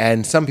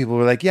 And some people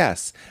were like,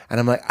 yes. And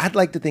I'm like, I'd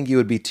like to think you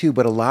would be too.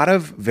 But a lot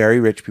of very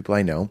rich people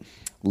I know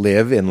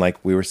live in,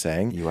 like we were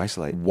saying, You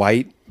isolate.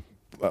 white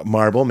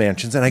marble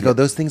mansions. And I go,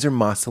 those things are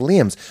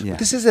mausoleums. Yeah.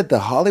 This is at the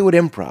Hollywood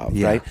Improv,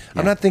 Yeah. right? Yeah.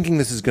 I'm not thinking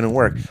this is going to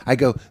work. I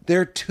go,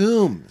 they're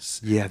tombs.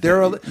 Yeah,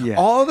 There are yeah.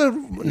 all the,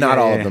 not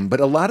all of yeah. them,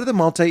 but a lot of the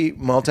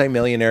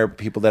multi-millionaire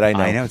people that I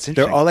know. It's they're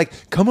interesting. all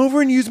like, come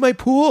over and use my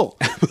pool.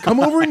 Come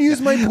over and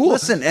use my pool.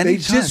 Listen, they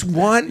anytime. just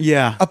want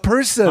a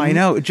person. I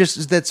know,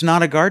 just that's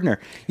not a gardener.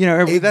 That's the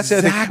other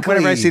thing. Exactly.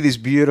 Whenever I see these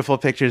beautiful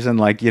pictures in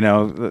like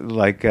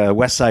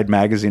West Side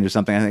Magazine or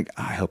something, I think,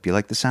 I hope you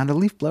like the sound of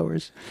leaf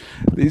blowers.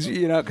 These,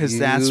 because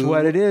that's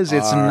what it is.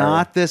 It's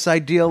not this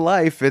ideal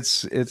life.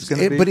 It's going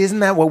to be. But isn't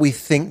that what we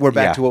think? We're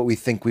back to what we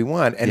think we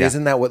want. And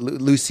isn't that what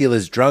Lucille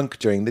is drunk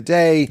during the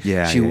day?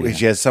 Yeah,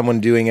 She has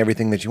someone doing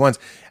everything that she wants.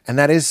 And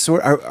that is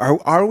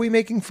are we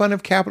making fun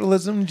of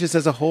capitalism just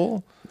as a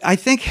whole? I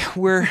think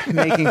we're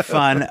making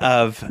fun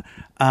of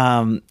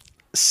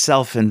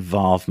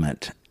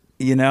self-involvement.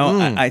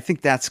 I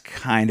think that's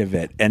kind of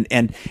it.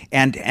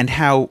 And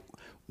how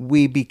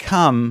we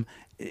become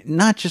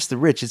not just the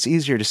rich. It's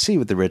easier to see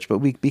with the rich, but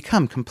we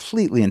become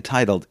completely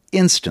entitled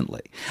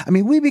instantly. I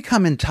mean, we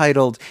become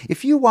entitled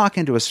if you walk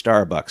into a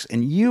Starbucks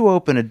and you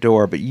open a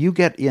door, but you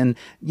get in,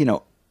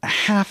 a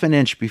half an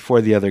inch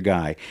before the other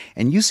guy,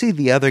 and you see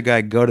the other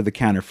guy go to the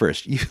counter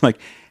first. You're like,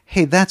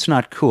 hey, that's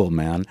not cool,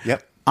 man.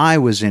 Yep. I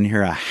was in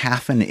here a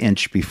half an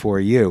inch before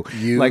you.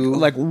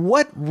 Like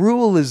what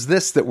rule is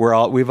this that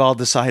we've all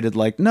decided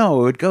like,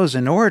 no, it goes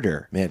in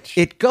order. Mitch.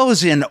 It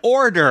goes in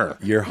order.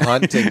 You're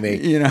haunting me.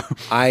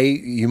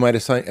 You might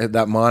have signed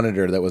that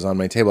monitor that was on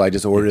my table. I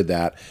just ordered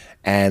that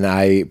and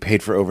I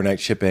paid for overnight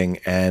shipping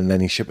and then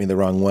he shipped me the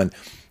wrong one.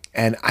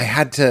 And I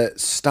had to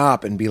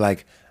stop and be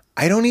like,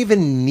 I don't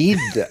even need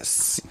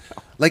this.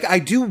 Like, I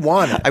do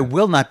want it. I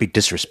will not be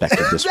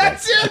disrespected this way.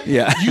 That's it.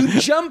 Yeah. You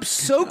jump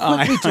so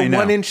quickly I to know.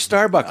 1-inch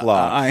Starbuck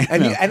law. I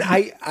know. And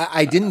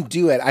I didn't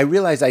do it. I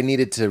realized I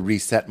needed to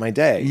reset my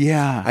day.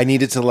 Yeah. I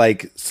needed to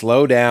like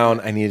slow down.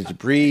 I needed to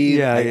breathe.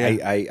 Yeah,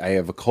 I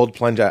have a cold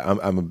plunge.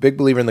 I'm a big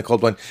believer in the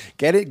cold plunge.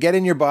 Get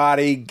in your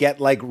body, get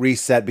like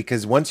reset,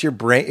 because once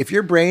if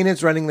your brain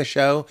is running the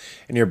show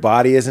and your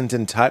body isn't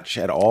in touch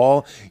at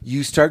all,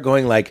 you start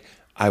going like,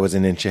 I was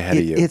an inch ahead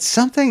of you. It's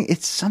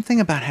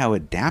something about how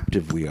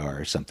adaptive we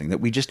are, or something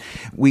that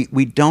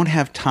we don't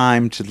have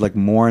time to like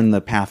mourn the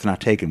path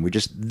not taken.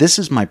 This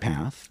is my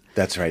path.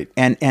 That's right.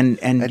 And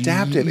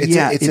Adaptive.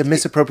 It's a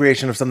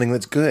misappropriation of something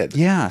that's good.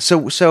 Yeah.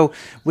 So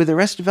with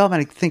Arrested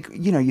Development, I think,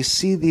 you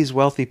see these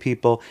wealthy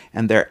people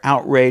and they're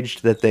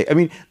outraged that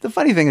the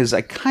funny thing is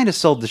I kind of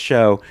sold the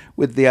show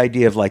with the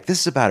idea of like, this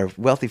is about a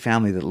wealthy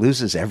family that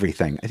loses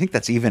everything. I think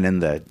that's even in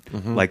the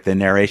like the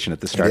narration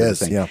at the start of the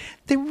thing. Yeah.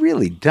 They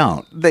really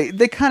don't.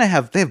 They kind of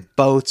have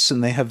boats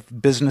and they have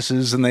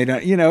businesses and they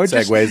don't,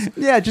 Segways.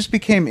 It just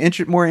became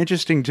more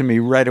interesting to me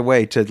right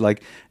away to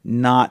like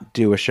not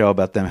do a show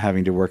about them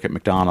having to work at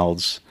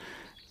McDonald's,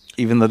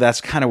 even though that's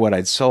kind of what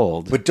I'd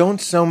sold. But don't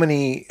so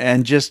many...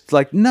 And just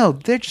like, no,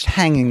 they're just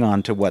hanging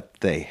on to what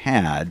they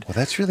had. Well,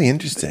 that's really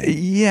interesting.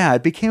 Yeah,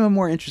 it became a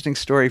more interesting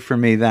story for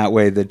me that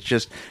way, that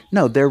just,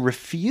 no, they're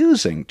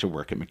refusing to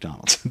work at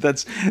McDonald's.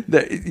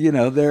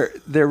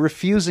 They're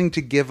refusing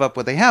to give up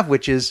what they have,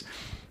 which is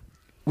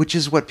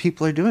what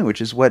people are doing,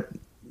 which is why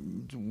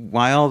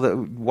all the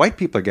white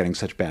people are getting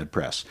such bad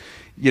press.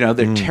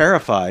 They're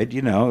terrified,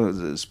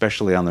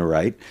 especially on the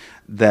right,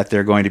 that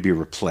they're going to be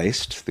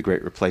replaced, the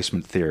great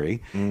replacement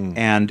theory.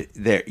 And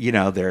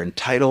they're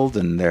entitled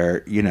and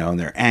they're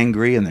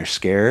angry and they're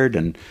scared.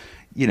 And,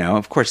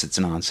 of course it's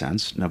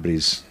nonsense.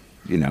 Nobody's,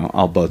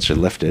 all boats are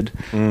lifted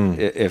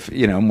if,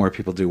 more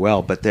people do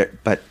well,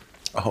 but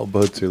all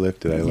boats are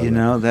lifted. I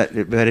love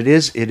but it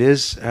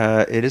is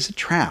a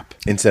trap.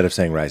 Instead of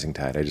saying rising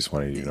tide, I just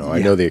wanted you to know.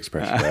 I know the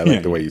expression, but I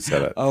like the way you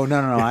said it. Oh,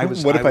 no. I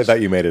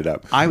thought you made it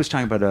up? I was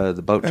talking about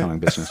the boat towing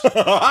business.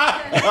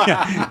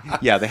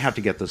 Yeah, they have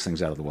to get those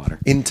things out of the water.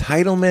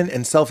 Entitlement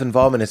and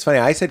self-involvement. It's funny.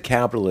 I said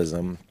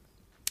capitalism,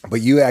 but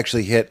you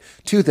actually hit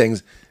two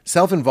things.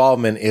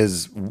 Self-involvement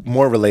is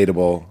more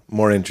relatable,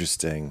 more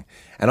interesting.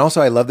 And also,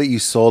 I love that you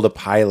sold a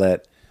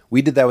pilot.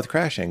 We did that with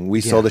Crashing.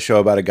 We sold a show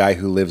about a guy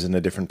who lives in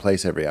a different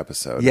place every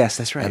episode. Yes,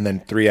 that's right. And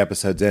then 3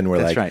 episodes in,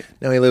 That's right.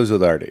 no, he lives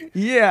with Artie.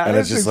 Yeah, and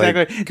that's it's just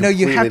exactly. like No,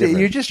 you have to. different.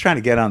 You're just trying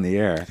to get on the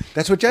air.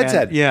 That's what Jed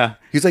said. Yeah,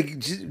 he's like,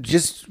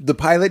 just the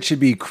pilot should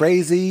be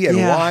crazy and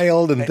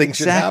wild, and things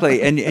should happen.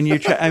 Exactly. And you're.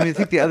 I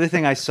think the other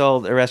thing I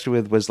sold Arrested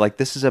with was like,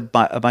 this is a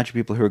bunch of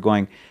people who are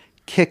going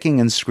kicking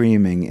and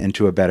screaming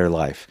into a better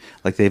life.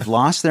 Like they've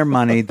lost their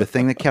money, the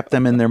thing that kept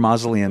them in their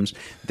mausoleums.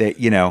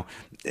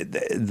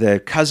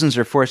 The cousins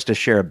are forced to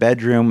share a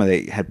bedroom.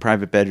 They had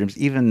private bedrooms.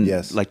 Even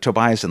like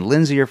Tobias and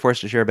Lindsay are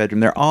forced to share a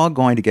bedroom. They're all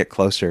going to get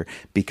closer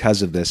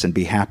because of this and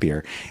be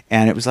happier.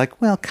 And it was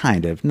like, well,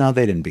 kind of. No,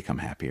 they didn't become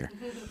happier.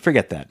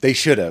 Forget that. They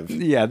should have.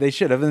 Yeah, they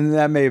should have. And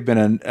that may have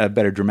been a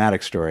better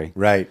dramatic story.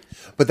 Right.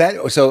 But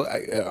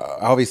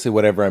obviously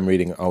whatever I'm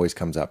reading always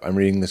comes up. I'm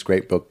reading this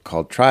great book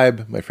called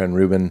Tribe. My friend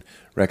Ruben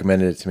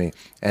recommended it to me.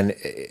 And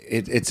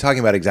it's talking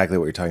about exactly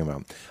what you're talking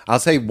about.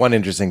 I'll say one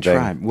interesting thing.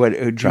 Tribe. What? Do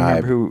you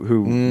remember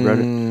who wrote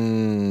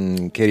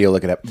it? Katie will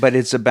look it up. But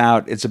it's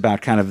about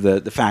kind of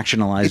the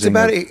factionalizing.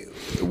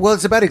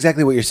 It's about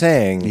exactly what you're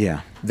saying.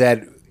 Yeah.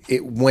 That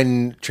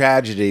when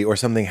tragedy or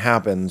something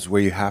happens where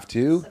you have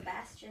to...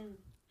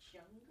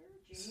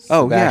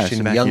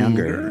 Sebastian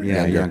Younger.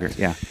 Yeah, Younger.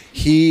 Yeah.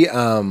 He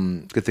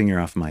Good thing you're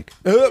off mic.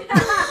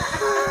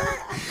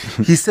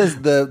 He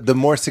says the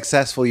more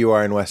successful you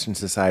are in Western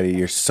society,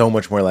 you're so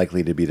much more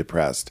likely to be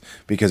depressed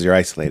because you're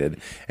isolated.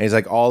 And he's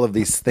like, all of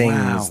these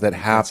things that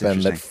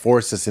happen that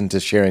force us into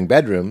sharing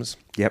bedrooms.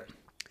 Yep.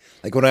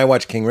 Like when I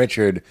watch King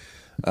Richard,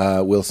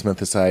 Will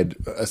Smith aside,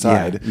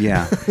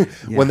 Yeah.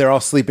 when they're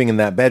all sleeping in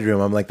that bedroom,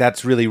 I'm like,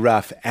 that's really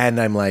rough.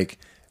 And I'm like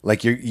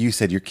you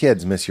said, your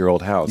kids miss your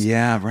old house.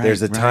 Yeah, right.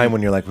 There's a time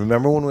when you're like,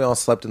 remember when we all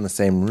slept in the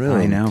same room?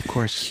 I know, of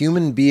course.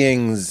 Human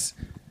beings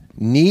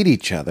need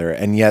each other,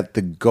 and yet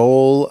the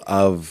goal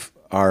of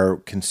our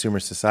consumer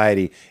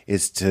society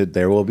is to,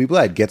 there will be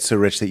blood, get so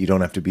rich that you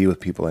don't have to be with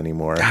people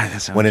anymore.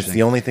 That's so when it's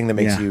the only thing that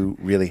makes you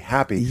really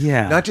happy.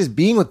 Yeah. Not just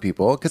being with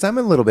people, because I'm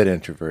a little bit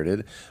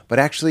introverted, but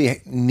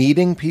actually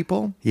needing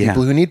people,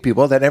 people who need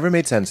people. That never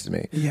made sense to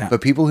me. Yeah. But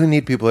people who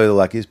need people are the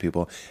luckiest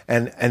people,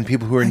 and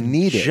people who are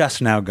needed.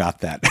 Just now got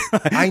that.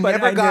 I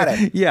never got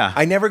it. Yeah.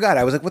 I never got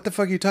it. I was like, what the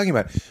fuck are you talking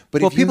about?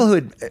 But people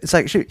who, it's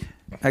like,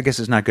 I guess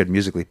it's not good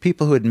musically,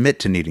 people who admit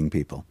to needing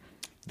people.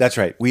 That's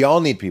right. We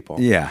all need people.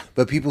 Yeah.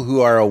 But people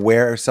who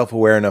are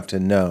self-aware enough to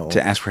know.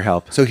 To ask for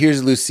help. So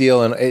here's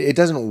Lucille, and it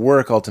doesn't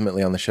work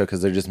ultimately on the show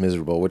because they're just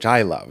miserable, which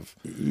I love.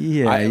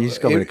 Yeah, you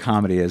just go where the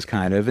comedy is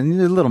kind of,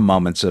 and little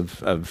moments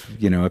of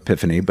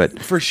epiphany,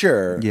 but... For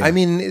sure. Yeah. I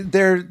mean,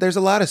 there's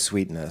a lot of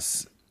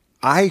sweetness.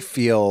 I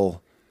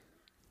feel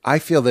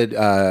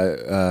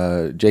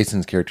that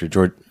Jason's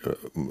character,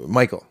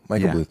 Michael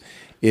Bluth,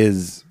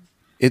 is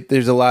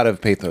There's a lot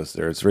of pathos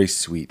there. It's very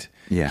sweet.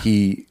 Yeah.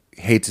 He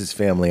hates his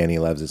family and he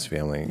loves his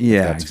family.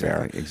 Yeah, That's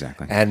exactly, fair.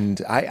 exactly.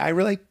 And I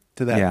relate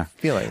to that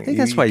feeling. I think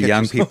that's why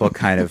young people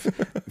kind of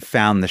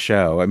found the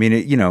show. I mean,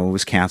 it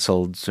was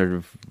canceled sort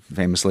of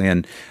famously,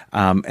 and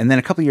then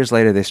a couple of years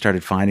later they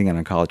started finding it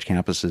on college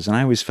campuses, and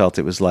I always felt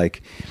it was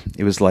like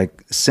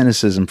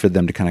cynicism for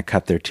them to kind of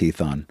cut their teeth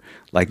on.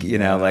 Like,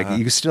 like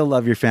you still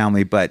love your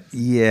family, but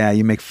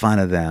you make fun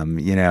of them.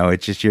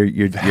 It's just you're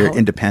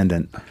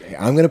independent. Okay,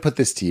 I'm going to put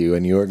this to you,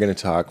 and you are going to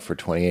talk for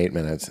 28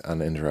 minutes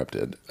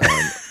uninterrupted.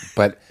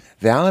 But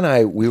Val and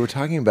I, we were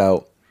talking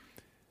about.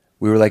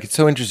 We were like, it's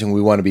so interesting. We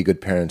want to be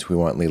good parents. We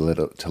want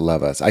Leela to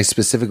love us. I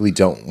specifically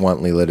don't want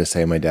Leela to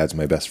say my dad's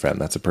my best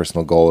friend. That's a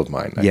personal goal of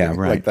mine. I think.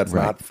 Right. Like, that's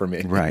right, not for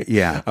me. Right,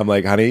 yeah. I'm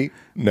like, honey,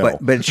 no.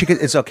 But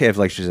it's okay if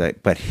like she's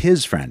like, but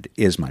his friend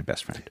is my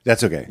best friend.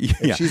 That's okay.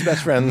 If she's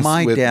best friends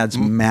My with dad's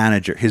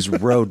manager, his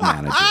road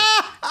manager.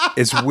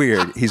 It's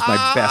weird. He's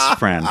my best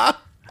friend.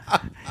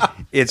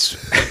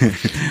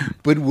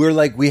 But we're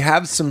like, we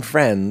have some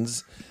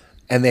friends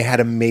and they had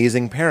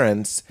amazing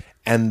parents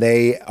and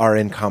they are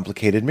in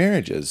complicated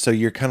marriages. So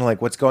you're kind of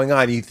like, what's going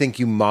on? You think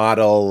you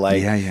model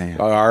like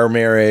our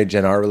marriage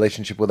and our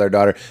relationship with our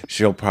daughter.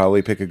 She'll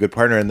probably pick a good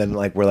partner. And then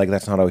like, we're like,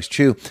 that's not always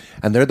true.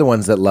 And they're the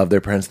ones that love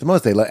their parents the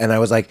most. And I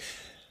was like,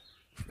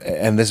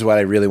 and this is what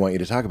I really want you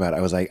to talk about.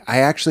 I was like, I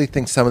actually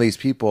think some of these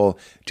people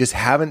just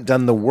haven't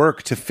done the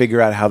work to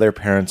figure out how their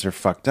parents are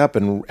fucked up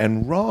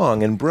and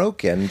wrong and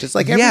broken, just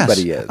like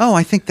everybody is. Oh,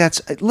 I think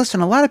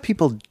listen, a lot of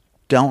people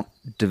don't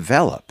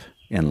develop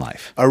in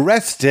life.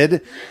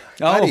 Arrested.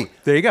 Oh,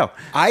 there you go.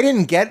 I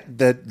didn't get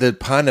the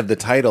pun of the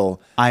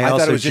title. I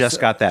also just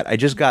got that. I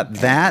just got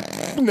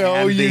that. No,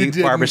 and you the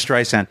didn't. Barbara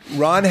Streisand.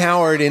 Ron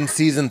Howard in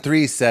season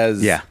 3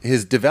 says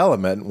his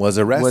development was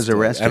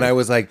arrested. And I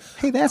was like,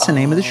 hey, that's the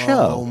name of the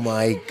show. Oh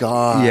my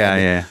God.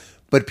 Yeah.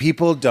 But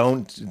people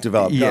don't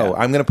develop. Yeah. No,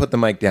 I'm going to put the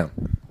mic down.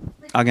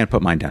 I'm going to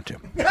put mine down too.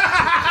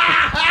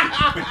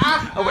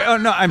 Oh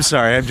no, I'm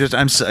sorry.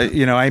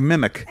 I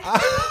mimic.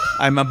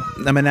 I'm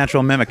a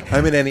natural mimic.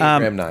 I'm an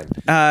Enneagram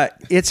 9.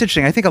 It's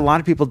interesting. I think a lot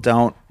of people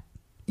don't,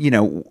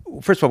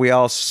 first of all, we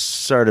all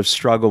sort of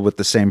struggle with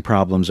the same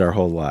problems our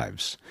whole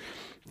lives.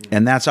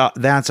 And that's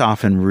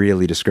often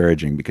really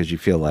discouraging because you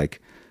feel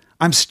like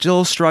I'm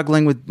still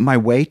struggling with my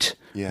weight,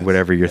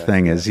 whatever your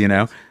thing is,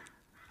 I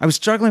was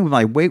struggling with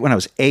my weight when I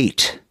was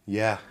 8.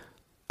 Yeah.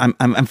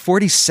 I'm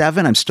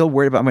 47. I'm still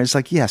worried about my. It's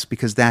like, yes,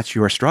 because that's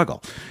your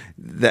struggle.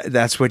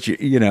 That's what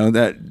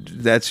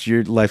that's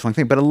your lifelong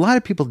thing. But a lot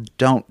of people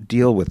don't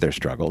deal with their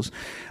struggles,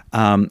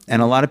 and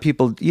a lot of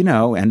people,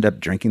 end up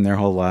drinking their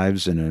whole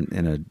lives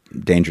in a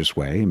dangerous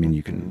way. I mean,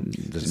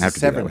 it doesn't have to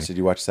be that way. Did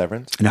you watch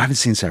Severance? No, I haven't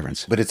seen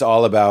Severance. But it's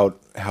all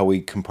about how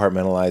we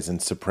compartmentalize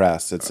and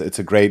suppress. It's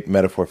a great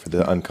metaphor for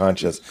the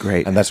unconscious.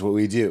 Great, and that's what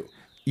we do.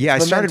 Yeah, I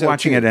started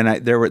watching it,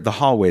 and the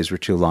hallways were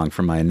too long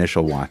for my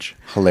initial watch.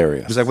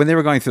 Hilarious. It was like when they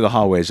were going through the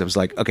hallways, I was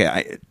like,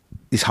 okay,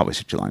 these hallways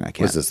are too long. I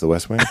can't. Was this the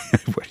West Wing?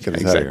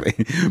 Exactly.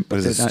 What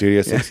is this,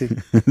 Studio 60?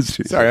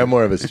 Sorry, I'm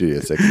more of a Studio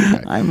 60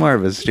 guy. I'm more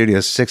of a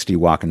Studio 60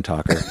 walk and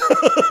talker.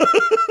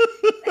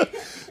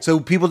 So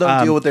people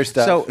don't deal with their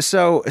stuff.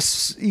 So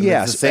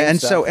yes,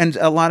 and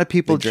a lot of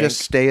people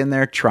just stay in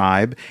their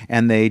tribe,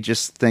 and they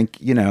just think,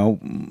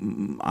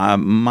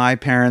 my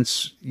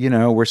parents,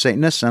 were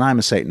Satanists, and I'm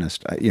a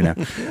Satanist,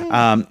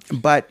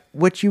 But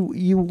what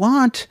you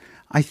want,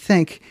 I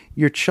think,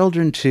 your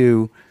children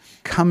to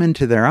come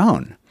into their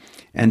own.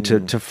 And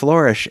to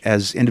flourish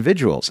as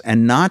individuals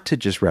and not to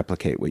just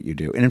replicate what you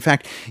do. And in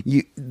fact,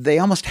 they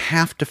almost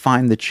have to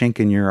find the chink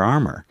in your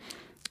armor.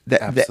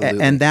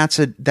 Absolutely. And that's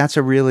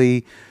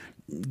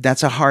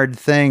a hard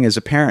thing as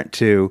a parent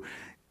to,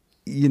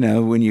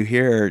 when you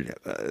hear,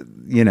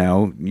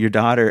 your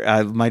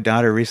daughter, my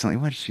daughter recently,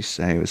 what did she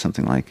say? It was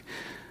something like,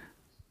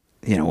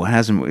 it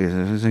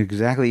wasn't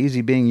exactly easy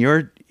being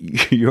your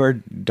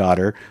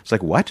daughter. It's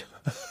like, what?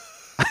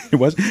 It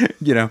was,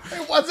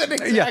 It wasn't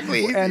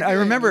exactly easy. And I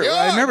remember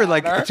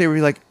like, they were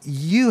like,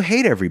 you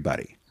hate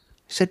everybody.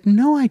 I said,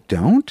 no, I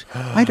don't.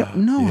 I don't.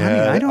 No, honey,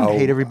 I don't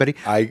hate everybody.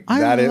 I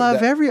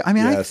love every. I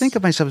mean, I think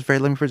of myself as a very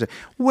loving person.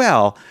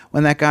 Well,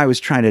 when that guy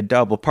was trying to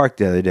double park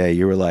the other day,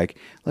 you were like,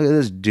 look at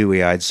this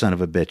dewy-eyed son of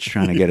a bitch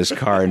trying to get his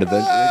car into the.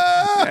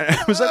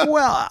 I was like,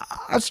 well,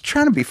 I was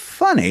trying to be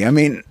funny. I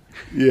mean.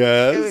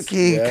 Yes.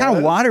 He kind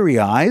of watery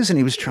eyes, and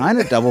he was trying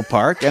to double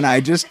park, and I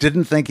just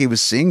didn't think he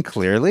was seeing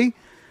clearly.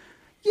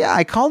 Yeah,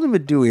 I called him a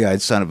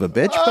dewy-eyed son of a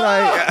bitch,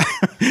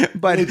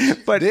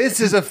 but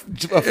this is a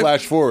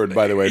flash forward,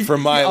 by the way,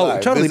 from my life.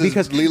 Oh, totally,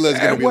 because Leela's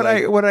going to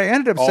be what I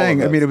ended up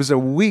saying. I mean, it was a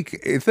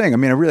weak thing. I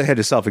mean, I really had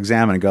to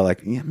self-examine and go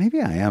like, yeah,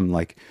 maybe I am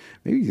like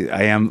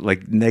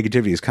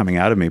negativity is coming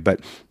out of me,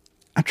 but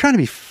I'm trying to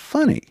be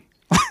funny.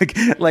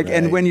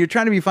 And when you're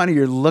trying to be funny,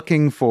 you're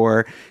looking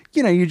for,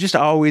 you're just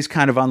always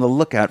kind of on the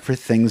lookout for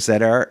things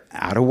that are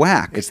out of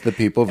whack. It's the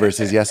people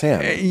versus yes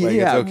and. Like,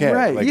 yeah, it's okay.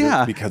 right, Like,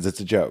 yeah. because it's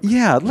a joke.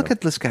 Yeah, look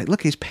at this guy.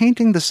 Look, he's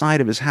painting the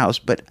side of his house,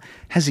 but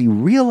has he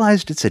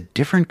realized it's a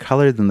different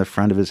color than the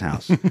front of his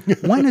house?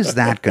 When is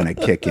that going to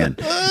kick in?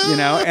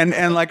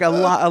 And like a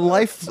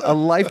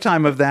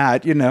lifetime of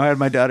that. I had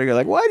my daughter go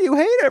like, "Why do you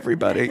hate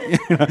everybody?"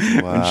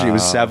 When she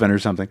was 7 or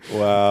something.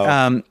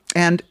 Wow.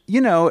 And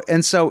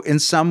so in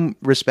some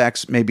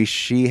respects, maybe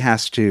she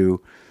has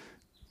to.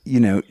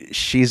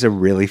 She's a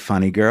really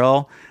funny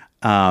girl.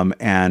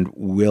 And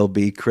will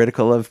be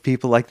critical of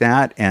people like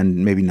that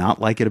and maybe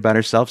not like it about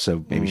herself.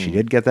 So maybe she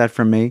did get that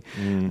from me.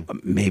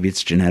 Maybe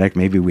it's genetic.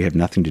 Maybe we have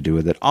nothing to do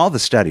with it. All the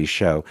studies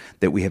show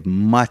that we have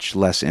much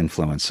less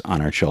influence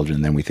on our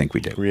children than we think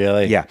we do.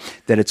 Really? Yeah.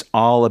 That it's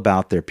all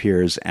about their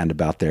peers and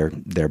about their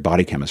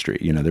body chemistry,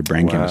 their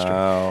brain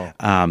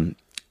chemistry.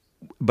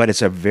 But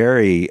it's a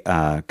very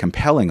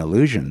compelling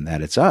illusion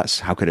that it's us.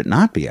 How could it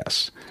not be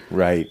us?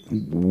 Right.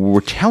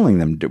 We're giving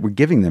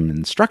them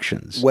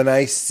instructions. When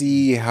I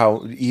see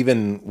how,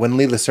 even when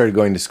Leela started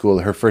going to school,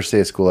 her first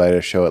day of school, I had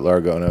a show at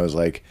Largo, and I was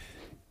like,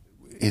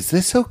 is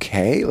this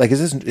okay? Like,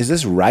 is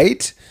this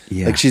right?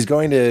 Yeah. Like, she's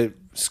going to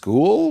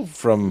school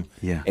from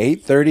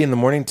 8:30 in the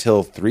morning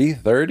till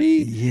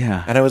 3:30?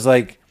 Yeah. And I was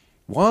like,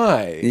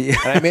 why? Yeah.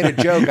 And I made a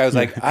joke. I was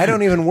like, I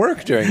don't even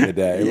work during the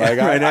day. Yeah, like,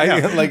 right,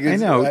 I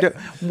know.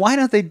 Why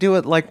don't they do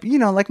it like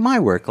my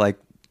work, like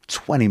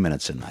 20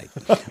 minutes a night?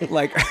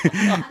 Like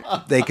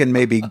they can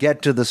maybe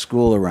get to the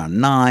school around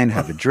 9,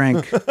 have a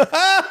drink,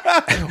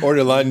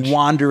 order lunch,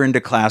 wander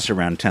into class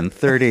around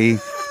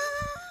 10:30,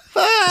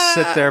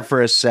 sit there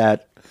for a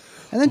set.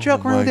 And then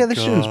joke around with the other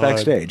students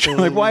backstage.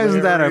 Like, why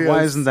isn't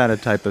that a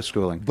type of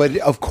schooling? But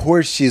of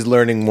course, she's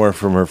learning more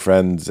from her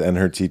friends and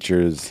her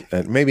teachers,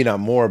 and maybe not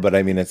more. But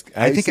I mean,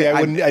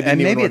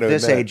 maybe at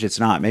this age it's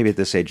not. Maybe at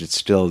this age it's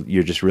still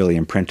you're just really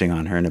imprinting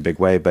on her in a big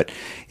way. But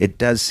it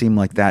does seem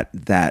like that.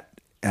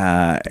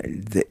 I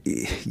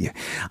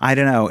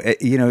don't know.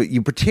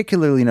 You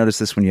particularly notice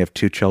this when you have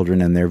two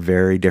children and they're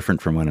very different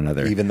from one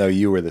another. Even though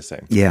you were the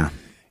same. Yeah.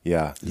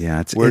 Yeah.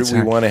 Yeah.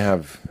 We want to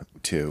have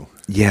two.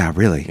 Yeah.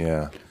 Really.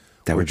 Yeah.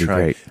 That would be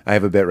great. I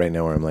have a bit right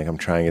now where I'm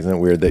trying. Isn't it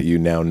weird that you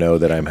now know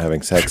that I'm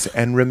having sex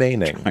and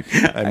remaining?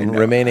 I'm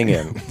remaining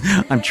in.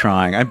 I'm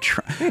trying. I'm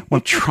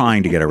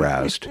trying to get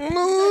aroused.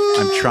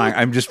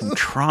 I'm just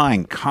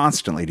trying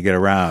constantly to get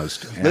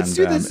aroused. Let's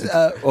do this.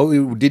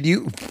 Did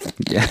you?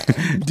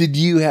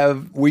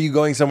 Yeah. Were you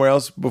going somewhere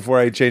else before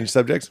I changed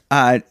subjects?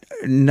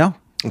 No.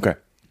 Okay.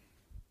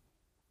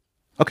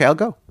 Okay, I'll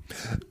go.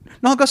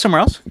 No, I'll go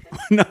somewhere else.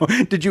 No.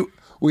 Did you?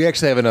 We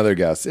actually have another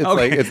guest.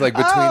 It's like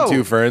between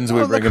two ferns,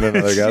 we bring in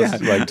another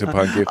guest, like to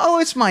punk you. Oh,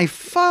 it's my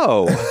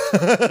foe.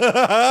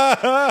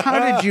 How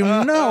did you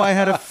know I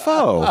had a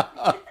foe?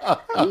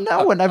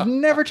 No one. I've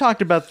never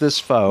talked about this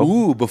foe.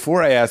 Ooh,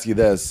 before I ask you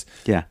this,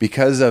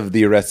 because of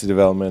the Arrested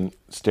Development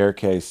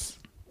staircase.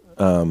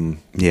 The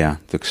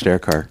stair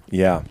car.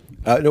 Yeah.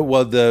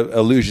 The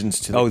allusions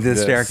to the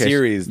staircase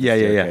series.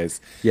 Staircase.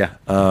 Yeah.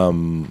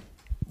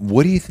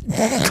 What do you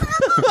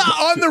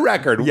on the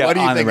record? What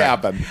do you think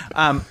happened?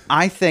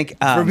 I think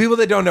for people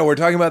that don't know, we're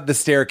talking about the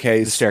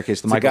staircase.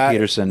 The Michael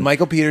Peterson.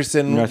 Michael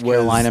Peterson, North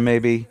Carolina,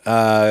 maybe.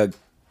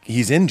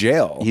 He's in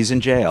jail.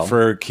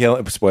 for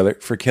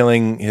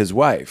killing his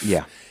wife.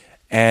 Yeah.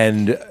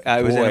 And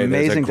it was an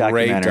amazing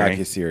documentary.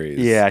 Docuseries.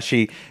 Yeah, I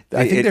think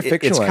they're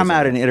fictionalizing. It's come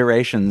out in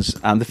iterations.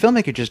 The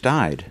filmmaker just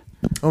died.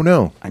 Oh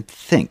no! I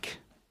think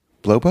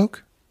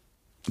Blowpoke.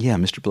 Yeah,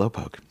 Mr.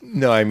 Blowpoke.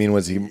 No, I mean,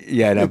 was he?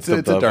 Yeah, no, it's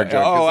a dark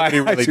joke. Oh, I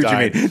see what you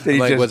mean. That he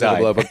just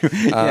died.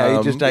 Yeah,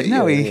 he just died.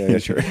 No,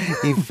 sure.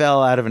 He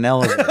fell out of an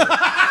elevator.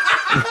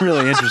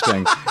 Really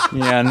interesting.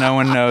 Yeah, no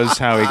one knows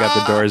how he got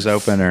the doors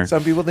open. Or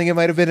some people think it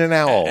might have been an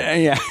owl.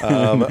 Yeah.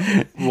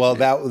 Well,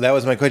 that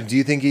was my question. Do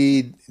you think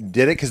he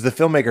did it? Because the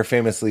filmmaker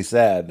famously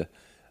said,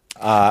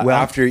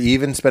 after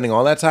even spending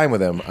all that time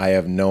with him, I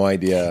have no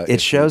idea.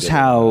 It shows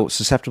how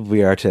susceptible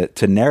we are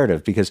to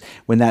narrative, because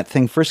when that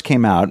thing first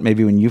came out,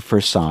 maybe when you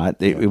first saw it,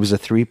 it was a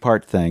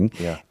 3-part thing.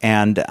 Yeah.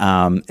 And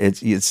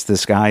it's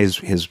this guy,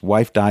 his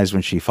wife dies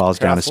when she falls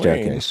down a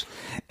staircase.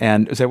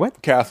 And is that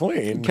what?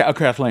 Kathleen.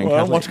 Kathleen.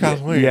 Well, what's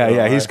Kathleen?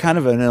 Yeah. He's kind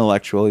of an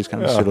intellectual. He's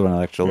kind of a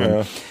pseudo-intellectual.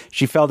 Yeah.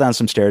 She fell down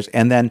some stairs.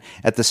 And then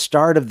at the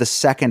start of the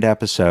second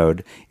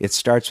episode, it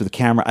starts with the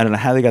camera. I don't know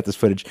how they got this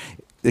footage.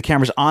 The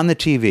camera's on the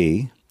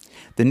TV.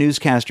 The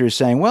newscaster is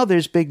saying, well,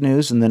 there's big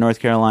news in the North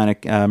Carolina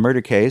murder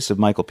case of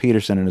Michael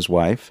Peterson and his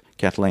wife,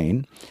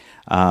 Kathleen,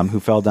 who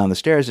fell down the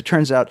stairs. It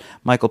turns out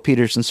Michael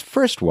Peterson's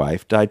first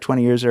wife died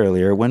 20 years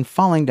earlier when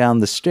falling down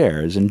the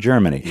stairs in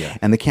Germany. Yeah.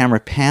 And the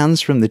camera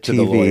pans from the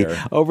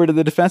TV over to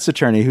the defense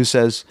attorney, who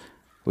says,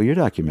 well, your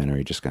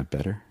documentary just got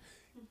better.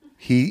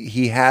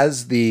 He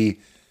has the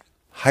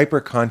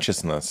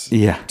hyper-consciousness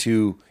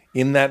to,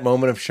 in that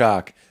moment of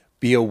shock,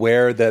 be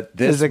aware that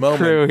this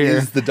moment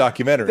is the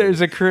documentary.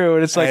 There's a crew,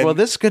 and it's like, well,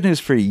 this is good news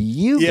for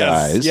you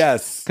guys.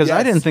 Yes, because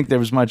I didn't think there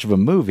was much of a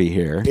movie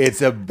here.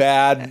 It's a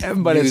bad,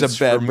 but it's a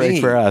bad break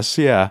for us.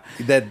 Yeah,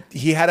 that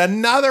he had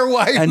another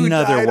wife,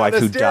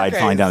 who died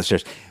falling down the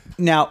stairs.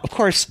 Now, of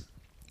course,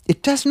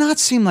 it does not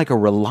seem like a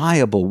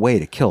reliable way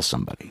to kill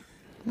somebody.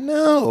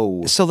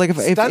 No. So, like, if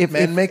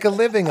Stuntmen make a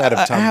living out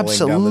of tumbling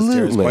down the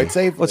stairs absolutely, quite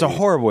safely. well, it's a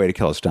horrible way to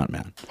kill a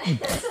stuntman.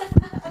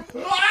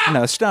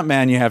 No,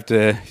 stuntman, you have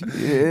to.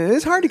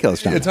 It's hard to kill a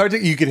stuntman. It's hard to.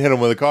 You can hit them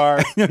with a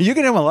car. You can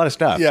hit him with a lot of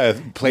stuff. Yeah,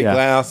 plate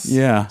glass.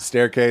 Yeah.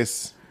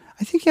 Staircase.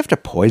 I think you have to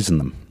poison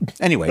them.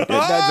 Anyway, it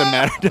doesn't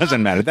matter. It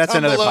doesn't matter. That's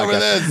Tumble another over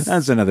podcast. this.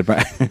 That's another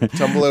podcast.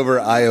 Tumble over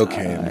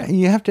iocane.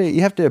 You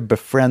have to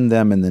befriend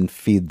them and then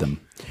feed them.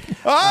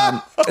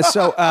 But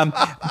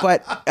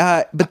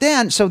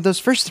then those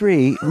first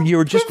three you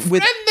were just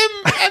with Befriend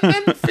them and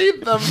then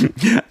feed them.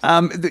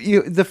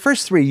 the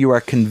first three you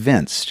are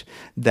convinced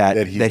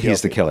that he's the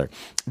guilty. killer.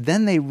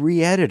 Then they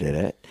re-edited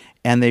it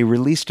and they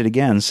released it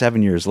again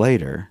 7 years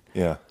later.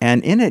 Yeah.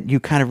 And in it you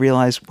kind of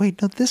realize,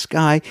 wait, no, this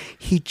guy,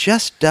 he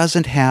just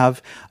doesn't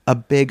have a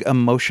big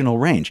emotional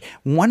range.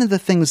 One of the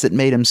things that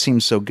made him seem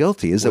so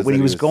guilty is that when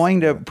he was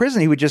going to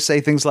prison, he would just say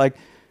things like,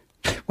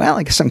 well,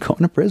 I guess I'm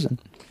going to prison.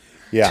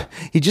 Yeah.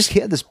 He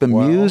had this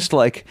bemused,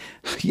 like,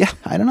 yeah,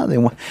 I don't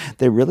know.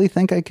 They really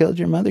think I killed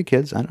your mother,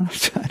 kids. I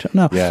don't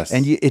know. Yes.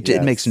 And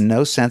it makes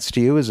no sense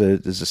to you as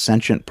a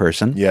sentient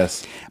person.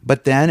 Yes.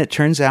 But then it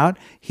turns out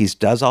he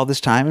does all this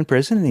time in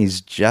prison and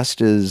he's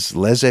just as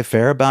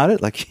laissez-faire about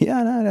it. Like,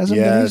 yeah, no, it hasn't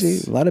been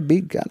easy. A lot of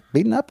got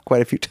beaten up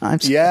quite a few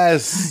times.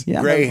 Yes.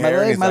 Yeah, Gray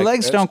hair. my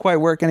legs don't quite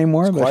work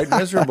anymore. Quite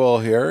miserable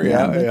here.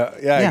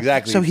 Yeah,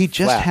 exactly. So he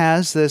just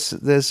has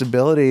this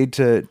ability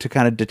to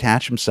kind of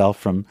detach himself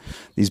from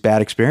these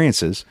bad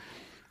experiences.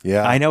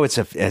 Yeah. I know it's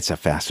a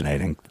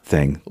fascinating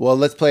thing. Well,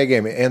 let's play a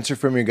game. Answer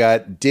from your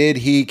gut. Did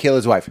he kill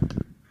his wife?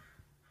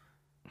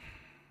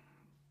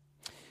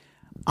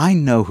 I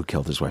know who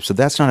killed his wife, so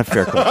that's not a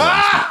fair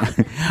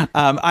question.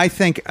 I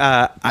think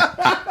I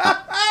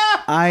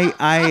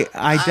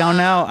don't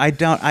know.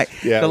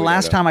 The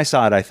last time I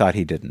saw it, I thought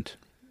he didn't.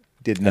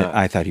 Did not.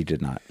 I thought he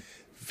did not.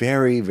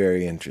 Very,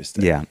 very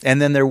interesting. Yeah,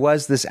 and then there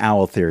was this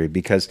owl theory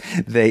because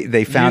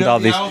they found all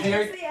these.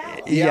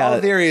 The owl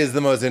theory is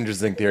the most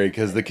interesting theory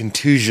because the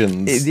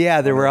contusions.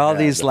 Yeah, there were all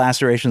these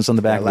lacerations on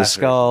the back of the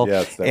skull,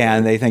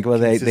 and they think, well,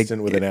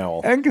 consistent with an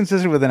owl, and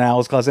consistent with an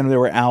owl's claws, and there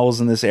were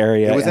owls in this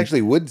area. It was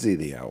actually Woodsy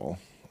the owl.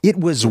 It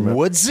was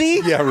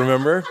Woodsy. Yeah,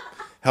 remember?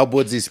 Help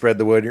Woodsy spread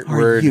the word.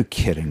 Are you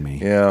kidding me?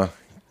 Yeah.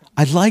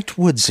 I liked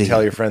Woodsy.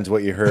 Tell your friends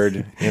what you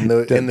heard in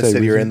the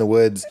city or in the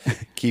woods.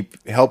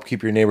 Help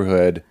keep your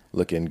neighborhood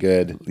looking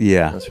good.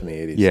 Yeah, that's from the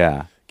 80s.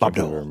 Yeah. Bob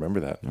Dole.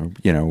 Remember that.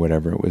 Or,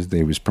 whatever it was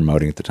they was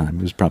promoting at the time.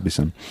 It was probably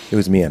some. It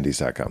was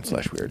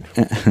meandies.com/weird.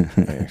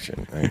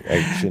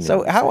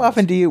 So how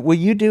often will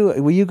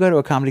you go to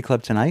a comedy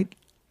club tonight?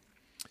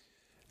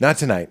 Not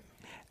tonight.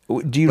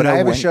 Do you But know I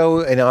have when? a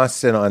show in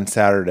Austin on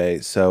Saturday,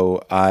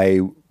 so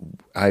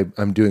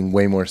I'm doing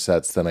way more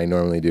sets than I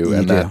normally do,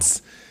 and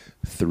that's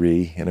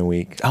 3 in a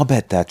week. I'll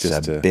bet that's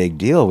a big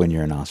deal when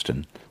you're in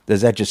Austin.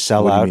 Does that just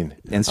sell out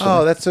instantly?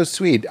 Oh, that's so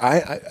sweet.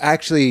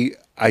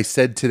 I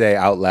said today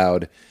out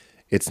loud,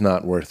 it's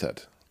not worth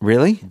it.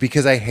 Really?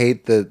 Because I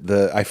hate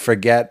I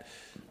forget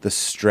the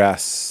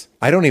stress.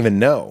 I don't even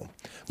know,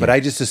 but I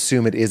just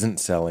assume it isn't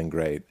selling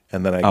great.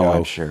 And then I go,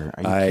 I'm sure.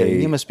 Are you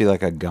kidding? You must be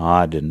like a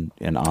god in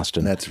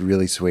Austin. That's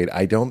really sweet.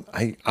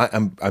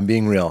 I'm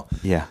being real.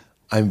 Yeah.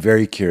 I'm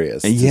very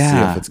curious to see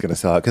if it's going to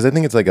sell out because I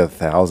think it's like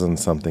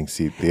 1,000-something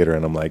seat theater,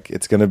 and I'm like,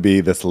 it's going to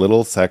be this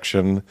little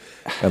section,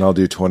 and I'll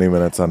do 20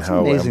 minutes on how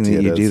amazing empty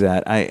that you it do is.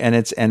 that.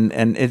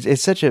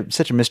 It's such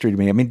a mystery to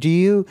me. I mean,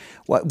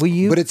 will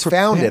you? But it's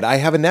founded. I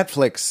have a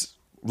Netflix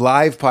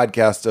live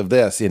podcast of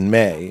this in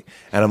May,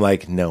 and I'm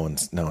like, no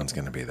one's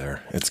going to be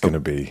there. It's going to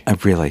be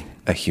really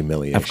a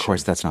humiliation. Of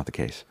course, that's not the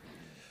case.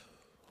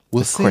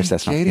 We'll of course,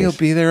 that's not the Katie case. will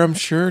be there, I'm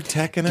sure,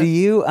 teching it. Do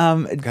you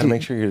gotta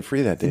make sure you're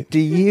free that day? Do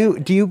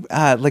you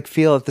like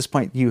feel at this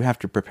point you have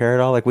to prepare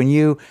it all? Like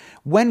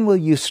when will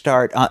you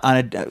start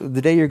the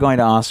day you're going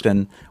to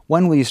Austin?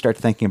 When will you start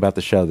thinking about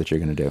the show that you're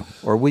going to do,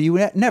 or will you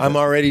never? I'm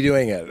already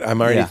doing it.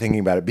 I'm already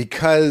thinking about it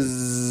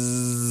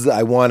because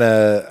I want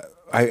to.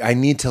 I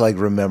need to like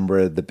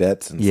remember the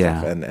bits and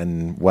stuff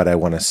and what I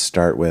want to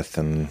start with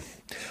and.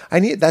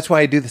 That's why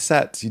I do the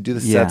sets. You do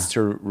the sets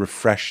to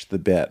refresh the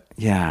bit.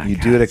 Yeah. You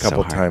do it a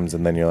couple times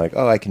and then you're like,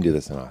 oh, I can do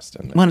this in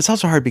Austin. Well, and it's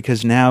also hard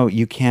because now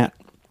you can't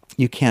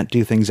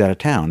do things out of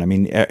town. I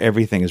mean,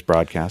 everything is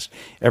broadcast.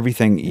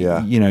 Everything,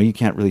 you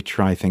can't really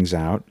try things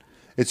out.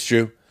 It's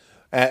true.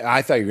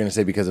 I thought you were going to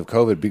say because of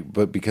COVID,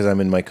 but because I'm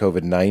in my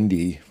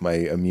COVID-90, my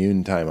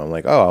immune time, I'm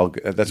like,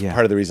 that's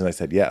part of the reason I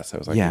said yes. I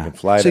was like, you can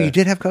fly. So you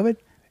did have COVID?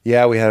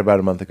 Yeah, we had it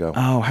about a month ago.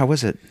 Oh, how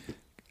was it?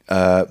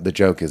 The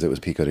joke is it was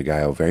pico de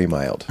gallo, very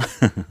mild,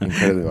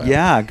 incredibly mild.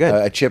 Yeah, good.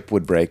 A chip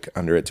would break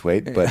under its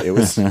weight, but it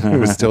was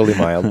totally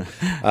mild.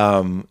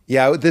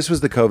 This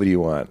was the COVID you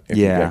want if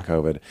you get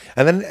COVID.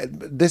 And then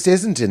this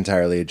isn't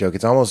entirely a joke.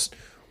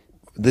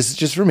 This is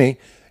just for me.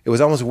 It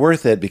was almost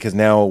worth it because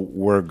now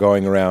we're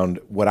going around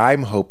what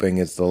I'm hoping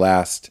is the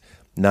last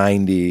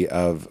 90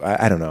 of,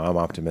 I don't know, I'm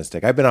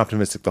optimistic. I've been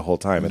optimistic the whole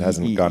time. It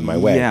hasn't gone my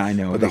way. Yeah, I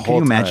know. But the Can whole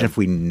you imagine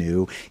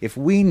time, if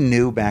we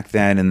knew back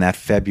then in that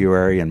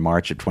February and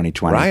March of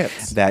 2020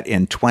 Riots. that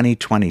in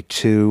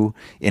 2022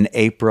 in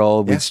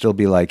April we'd Yeah. still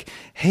be like,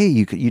 hey,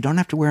 you don't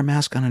have to wear a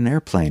mask on an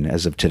airplane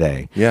as of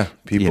today. yeah,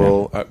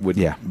 people would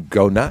Yeah.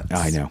 go nuts.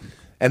 I know.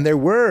 And there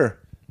were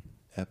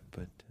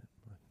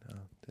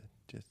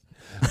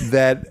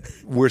that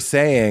were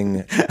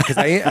saying, because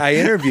I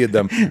interviewed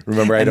them.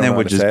 Remember, I And don't then know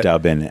we'll how to say just it.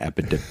 dub in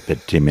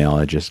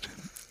epidemiologist.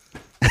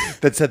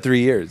 That said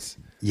 3 years.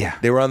 Yeah.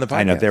 They were on the podcast.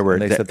 I know.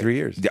 and they said 3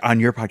 years. On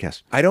your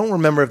podcast. I don't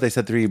remember if they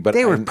said 3, but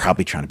They were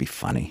probably trying to be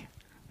funny.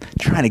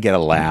 Trying to get a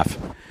laugh.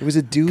 it was a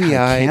I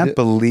dewy-eyed. can't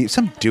believe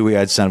some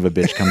dewy-eyed son of a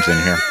bitch comes in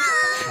here.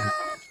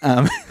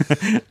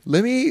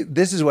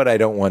 This is what I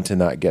don't want to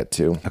not get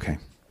to Okay.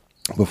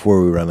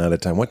 before we run out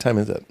of time. What time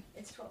is it?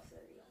 It's 12:30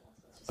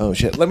 almost. Oh,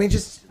 shit. Let me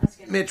just,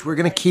 Mitch, we're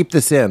going to keep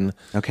this in.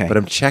 Okay. But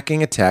I'm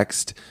checking a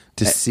text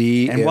to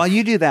see And if- while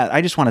you do that,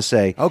 I just want to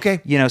say, Okay.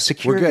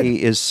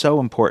 security is so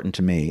important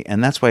to me,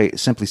 and that's why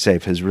Simply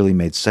Safe has really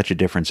made such a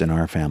difference in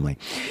our family.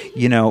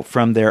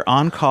 From their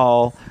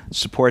on-call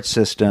support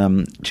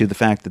system to the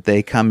fact that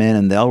they come in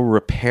and they'll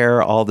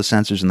repair all the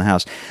sensors in the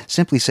house.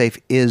 Simply Safe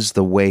is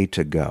the way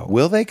to go.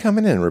 Will they come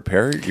in and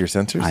repair your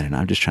sensors? I don't know.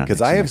 I'm just trying to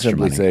Because make I some have extra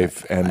Simply money.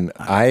 Safe, and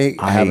I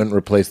haven't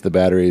replaced the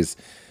batteries.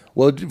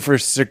 Well, for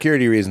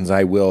security reasons,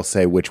 I will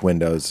say which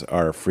windows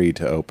are free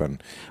to open.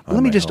 on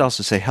Let me my just home.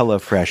 also say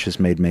HelloFresh has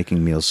made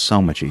making meals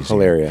so much easier.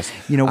 Hilarious.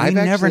 We I've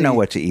never know actually-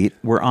 what to eat.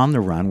 We're on the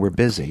run. We're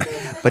busy.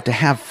 But to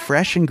have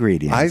fresh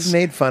ingredients. I've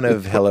made fun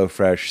of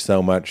HelloFresh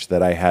so much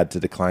that I had to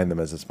decline them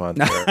as a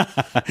sponsor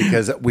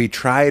because we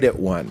tried it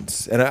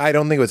once, and I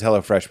don't think it was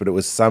HelloFresh, but it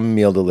was some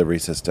meal delivery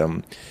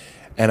system.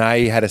 And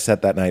I had a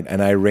set that night,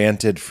 and I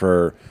ranted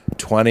for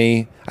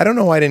 20. I don't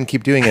know why I didn't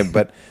keep doing it,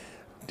 but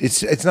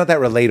it's not that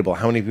relatable.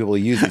 How many people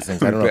use these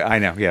things? I don't know. I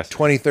know, yes.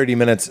 20, 30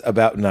 minutes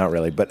about, not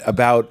really, but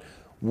about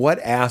what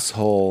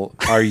asshole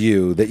are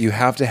you that you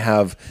have to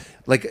have.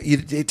 Like you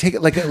take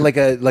it like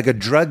a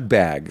drug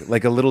bag,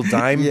 like a little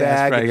dime Yes,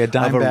 bag right, a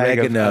dime of bag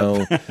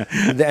oregano.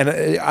 Then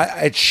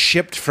it's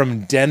shipped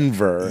from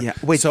Denver. Yeah.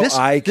 Wait, so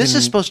this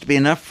is supposed to be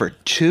enough for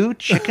 2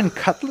 chicken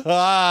cutlets?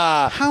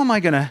 How am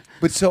I going to...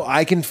 But so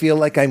I can feel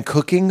like I'm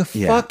cooking.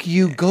 Yeah. Fuck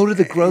you. Go to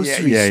the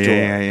grocery Yeah, store.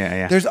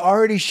 yeah. There's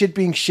already shit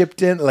being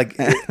shipped in.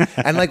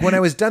 And when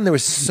I was done, there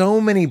was so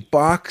many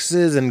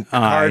boxes and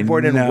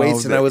cardboard and know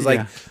waste, and I that- was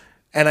like. yeah.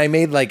 And I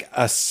made like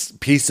a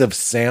piece of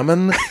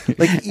salmon.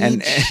 Like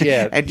eat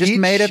shit. I just Eat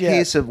made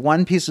shit.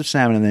 one piece of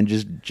salmon and then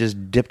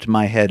just dipped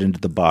my head into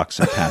the box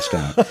and passed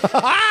out.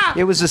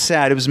 It was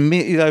it was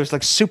me. I was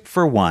like soup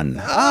for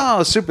one.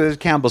 Oh, soup.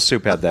 Campbell's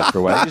soup had that for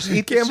a while. You just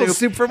eat the Campbell's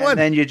soup for one. And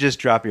then you just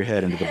drop your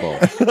head into the bowl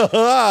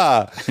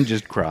and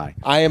just cry.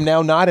 I am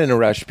now not in a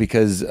rush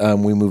because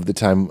we moved the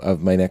time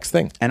of my next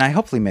thing. And I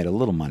hopefully made a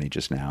little money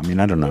just now. I mean,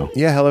 I don't know.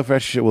 Yeah,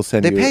 HelloFresh will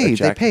send you a They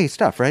check. pay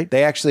stuff, right?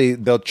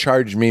 They'll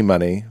charge me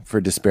money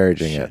for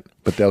disparaging it,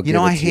 but they'll give it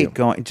I to hate you.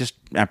 going, just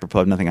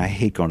apropos of nothing, I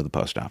hate going to the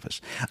post office.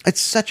 It's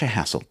such a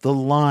hassle. The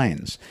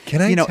lines.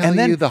 Can I tell and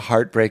then you the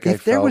heartbreak I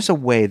if there felt? was a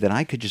way that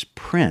I could just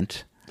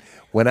print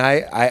When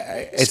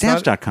it's not-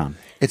 Stamps.com.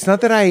 It's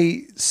not that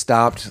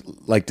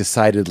I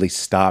decidedly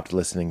stopped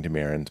listening to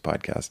Marin's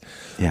podcast.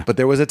 Yeah. But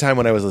there was a time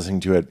when I was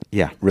listening to it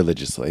Yeah.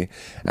 religiously,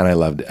 and I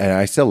loved it. And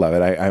I still love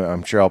it.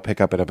 I'm sure I'll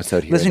pick up an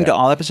episode here. Listening or there. to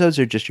all episodes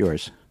or just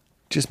yours?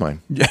 Just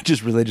mine. Yeah,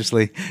 just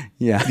religiously.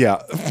 Yeah.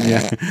 Yeah.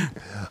 Yeah.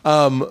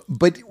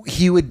 But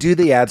he would do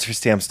the ads for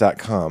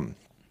Stamps.com,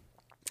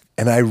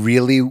 and I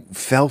really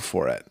fell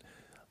for it.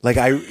 Like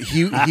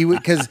he would,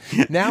 because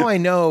now I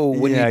know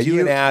when you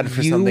do an ad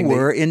for something, you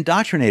were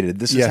indoctrinated.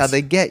 This is how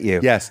they get you.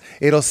 Yes,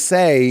 it'll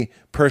say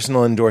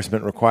personal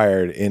endorsement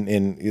required.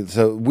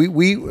 So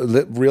we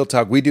real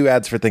talk. We do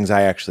ads for things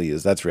I actually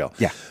use. That's real.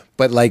 Yeah.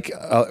 But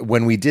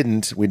when we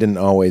didn't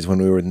always, when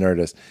we were with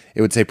Nerdist,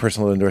 it would say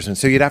personal endorsement.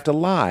 So you'd have to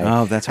lie.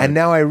 Oh, that's hard. And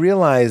now I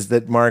realize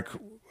that Mark,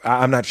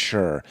 I'm not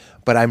sure,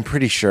 but I'm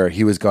pretty sure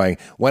he was going,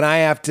 when I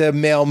have to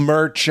mail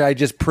merch, I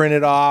just print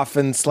it off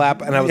and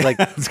slap. And I was like,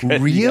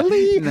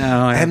 really?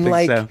 No, I don't and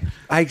think so.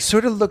 I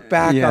sort of look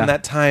back Yeah. on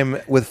that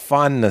time with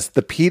fondness.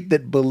 The Pete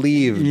that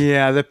believed.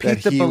 Yeah, the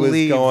Pete that he was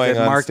believed going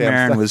that on Mark Stamps.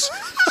 Maron was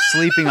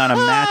sleeping on a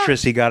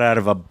mattress he got out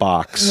of a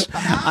box.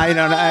 I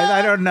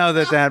don't know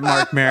that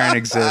Mark Maron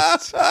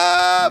exists. But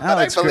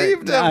I it's great.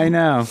 believed him. I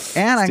know.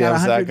 And I got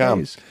 100 Stamps.com.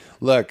 days.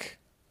 Look,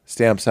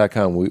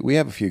 Stamps.com. We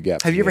have a few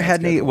gaps. Have you in the ever had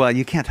ad any? schedule. Well,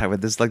 you can't talk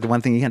about this. Is like the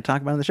one thing you can't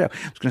talk about on the show.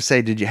 I was going to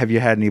say, have you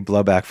had any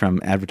blowback from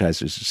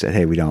advertisers who said,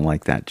 "Hey, we don't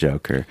like that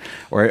joke," or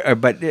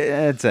but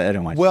it's I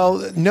don't want.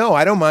 Well, no,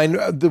 I don't mind.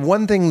 The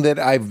one thing that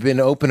I've been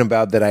open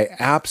about that I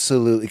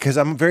absolutely, because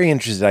I'm very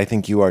interested, I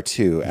think you are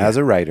too, as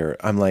a writer,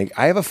 I'm like,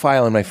 I have a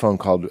file on my phone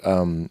called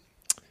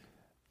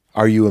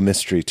Are You a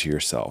Mystery to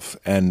Yourself?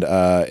 And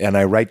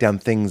I write down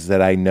things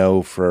that I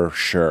know for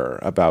sure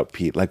about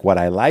Pete, like what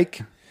I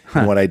like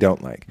and what I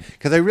don't like.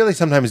 Because I really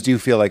sometimes do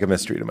feel like a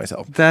mystery to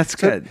myself. That's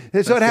good.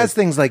 So it has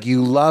things like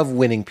you love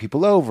winning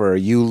people over,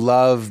 you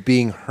love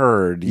being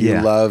heard, you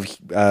Yeah. love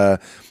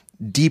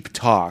deep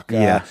talk.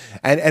 Yeah.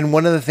 And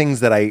one of the things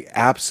that I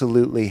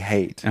absolutely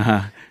hate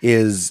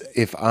is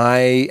if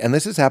and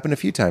this has happened a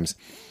few times,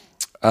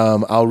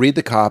 I'll read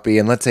the copy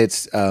and let's say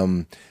it's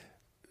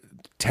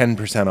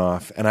 10%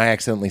 off, and I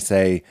accidentally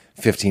say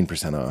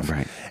 15% off.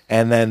 Right.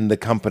 And then the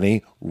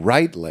company,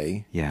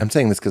 rightly, I'm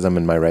saying this because I'm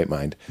in my right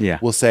mind,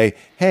 will say,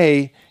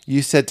 hey,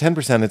 you said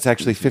 10%, it's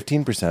actually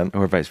 15%.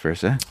 Or vice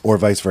versa. Or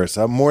vice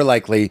versa. More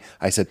likely,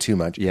 I said too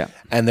much. Yeah.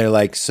 And they're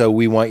like, so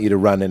we want you to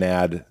run an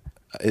ad.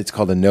 It's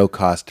called a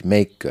no-cost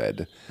make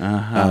good.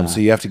 So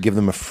you have to give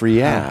them a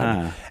free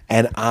ad.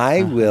 And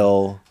I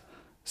will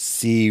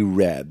see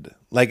red.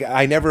 Like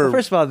I never. Well,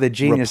 first of all, the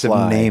genius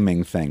of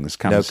naming things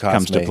comes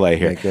to play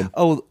here.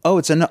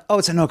 It's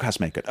a no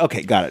cost make good.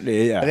 Okay, got it.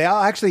 Yeah. They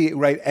all actually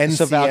write NCMG.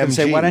 So Val can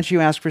say, why don't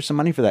you ask for some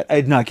money for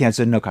that? No, I can't.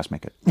 Say no cost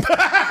make good.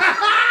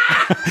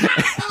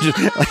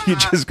 You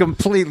just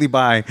completely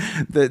buy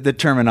the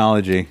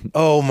terminology.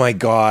 Oh my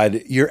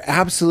God, you're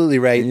absolutely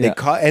right. Yeah. They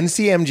call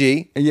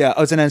NCMG. Yeah.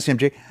 Oh, it's an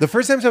NCMG. The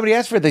first time somebody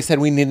asked for it, they said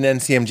we need an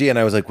NCMG, and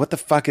I was like, what the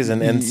fuck is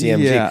an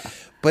NCMG? Yeah.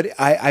 But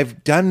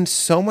I've done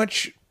so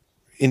much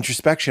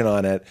introspection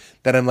on it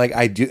that I'm like,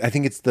 I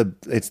think it's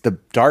the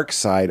dark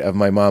side of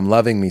my mom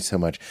loving me so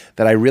much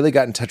that I really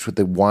got in touch with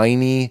the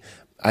whiny.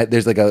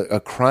 There's like a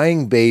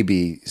crying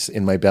baby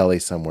in my belly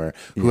somewhere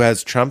who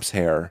has Trump's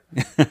hair.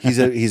 He's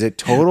a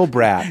total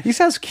brat. He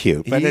sounds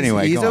cute, but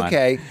anyway, he's go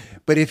okay. on.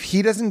 But if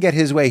he doesn't get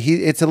his way,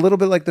 it's a little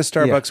bit like the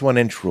Starbucks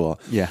 1-inch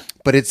rule. Yeah.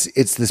 But it's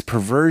this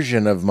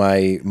perversion of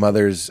my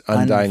mother's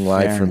undying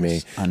life for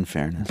me.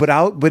 Unfairness.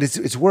 But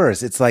it's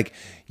worse. It's like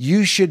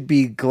you should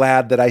be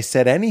glad that I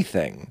said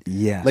anything.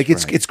 Yeah. Like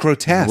it's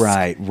grotesque.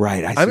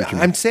 Right.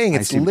 I'm saying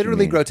it's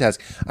literally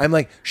grotesque. I'm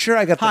like, sure,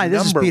 I got the number Hi,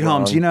 this is Pete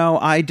wrong. Holmes. You know,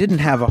 I didn't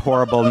have a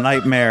horrible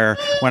nightmare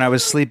when I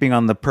was sleeping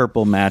on the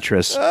purple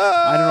mattress.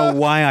 I don't know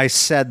why I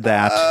said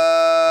that.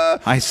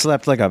 I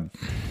slept like a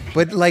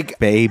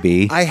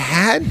baby. I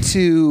had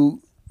to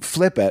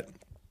flip it.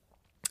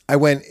 I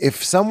went,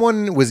 if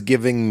someone was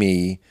giving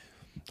me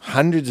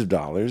hundreds of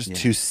dollars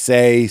to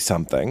say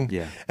something,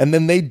 and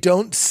then they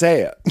don't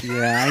say it.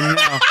 Yeah, I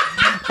know.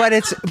 But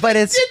it's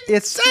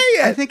say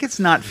it. I think it's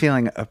not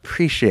feeling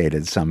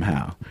appreciated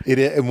somehow. It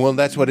is, well,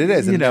 that's what it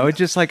is. You know, it's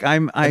just like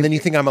and then you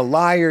think I'm a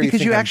liar.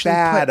 Because you think actually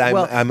I'm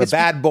bad. I'm a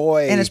bad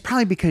boy. And it's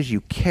probably because you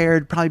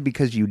cared. Probably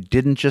because you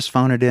didn't just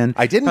phone it in.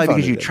 I didn't. Probably phone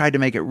because it you in. tried to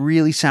make it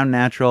really sound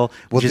natural,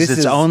 which this is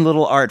its own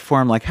little art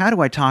form. Like, how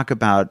do I talk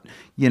about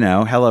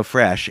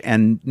HelloFresh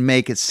and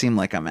make it seem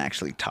like I'm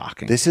actually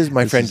talking? This is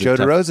my friend Joe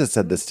DeRosa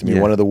said this to me.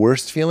 Yeah. One of the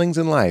worst feelings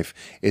in life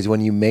is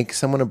when you make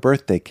someone a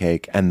birthday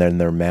cake and then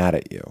they're mad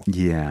at you.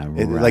 Yeah,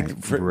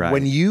 right.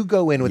 When you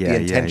go in with the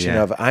intention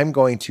of I'm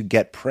going to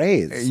get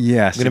praise.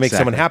 Yes, I'm going to make exactly.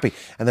 someone happy,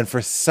 and then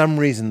for some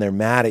reason they're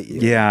mad at you.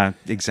 Yeah,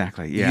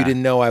 exactly. Yeah. You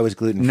didn't know I was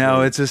gluten-free.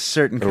 No, it's a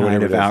certain kind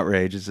whatever of it is.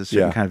 outrage. It's a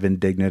certain kind of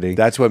indignity.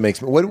 That's what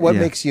makes me. What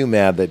makes you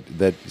mad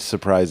that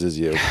surprises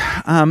you?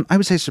 I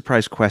would say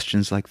surprise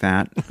questions like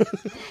that.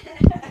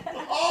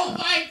 Oh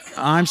my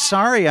God. I'm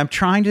sorry. I'm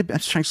trying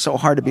so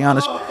hard to be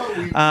honest.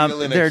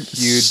 There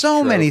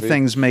so many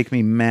things make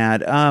me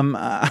mad. I'm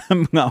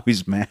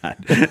always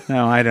mad.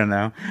 No, I don't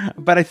know.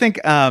 But I think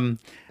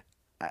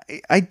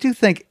I do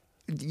think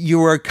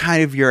you are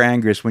kind of your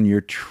angriest when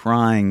you're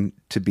trying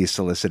to be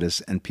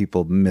solicitous and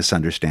people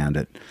misunderstand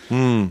it.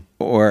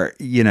 Or,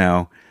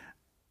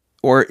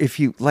 or if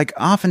you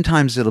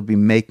oftentimes it'll be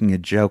making a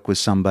joke with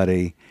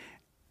somebody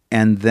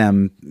and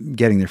them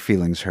getting their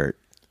feelings hurt.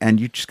 And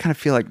you just kind of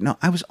feel like, no,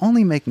 I was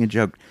only making a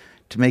joke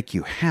to make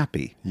you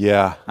happy.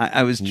 Yeah.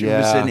 It was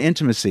an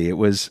intimacy. It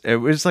was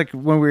like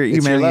when we were It's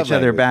your emailing love each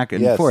other language. back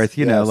and Yes, forth,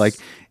 yes. like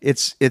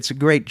it's a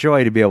great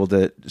joy to be able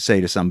to say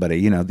to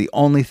somebody, the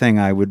only thing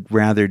I would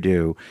rather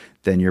do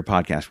than your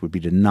podcast would be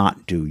to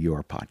not do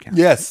your podcast.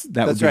 Yes,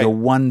 That would that's be right. the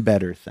one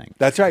better thing.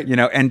 That's right.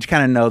 And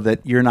kind of know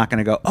that you're not going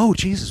to go, oh,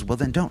 Jesus, well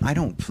then I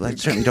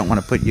certainly don't want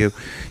to put you,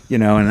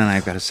 and then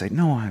I've got to say,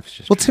 no, I was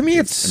just. Well, to me,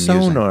 it's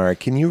amusing. sonar.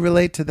 Can you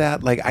relate to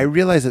that? Like, I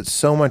realize that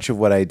so much of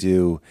what I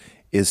do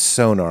is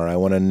sonar. I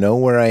want to know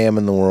where I am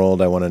in the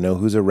world. I want to know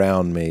who's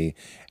around me.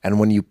 And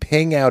when you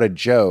ping out a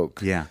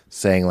joke,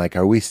 saying like,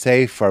 "Are we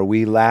safe? Are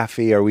we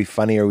laughy? Are we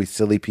funny? Are we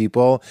silly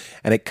people?"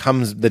 and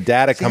the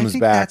data comes I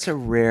think back. That's a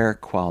rare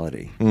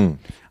quality.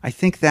 I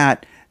think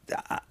that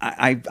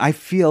I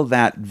feel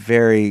that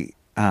very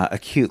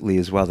acutely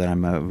as well. That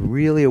I'm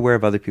really aware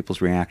of other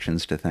people's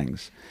reactions to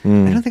things. I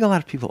don't think a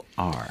lot of people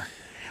are,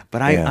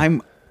 but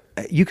I'm.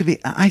 You could be.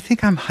 I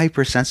think I'm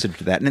hypersensitive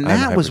to that, and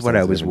that was what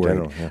I was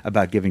worried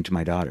about giving to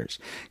my daughters,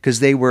 because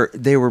they were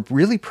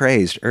really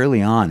praised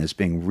early on as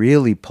being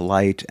really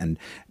polite and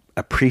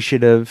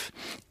appreciative,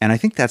 and I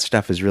think that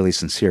stuff is really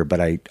sincere.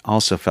 But I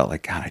also felt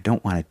like, God, I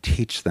don't want to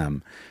teach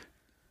them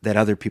that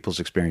other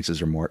people's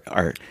experiences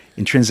are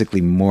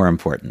intrinsically more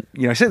important.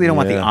 I certainly don't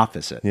want the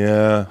opposite.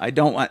 Yeah, I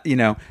don't want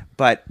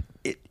but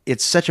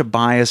it's such a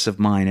bias of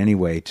mine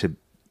anyway to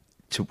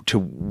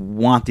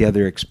want the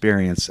other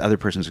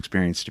person's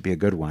experience to be a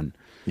good one.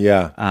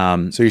 Yeah.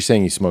 So you're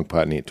saying you smoke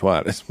pot and eat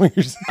twat? Is what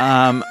you're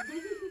saying.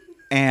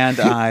 And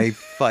I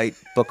fight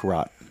book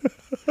rot.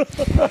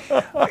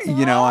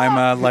 I'm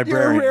a librarian.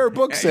 You're a rare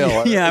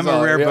bookseller. Yeah, I'm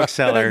a rare Yeah.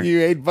 bookseller. You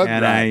hate book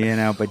and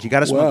that. but you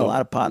got to smoke Wow. a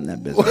lot of pot in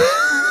that business.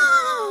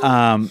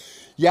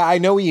 Yeah, I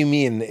know what you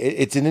mean.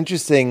 It's an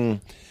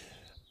interesting.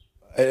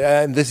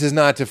 This is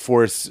not to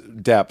force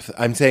depth.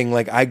 I'm saying,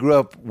 like, I grew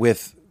up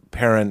with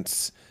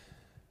parents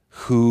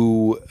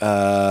who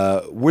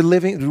were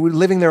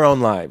living their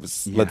own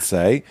lives. Let's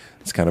say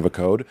it's kind of a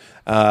code,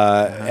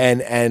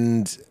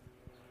 and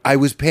I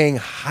was paying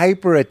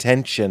hyper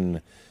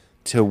attention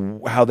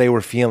to how they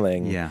were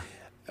feeling. Yeah.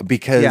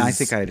 Because Yeah, I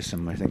think I had a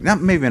similar thing.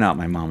 Maybe not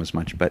my mom as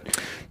much, but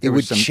there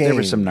was some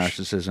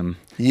narcissism.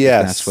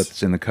 Yes. That's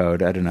what's in the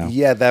code. I don't know.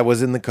 Yeah, that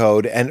was in the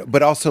code,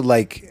 but also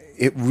like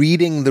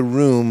reading the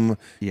room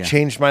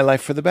changed my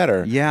life for the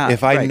better. Yeah,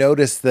 if I right.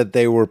 noticed that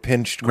they were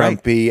pinched,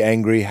 grumpy,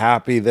 angry,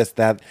 happy, this,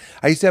 that,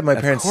 I used to have my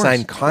parents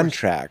sign of course.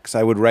 contracts.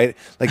 I would write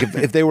like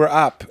if they were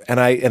up and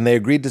they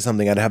agreed to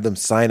something, I'd have them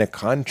sign a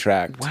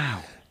contract.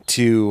 Wow.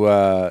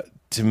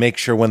 To make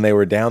sure when they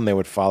were down, they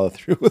would follow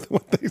through with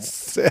what they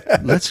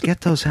said. Let's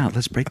get those out.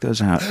 Let's break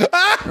those out.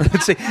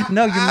 Let's see.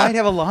 No, you might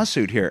have a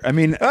lawsuit here. I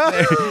mean,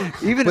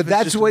 even But if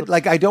that's what,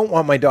 like, I don't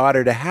want my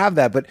daughter to have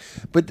that. But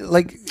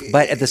like,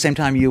 But at the same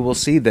time, you will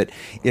see that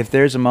if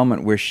there's a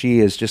moment where she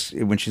is just,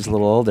 when she's a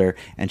little older,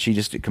 and she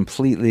just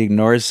completely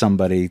ignores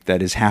somebody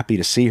that is happy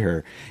to see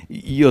her,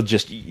 you're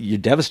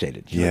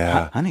devastated. You're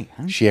like, honey,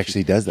 she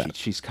actually does that.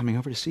 She's coming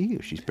over to see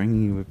you. She's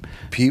bringing you.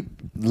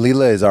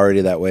 Leela is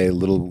already that way.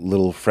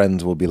 Little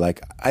friends will be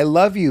like, "I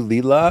love you,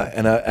 Leela,"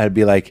 and I'd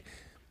be like,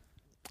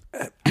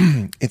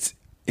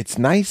 "It's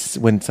nice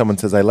when someone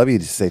says I love you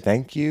to say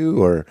thank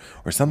you or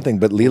something."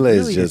 But Leela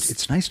is just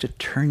It's nice to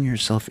turn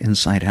yourself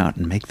inside out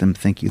and make them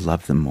think you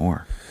love them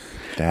more.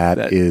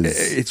 that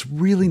is It's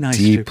really nice.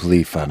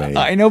 deeply funny.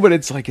 I know, but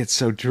it's like it's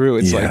so true.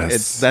 It's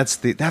Yes.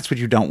 like that's what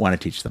you don't want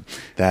to teach them.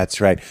 That's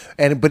right.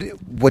 But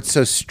what's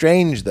so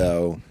strange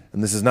though,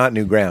 and this is not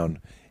new ground,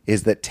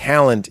 is that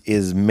talent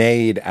is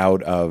made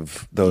out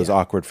of those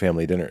awkward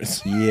family dinners.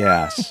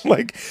 Yes.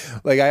 like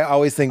I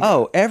always think,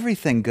 Oh,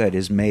 everything good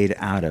is made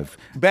out of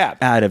Bad.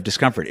 out of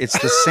discomfort. It's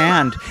the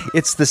sand.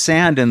 It's the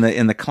sand in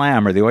the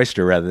clam or the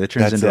oyster rather that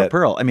turns That's into a it.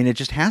 pearl. I mean, it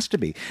just has to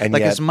be. And like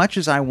yet- as much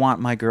as I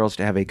want my girls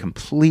to have a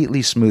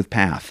completely smooth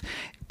path.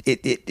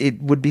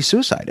 It would be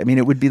suicide. I mean,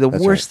 it would be the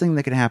worst right. thing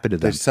that could happen to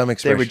them. There's some They were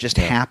expression- just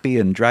yeah. happy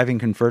and driving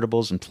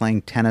convertibles and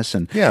playing tennis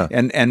and Yeah.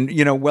 and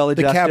well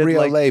adjusted.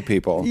 cabriolet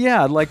people.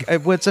 Yeah, like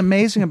what's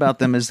amazing about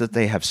them is that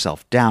they have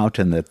self doubt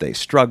and that they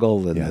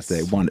struggle and Yes.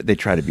 that they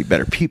try to be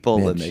better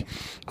people and they.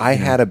 I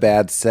had a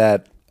bad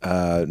set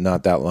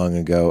not that long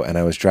ago, and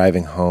I was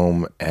driving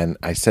home, and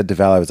I said to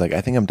Val, I was like,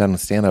 I think I'm done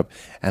with stand-up.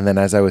 And then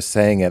as I was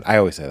saying it, I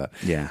always say that.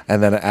 Yeah.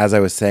 And then as I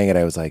was saying it,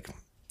 I was like,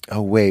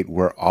 oh, wait,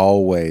 we're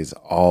always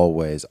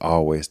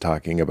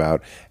talking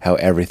about how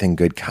everything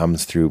good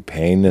comes through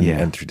pain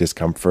and through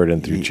discomfort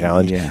and through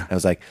challenge. Yeah. I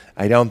was like,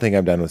 I don't think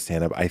I'm done with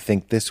stand-up. I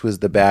think this was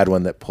the bad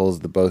one that pulls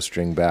the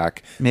bowstring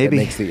back, Maybe.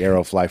 that makes the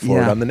arrow fly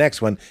forward. Yeah. On the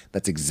next one,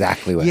 that's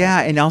exactly what Yeah,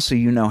 happened. and also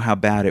you know how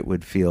bad it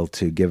would feel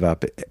to give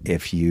up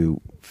if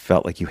you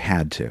felt like you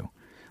had to.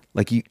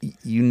 Like you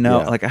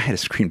know, Yeah. like I had a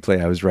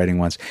screenplay I was writing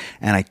once,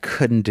 and I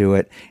couldn't do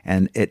it,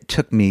 and it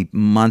took me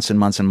months and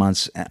months and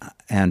months,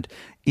 and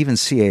even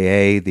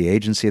CAA, the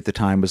agency at the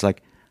time, was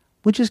like,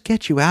 "We'll just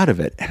get you out of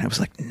it," and I was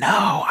like,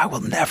 "No, I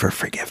will never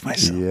forgive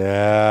myself.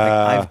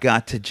 Yeah. I've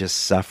got to just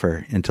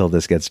suffer until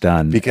this gets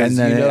done." Because and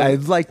then you know- I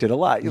liked it a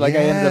lot. Like I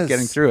ended up Yes.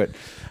 getting through it.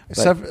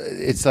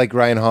 It's like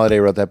Ryan Holiday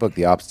wrote that book,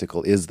 The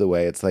Obstacle is the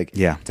Way. It's like,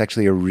 Yeah. it's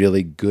actually a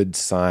really good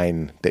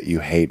sign that you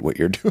hate what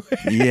you're doing.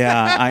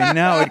 Yeah, I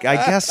know. I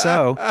guess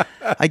so.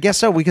 I guess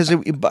so because,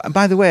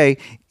 by the way,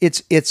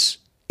 it's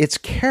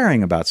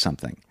caring about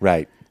something.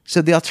 Right.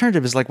 So the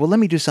alternative is like, well, let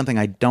me do something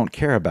I don't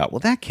care about. Well,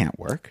 that can't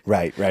work.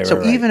 Right.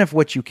 So even if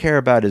what you care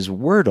about is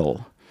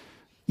Wordle,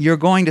 you're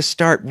going to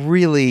start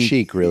really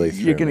Cheek really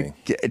You're threw going me.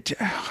 to get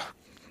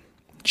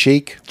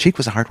Cheek, Cheek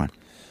was a hard one.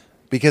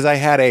 because I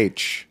had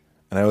H,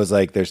 and I was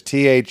like, there's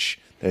TH,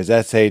 there's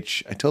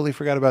SH. I totally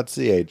forgot about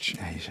CH.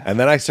 And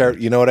then I start,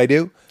 you know what I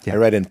do? Yeah. I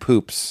write in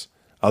poops.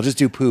 I'll just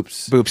do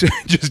poops. Boops.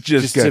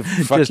 just to good.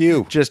 fuck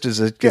you. Just as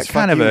a Just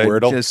kind fuck of you, a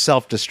Wordle. just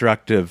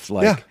self-destructive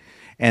like, Yeah.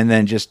 and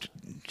then just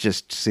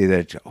see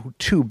that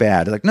too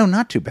bad. Like no,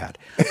 not too bad.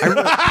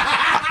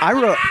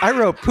 I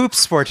wrote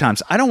poops 4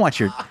 times. I don't want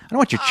your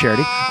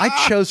charity.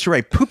 I chose to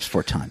write poops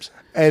 4 times.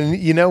 And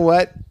you know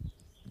what?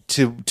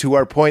 To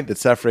our point that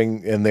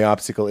suffering and the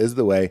obstacle is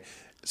the way,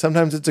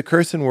 sometimes it's a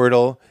curse in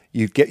Wordle.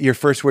 You get your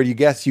first word you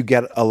guess, you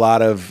get a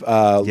lot of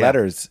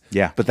letters.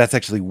 Yeah. But that's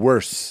actually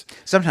worse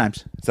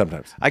Sometimes.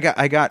 sometimes. I don't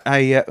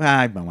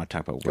want to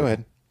talk about Wordle. Go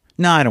ahead.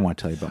 No, I don't want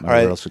to tell you about my All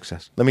right. Wordle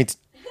success. Let me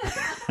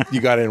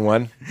You got it in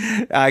one?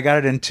 I got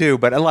it in two,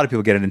 but a lot of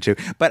people get it in two.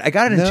 But I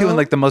got it in two in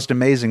like the most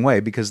amazing way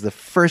because the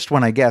first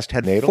one I guessed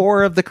had Natal?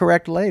 4 of the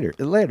correct letters.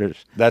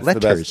 That's the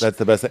best. That's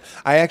the best thing.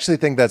 I actually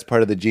think that's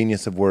part of the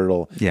genius of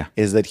Wordle. Yeah.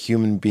 Is that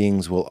human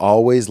beings will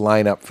always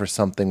line up for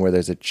something where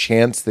there's a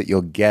chance that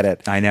you'll get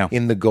it. I know.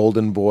 In the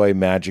Golden Boy,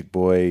 Magic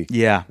Boy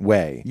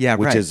way. Yeah,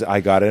 which right. is I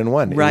got it in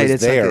one. Right, It was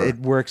it's there. like it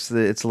works.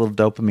 It's a little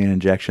dopamine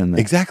injection.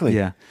 Exactly.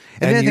 Yeah,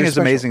 And and I think you're it's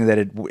special. amazing that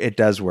it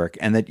does work,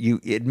 and that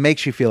it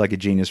makes you feel like a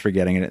genius for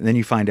getting it, and then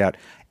you find out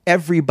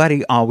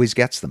everybody always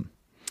gets them.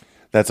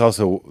 That's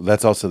also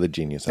the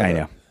genius of I it.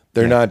 know.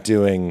 They're not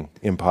doing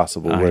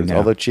impossible words. know.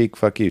 Although cheek,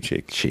 fuck you,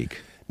 cheek.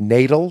 Cheek.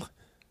 Natal?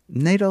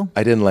 Natal.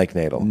 I didn't like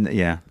natal.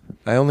 Yeah.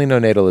 I only know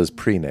natal is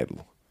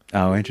prenatal.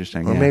 Oh,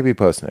 interesting. Or yeah. maybe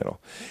postnatal.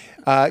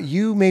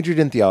 You majored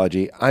in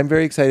theology. I'm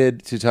very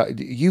excited to talk.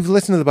 You've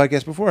listened to the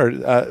podcast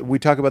before. We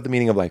talk about the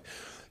meaning of life.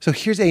 So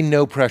here's a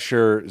no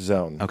pressure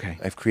zone. Okay.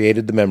 I've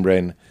created the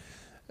membrane.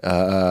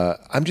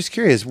 I'm just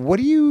curious. What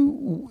do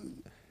you?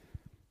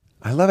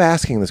 I love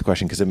asking this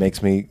question because it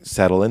makes me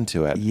settle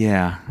into it.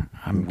 Yeah.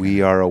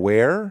 We are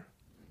aware.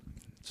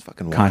 It's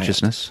fucking wild.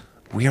 Consciousness.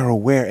 We are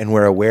aware, and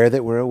we're aware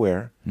that we're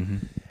aware.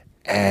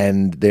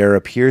 And there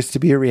appears to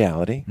be a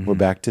reality. We're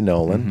back to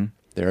Nolan.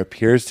 There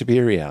appears to be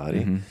a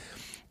reality.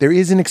 There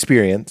is an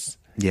experience.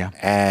 Yeah.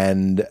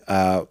 And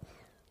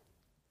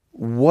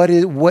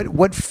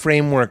what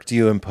framework do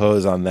you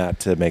impose on that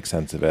to make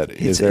sense of it?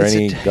 Is there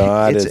any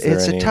God?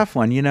 It's a tough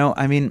one.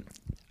 I mean,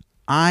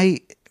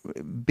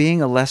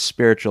 being a less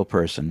spiritual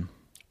person,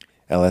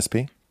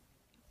 LSP?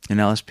 an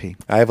LSP.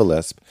 I have a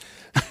lisp.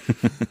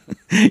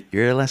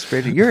 You're a less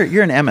spiritual.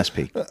 You're an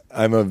MSP.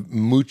 I'm a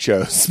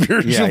mucho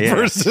spiritual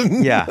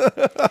person. Yeah,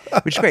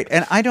 which is great.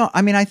 And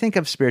I think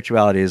of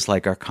spirituality as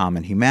like our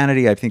common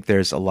humanity. I think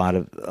there's a lot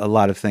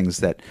of things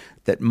that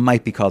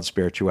might be called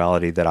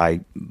spirituality that I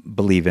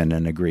believe in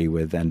and agree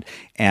with, and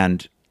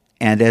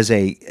as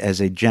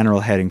a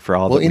general heading for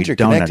all that we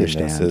don't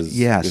understand.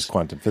 Is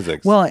quantum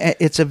physics. Well,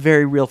 it's a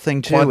very real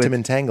thing too. Quantum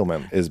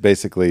entanglement is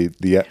basically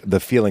the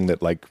feeling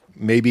that like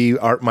maybe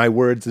my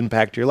words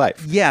impact your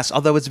life. Yes,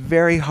 although it's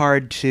very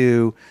hard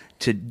to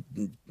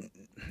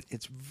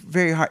it's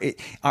very hard.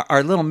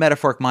 Our little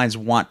metaphoric minds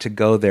want to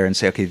go there and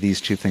say, okay,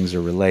 these two things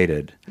are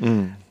related.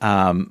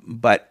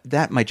 But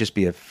that might just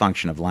be a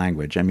function of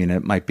language. I mean,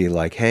 it might be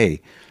like,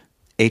 hey,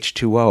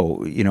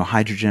 H2O,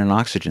 hydrogen and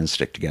oxygen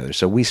stick together,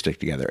 so we stick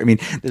together. I mean,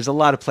 there's a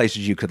lot of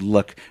places you could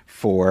look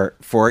for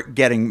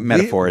getting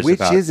metaphors. Which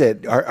about. is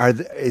it?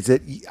 Is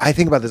it? I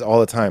think about this all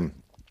the time.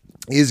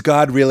 Is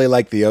God really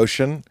like the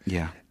ocean?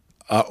 Yeah.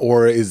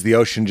 Or is the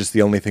ocean just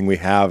the only thing we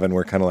have, and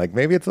we're kind of like,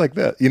 maybe it's like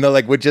this?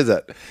 Like, which is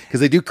it?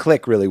 Because they do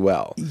click really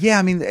well. Yeah,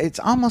 I mean, it's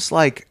almost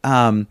like,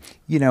 in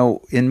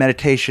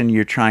meditation,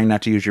 you're trying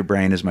not to use your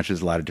brain as much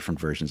as a lot of different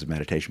versions of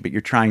meditation, but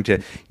you're trying to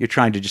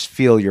just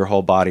feel your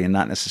whole body and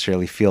not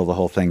necessarily feel the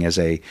whole thing as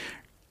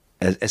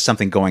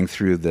something going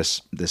through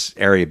this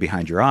area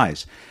behind your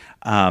eyes.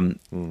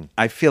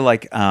 I feel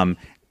like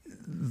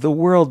the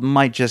world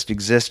might just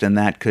exist, and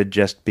that could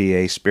just be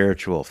a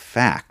spiritual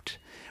fact,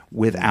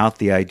 without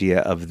the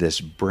idea of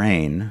this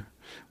brain,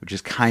 which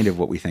is kind of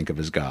what we think of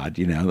as God,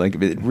 like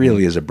it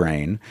really is a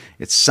brain.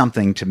 It's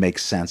something to make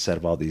sense out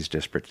of all these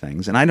disparate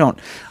things. And I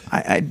don't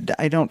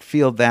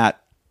feel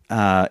that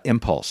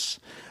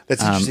impulse.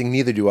 That's interesting.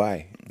 Neither do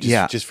I.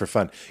 Yeah. Just for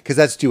fun. Because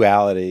that's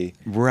duality.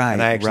 Right.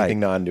 And I actually right. think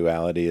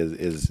non-duality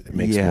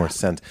makes more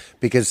sense.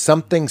 Because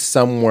something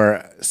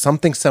somewhere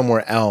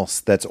else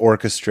that's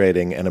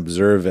orchestrating and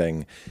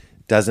observing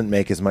doesn't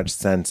make as much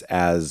sense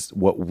as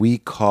what we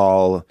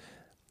call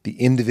the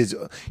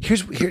individual.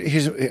 Here's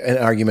an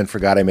argument for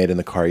God I made in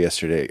the car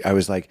yesterday. I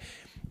was like,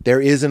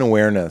 there is an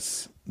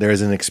awareness, there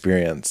is an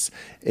experience.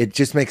 It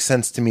just makes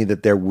sense to me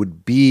that there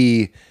would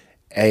be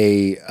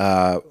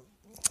a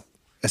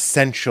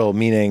essential,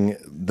 meaning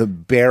the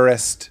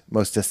barest,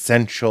 most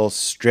essential,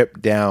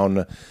 stripped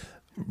down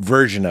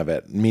version of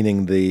it,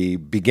 meaning the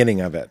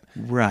beginning of it.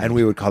 Right. And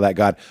we would call that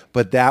God.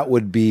 But that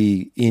would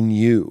be in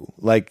you,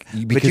 like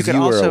because but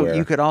were aware.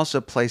 You could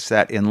also place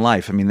that in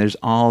life. I mean, there's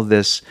all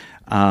this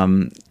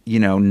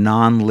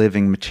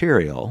non-living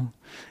material,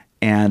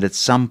 and at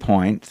some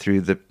point through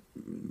the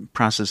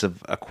process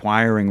of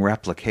acquiring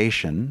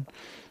replication,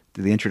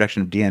 through the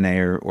introduction of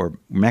DNA or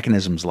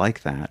mechanisms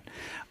like that,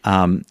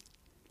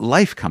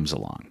 life comes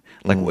along.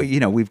 Like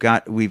we've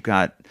got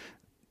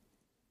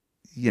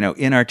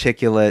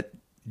inarticulate,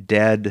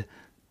 dead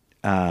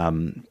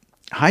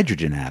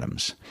hydrogen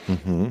atoms,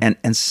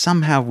 and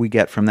somehow we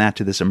get from that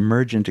to this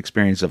emergent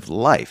experience of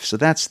life. So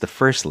that's the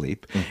first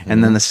leap,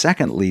 and then the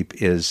second leap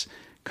is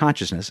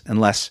consciousness,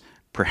 unless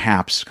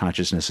perhaps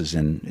consciousness is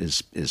in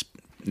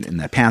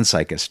that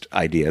panpsychist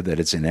idea that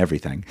it's in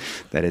everything,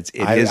 that it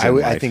is in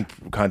life. I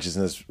think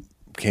consciousness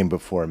came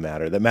before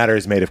matter. That matter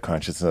is made of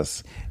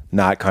consciousness,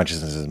 not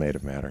consciousness is made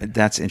of matter.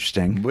 That's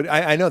interesting. But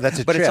I know that's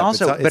a but trip. it's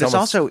also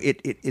almost...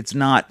 it's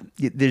not.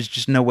 There's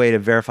just no way to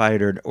verify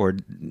it or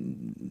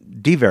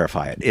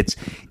de-verify it.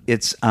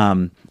 It's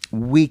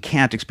we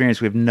can't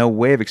experience. We have no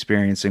way of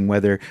experiencing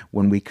whether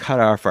when we cut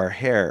off our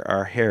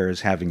hair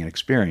is having an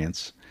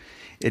experience.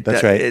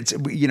 That's right. It's,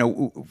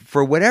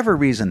 for whatever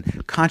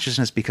reason,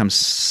 consciousness becomes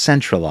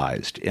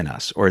centralized in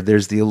us, or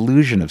there's the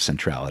illusion of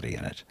centrality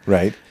in it.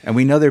 Right. And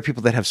we know there are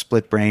people that have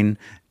split brain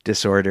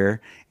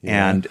disorder,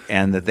 and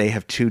that they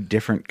have two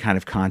different kind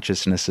of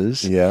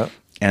consciousnesses. Yeah.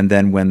 And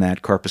then when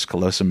that corpus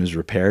callosum is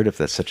repaired, if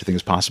that's such a thing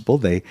as possible,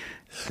 they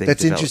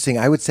That's develop. interesting.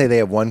 I would say they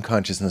have one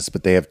consciousness,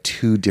 but they have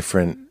two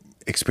different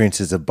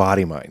experiences of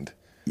body-mind.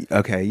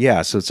 Okay,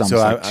 yeah. So it's almost So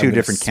like I'm two gonna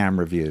different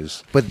camera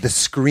views. But the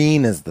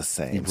screen is the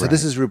same. So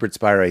this is Rupert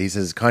Spira. He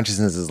says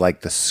consciousness is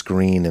like the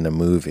screen in a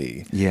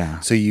movie. Yeah.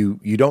 So you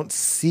don't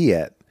see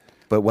it,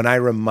 but when I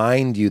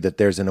remind you that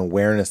there's an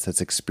awareness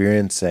that's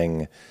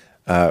experiencing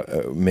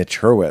Mitch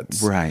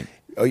Hurwitz, Right.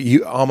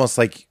 You almost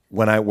like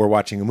when we're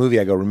watching a movie,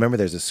 I go, remember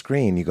there's a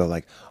screen. You go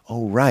like,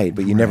 oh, right.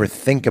 But you never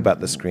think about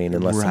the screen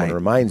unless someone Right.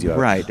 reminds you of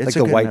it. Right. Like It's a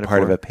the good white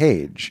part of metaphor. a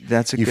page.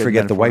 That's a You good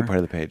forget the white metaphor.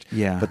 part of the page.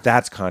 Yeah. But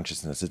that's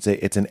consciousness.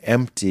 It's an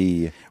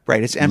empty.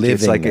 Right, it's empty.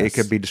 It's like it livingness.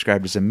 could be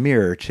described as a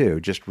mirror too,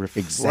 just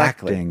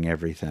reflecting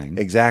everything.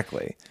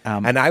 Exactly.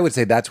 And I would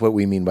say that's what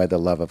we mean by the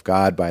love of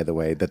God, by the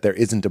way, that there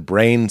isn't a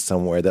brain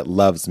somewhere that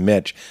loves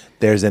Mitch.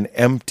 There's an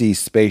empty,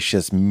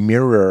 spacious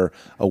mirror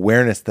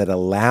awareness that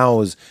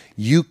allows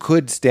you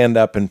could stand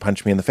up and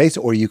punch me in the face,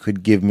 or you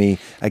could give me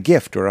a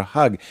gift or a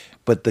hug.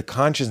 But the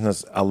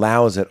consciousness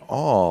allows it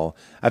all.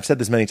 I've said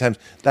this many times.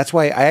 That's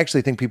why I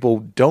actually think people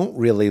don't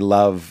really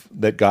love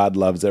that God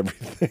loves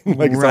everything.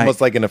 Like it's Right.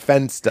 almost like an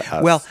offense to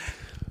us. Well,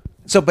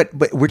 so but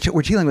we're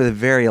dealing with a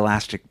very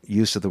elastic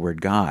use of the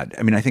word God.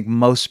 I mean, I think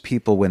most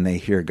people when they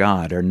hear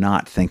God are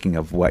not thinking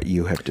of what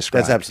you have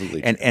described. That's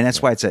absolutely and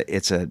that's why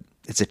it's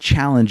a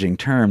challenging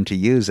term to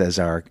use as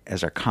our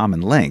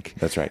common link.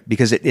 That's right.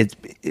 Because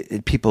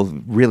it people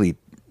really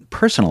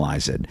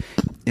personalize it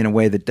in a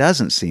way that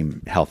doesn't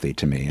seem healthy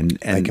to me. And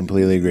I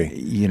completely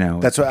agree.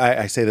 That's why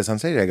I say this on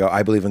stage. I go,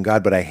 I believe in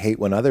God, but I hate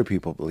when other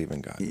people believe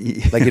in God.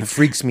 Like it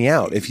freaks me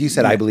out. If you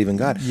said I believe in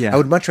God, Yeah. I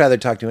would much rather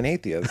talk to an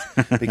atheist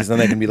because then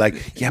they can be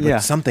like, yeah, but Yeah.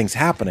 something's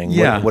happening.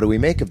 Yeah. What do we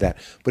make of that?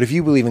 But if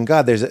you believe in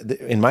God,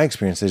 in my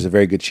experience, there's a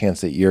very good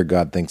chance that your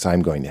God thinks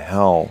I'm going to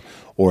hell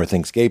or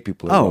thinks gay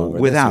people are wrong, or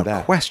without this or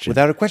that. question.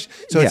 Without a question.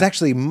 So it's Yeah.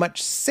 actually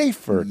much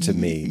safer to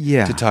me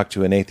Yeah. to talk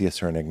to an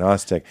atheist or an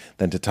agnostic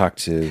than to talk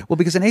to... Well,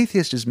 because an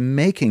atheist is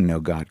making no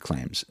God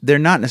claims. They're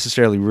not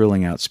necessarily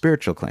ruling out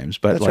spiritual claims,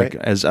 but That's like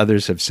right. as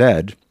others have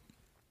said,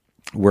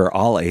 we're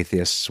all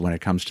atheists when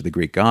it comes to the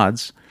Greek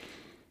gods.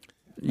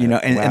 And Wow,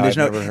 there's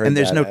I've never heard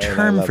there's that, no and I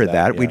term love for that,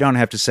 that. We yeah. don't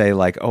have to say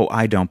like, oh,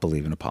 I don't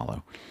believe in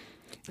Apollo.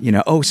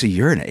 So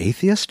you're an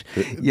atheist?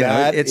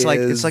 That It's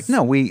is- like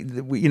no, we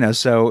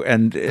so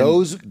and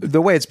Those- the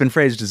way it's been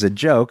phrased as a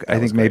joke, I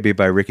think maybe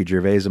by Ricky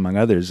Gervais among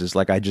others, is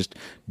like I just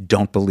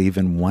don't believe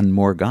in one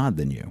more God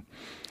than you.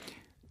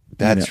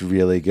 That's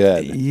really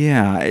good.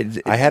 Yeah,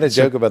 I had a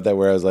joke about that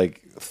where I was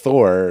like,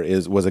 Thor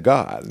was a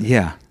god.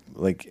 Yeah.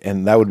 Like,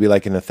 and that would be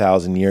like in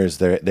 1,000 years,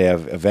 they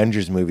have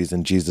Avengers movies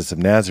and Jesus of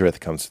Nazareth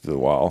comes through the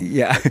wall.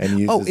 Yeah. And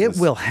uses it this-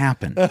 will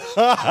happen. It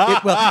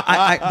will.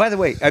 By the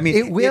way, I mean,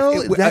 It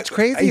will? That's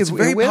crazy. It's It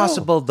very will.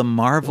 possible the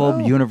Marvel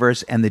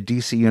universe and the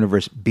DC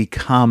universe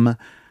become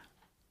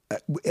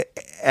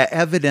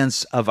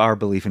evidence of our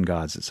belief in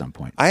gods at some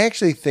point. I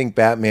actually think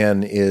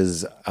Batman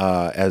is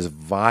as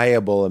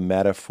viable a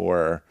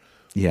metaphor,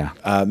 Yeah.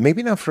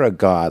 maybe not for a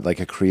god, like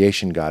a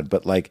creation god,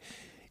 but like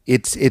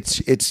it's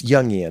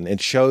Jungian.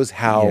 It shows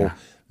how Yeah.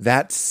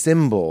 that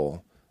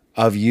symbol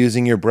of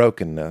using your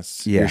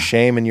brokenness, Yeah. your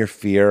shame and your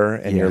fear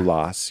and your Yeah.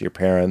 loss, your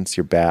parents,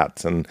 your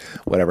bats and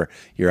whatever,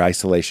 your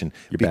isolation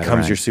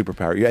becomes batarang. your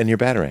superpower and your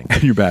battering.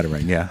 You're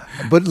battering. Yeah.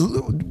 But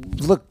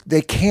look,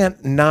 they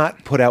can't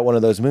not put out one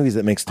of those movies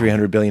that makes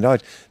 $300 billion.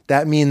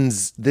 That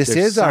means this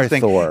There's is our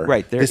something- Thor.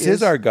 right, there This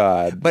is our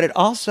God. But it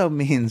also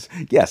means,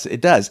 yes,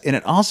 it does. And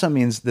it also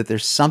means that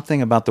there's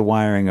something about the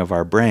wiring of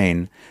our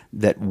brain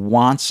that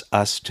wants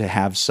us to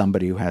have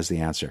somebody who has the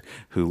answer,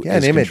 who Yeah,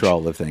 is an in image.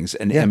 control of things,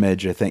 an Yeah.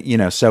 image, a thing,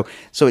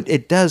 So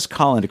it does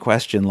call into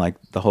question like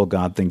the whole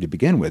God thing to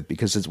begin with,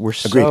 because we're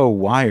Agreed. so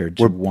wired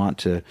to want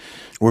to.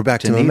 We're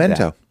back to need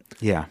Memento.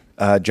 that.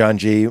 Yeah. John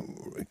G.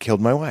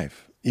 killed my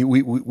wife.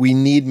 We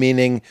need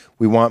meaning.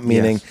 We want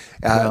meaning.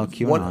 Yes. Well,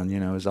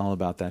 QAnon, is all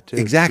about that too.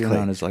 Exactly.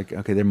 QAnon is like,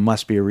 okay, there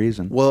must be a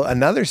reason. Well,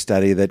 another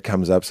study that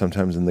comes up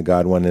sometimes in the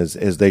God one is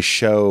they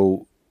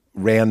show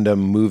random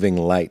moving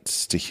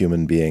lights to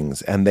human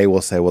beings, and they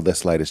will say, well,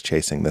 this light is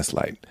chasing this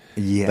light.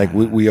 Yes. Like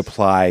we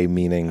apply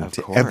meaning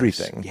to course.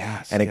 everything.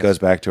 Yes, and it yes. goes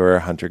back to our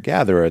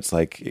hunter-gatherer. It's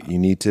like you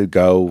need to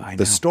go. I know.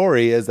 The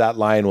story is that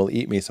lion will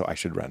eat me, so I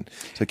should run.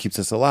 So it keeps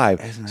us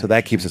alive. So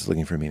that keeps us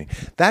looking for meaning.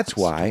 That's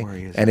why,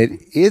 story is- and it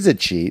is a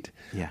cheat.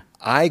 Yeah.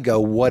 I go,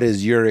 what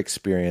is your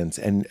experience?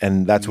 And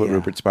that's what Yeah.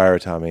 Rupert Spira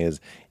taught me is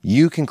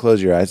you can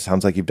close your eyes. It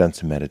sounds like you've done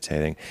some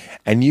meditating.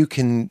 And you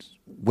can,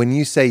 when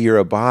you say you're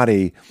a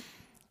body,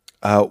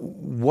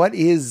 what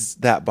is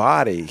that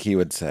body, he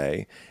would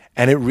say.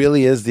 And it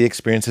really is the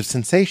experience of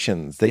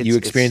sensations that you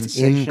experience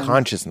in sensation.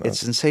 consciousness. It's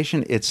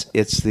sensation.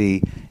 It's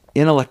the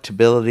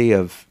ineluctability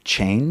of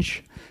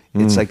change.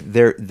 It's like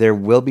there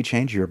will be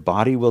change. Your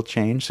body will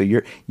change. So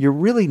you're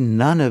really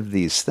none of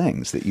these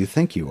things that you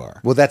think you are.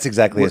 Well, that's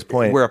exactly his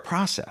point. We're a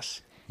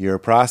process. You're a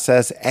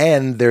process,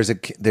 and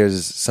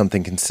there's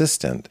something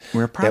consistent.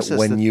 We're a process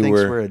that thinks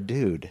we're a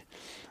dude.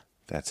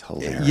 That's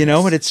hilarious. You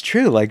know, but it's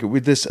true. Like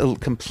with this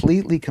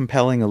completely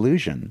compelling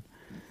illusion.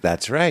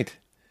 That's right.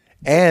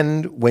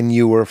 And when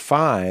you were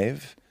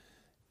 5,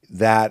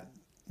 that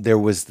there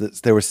was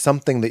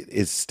something that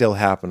is still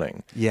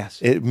happening.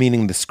 Yes.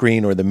 Meaning the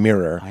screen or the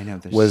mirror I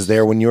know, was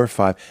there when you were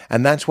 5.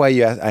 And that's why I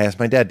asked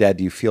my dad,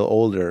 do you feel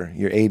older?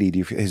 You're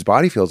 80. His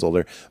body feels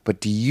older, but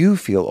do you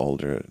feel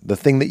older? The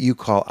thing that you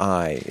call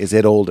I, is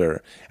it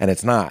older? And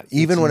it's not.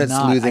 Even when it's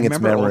not. losing its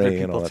memory. I remember older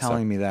and all people that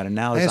telling stuff. me that. And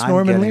now Hey, as it's I'm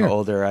Norman getting Lear.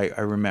 older, I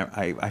remember,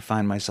 I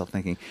find myself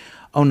thinking,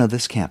 oh no,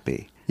 this can't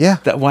be. Yeah.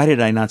 Why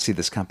did I not see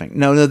this coming?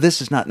 No,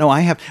 this is not. No,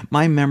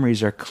 my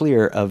memories are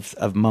clear of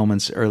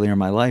moments earlier in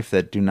my life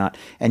that do not,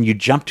 and you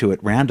jump to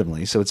it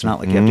randomly. So it's not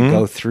like you have to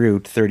go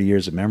through 30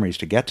 years of memories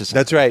to get to something.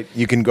 That's right.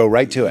 You can go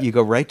right to it. You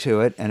go right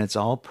to it, and it's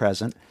all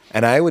present.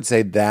 And I would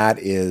say that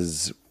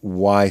is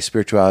why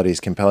spirituality is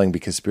compelling,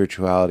 because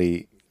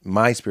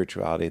my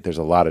spirituality, there's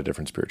a lot of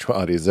different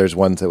spiritualities. There's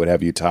ones that would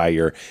have you tie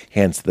your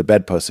hands to the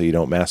bedpost so you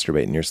don't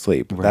masturbate in your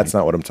sleep. Right. That's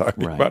not what I'm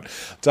talking Right. about.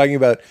 I'm talking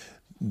about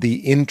the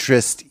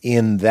interest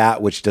in that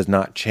which does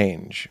not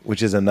change,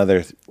 which is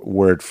another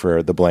word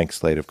for the blank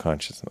slate of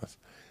consciousness.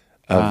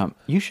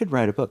 You should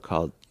write a book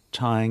called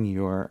Tying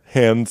Your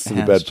Hands to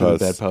the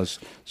bedpost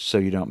so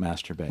you don't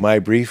masturbate. My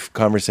brief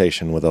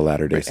conversation with a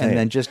Latter-day Saint. And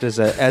then just as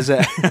a yes,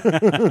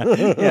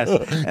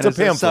 and as a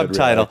pamphlet,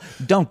 subtitle,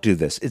 don't do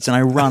this. It's an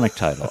ironic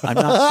title. I'm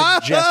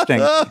not suggesting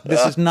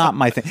this is not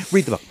my thing.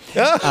 Read the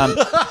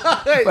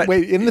book.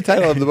 Wait, in the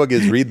title of the book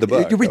is read the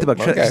book. You read the book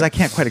because Okay. I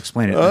can't quite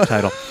explain it in the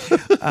title.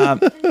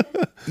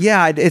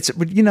 It's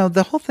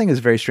the whole thing is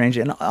very strange,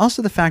 and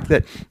also the fact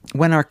that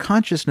when our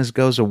consciousness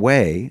goes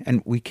away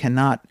and we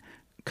cannot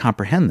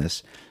comprehend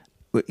this.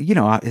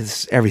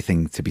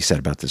 Everything to be said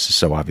about this is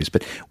so obvious,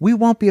 but we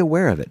won't be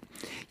aware of it.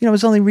 I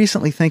was only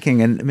recently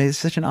thinking, and it's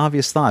such an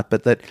obvious thought,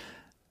 but that,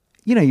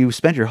 you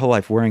spend your whole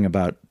life worrying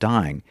about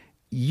dying.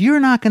 You're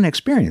not going to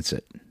experience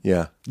it.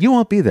 Yeah. You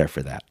won't be there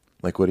for that.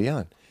 Like Woody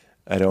Allen.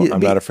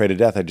 I'm not afraid of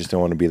death. I just don't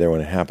want to be there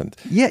when it happens.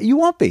 Yeah, you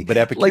won't be. But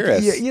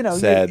Epicurus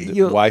said,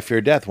 you- why fear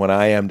death? When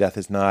I am, death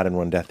is not, and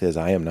when death is,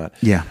 I am not.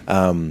 Yeah.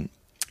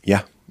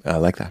 I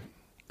like that.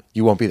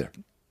 You won't be there.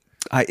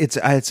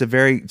 It's a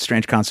very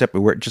strange concept.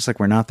 We're just like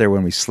we're not there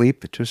when we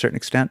sleep to a certain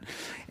extent,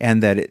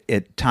 and that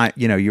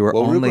you were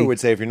Well, only. Rupert would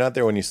say, if you're not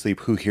there when you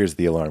sleep, who hears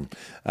the alarm?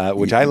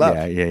 Which I love.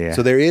 Yeah.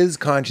 So there is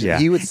conscious. Yeah.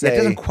 He would say it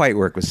doesn't quite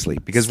work with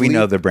sleep because we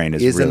know the brain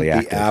is isn't really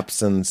active. the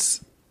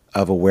absence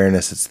of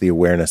awareness, it's the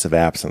awareness of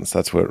absence.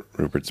 That's what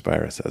Rupert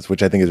Spira says,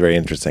 which I think is very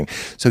interesting.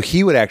 So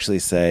he would actually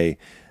say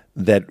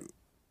that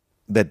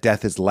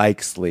death is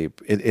like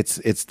sleep.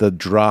 It's the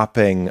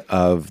dropping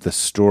of the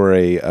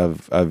story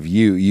of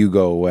you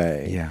go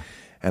away. Yeah.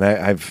 And I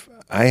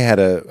had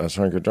a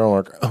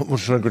psychedelic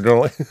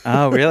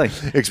Oh, really?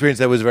 experience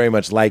that was very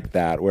much like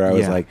that, where I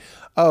was Yeah. like,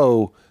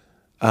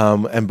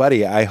 and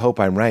buddy, I hope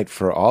I'm right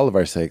for all of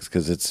our sakes,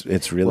 because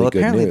it's really good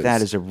apparently news.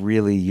 that is a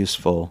really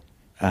useful,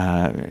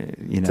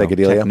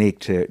 Psychedelia? technique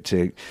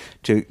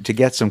to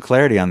get some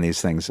clarity on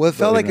these things. Well, it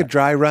felt like a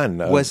dry run.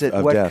 Was it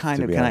of what death, kind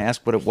to of? be Can I honest.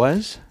 ask what it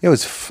was? It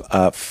was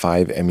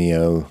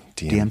 5-MeO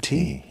DMT.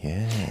 DMT.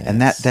 Yeah, And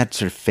that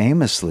sort of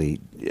famously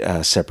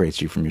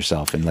separates you from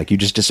yourself, and like you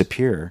just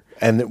disappear.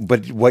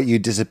 but what you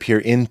disappear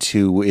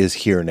into is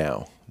here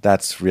now.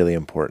 That's really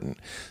important.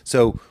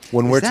 So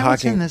when we're Is that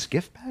what's talking, in this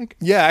gift bag?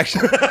 yeah,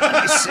 actually,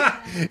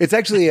 it's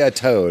actually a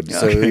toad.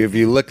 So if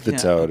you look the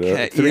toad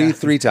okay,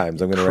 three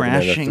times, I'm going to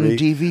recommend a Crashing 3.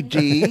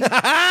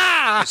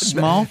 DVD.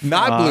 Small frog.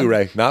 Not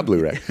Blu-ray. Not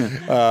Bluray.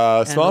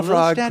 And Small a little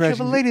frog. statue of a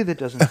crashing- lady that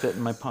doesn't fit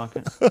in my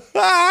pocket.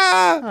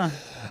 I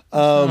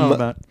don't know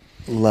about.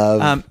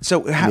 Love.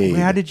 So how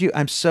did you?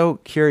 I'm so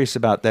curious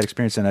about that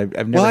experience, and I've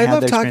never Well, I had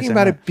love that experience. talking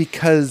about it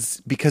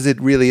because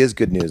it really is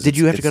good news. Did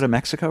you have to It's- go to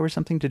Mexico or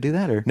something to do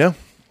that, or No,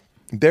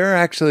 there are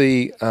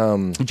actually.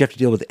 did you have to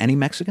deal with any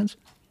Mexicans?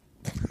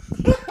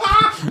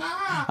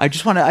 I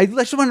just want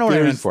to know what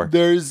I'm in for.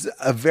 There's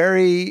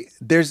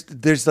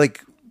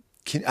like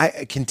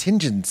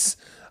contingents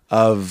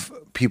of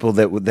people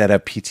that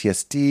have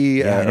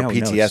PTSD I know, or no,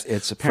 PTS.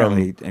 it's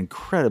apparently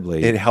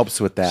incredibly. It helps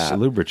with that.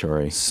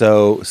 Salubratory.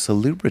 So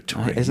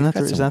salubratory. Isn't that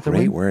You've got is some that the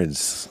great word?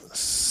 words?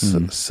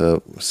 Solid.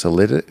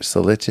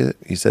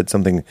 You said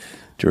something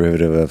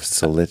derivative of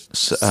solid.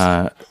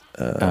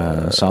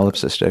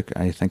 Solipsistic.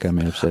 I think I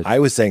may have said. I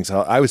was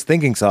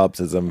thinking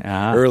solipsism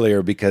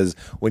earlier, because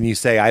when you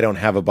say I don't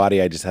have a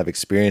body, I just have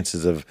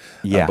experiences of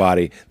a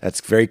body,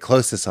 that's very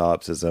close to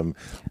solipsism.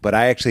 But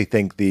I actually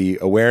think the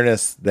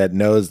awareness that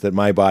knows that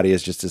my body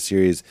is just a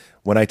series,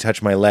 when I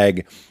touch my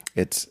leg,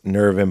 it's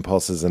nerve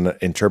impulses and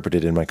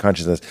interpreted in my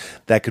consciousness.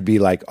 That could be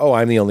like, oh,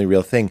 I'm the only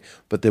real thing.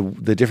 But the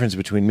difference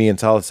between me and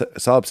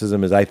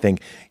solipsism is I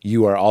think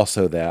you are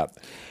also that.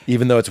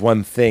 Even though it's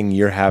one thing,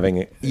 you're having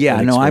an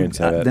experience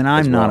of it then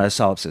I'm as not well. a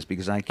solipsist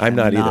because I I'm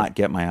not either. cannot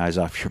get my eyes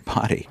off your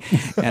body.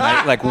 And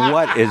I like,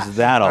 what is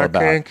that all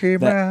about? can't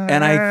keep my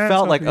And I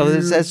felt eyes like, off oh,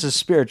 you. that's a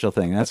spiritual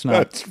thing. That's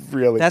not.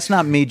 That's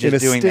not me in just a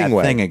doing sting that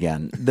way. thing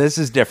again. This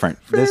is different.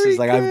 This Very is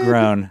like I've good.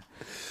 grown.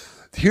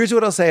 Here's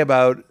what I'll say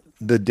about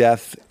the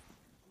death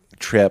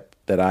trip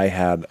that I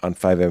had on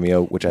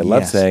 5-MeO, which I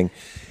love Yes. saying,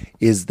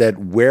 is that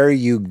where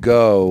you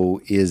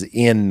go is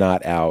in,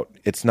 not out.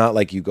 It's not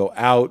like you go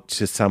out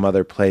to some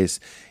other place.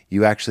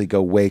 You actually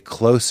go way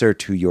closer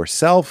to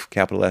yourself,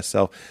 capital S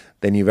self,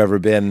 than you've ever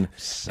been.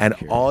 And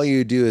curious. all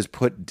you do is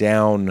put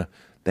down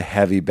the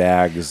heavy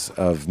bags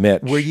of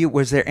Mitch.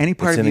 Was there any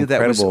part It's of an you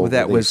that was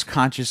incredible relief.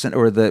 conscious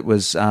or that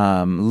was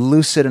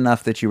lucid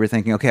enough that you were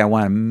thinking, okay, I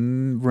want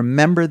to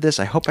remember this.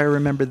 I hope I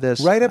remember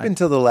this. Right up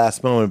until the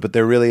last moment, but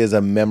there really is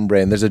a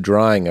membrane. There's a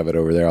drawing of it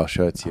over there. I'll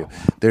show it to you.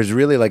 There's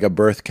really like a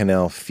birth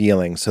canal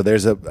feeling. So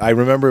I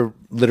remember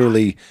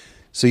literally,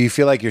 so you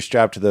feel like you're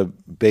strapped to the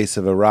base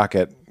of a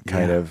rocket,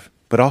 kind Yeah. of,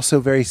 but also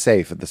very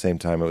safe at the same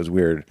time. It was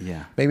weird.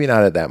 Yeah. Maybe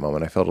not at that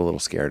moment. I felt a little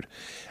scared.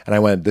 And I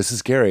went, this is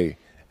scary.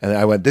 And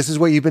I went, this is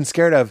what you've been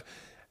scared of.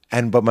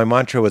 But my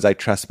mantra was, I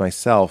trust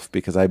myself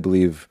because I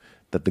believe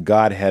that the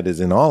Godhead is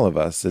in all of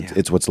us.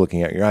 It's what's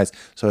looking at your eyes.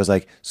 So I was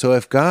like, so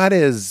if God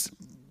is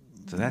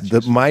So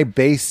that's my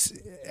base,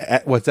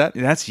 what's that?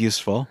 that's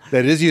useful.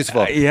 That is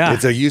useful. Yeah.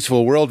 It's a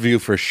useful worldview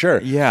for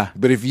sure. Yeah.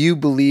 But if you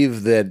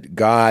believe that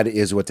God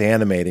is what's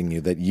animating you,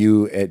 that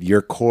you at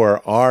your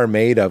core are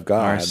made of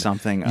God, Are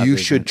something you other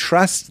should than-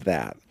 trust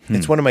that.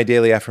 It's one of my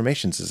daily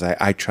affirmations is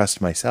I trust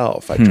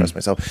myself. I trust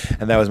myself.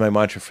 And that was my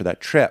mantra for that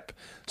trip.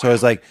 So I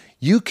was like,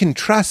 you can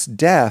trust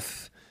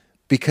death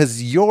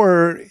because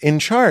you're in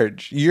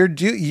charge. You're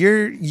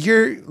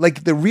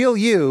like the real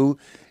you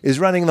is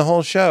running the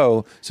whole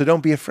show. So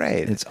don't be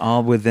afraid. It's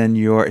all within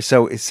your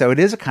so it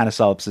is a kind of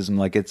solipsism.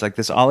 Like it's like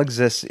this all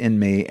exists in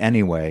me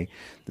anyway.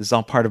 This is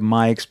all part of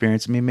my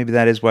experience. I mean, maybe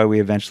that is why we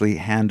eventually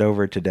hand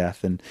over to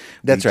death. And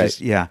That's right.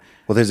 Yeah.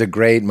 Well, there's a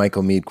great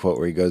Michael Meade quote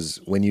where he goes,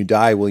 when you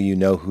die, will you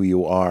know who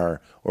you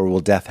are, or will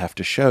death have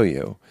to show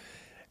you?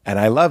 And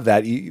I love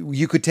that.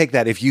 You could take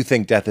that if you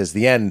think death is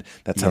the end.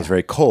 That sounds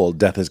very cold.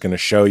 Death is going to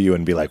show you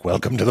and be like,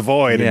 welcome to the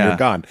void, and Yeah. you're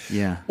gone.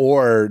 Yeah.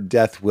 Or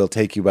death will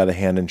take you by the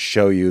hand and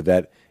show you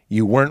that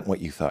you weren't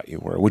what you thought you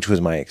were, which was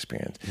my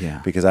experience.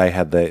 Yeah. Because I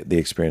had the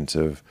experience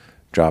of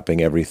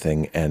dropping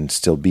everything and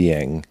still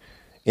being,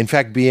 in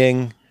fact,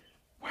 being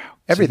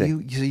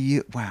everything. So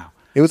you wow.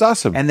 It was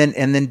awesome. And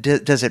then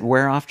does it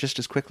wear off just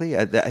as quickly?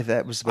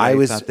 That was what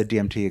I thought the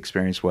DMT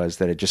experience was,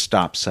 that it just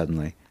stopped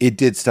suddenly. It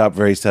did stop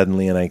very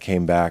suddenly, and I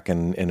came back,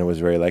 and it was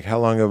very like, how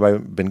long have I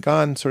been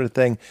gone, sort of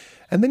thing.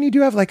 And then you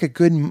do have like a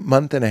good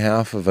month and a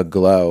half of a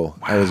glow.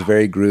 I was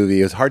very groovy.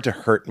 It was hard to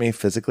hurt me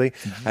physically.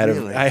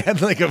 Really? I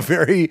had like a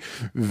very,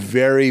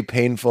 very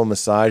painful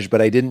massage,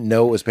 but I didn't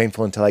know it was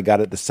painful until I got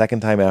it the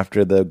second time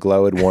after the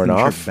glow had worn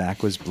off. Your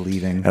back was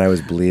bleeding. And I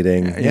was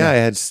bleeding. Yeah, I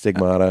had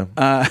stigmata.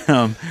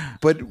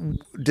 But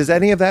does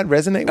any of that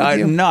resonate with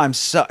you? No, I'm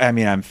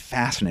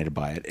fascinated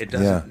by it. It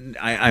doesn't.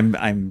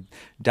 I'm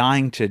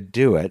dying to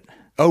do it.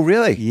 Oh,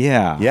 really?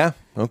 Yeah. Yeah.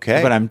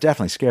 Okay. But I'm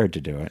definitely scared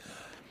to do it.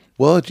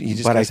 well, you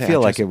just But gotta I say, feel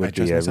like trust- it I would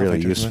trust be a myself, I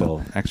really trust myself.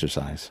 useful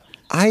exercise.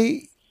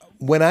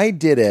 When I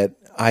did it,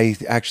 I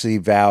actually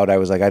vowed, I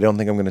was like, I don't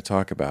think I'm going to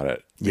talk about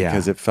it. Yeah.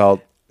 Because it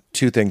felt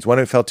two things. One,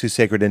 it felt too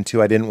sacred, and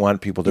two, I didn't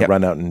want people to Yep.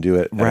 run out and do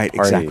it at Right, a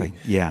party. exactly.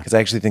 Yeah. Because I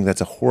actually think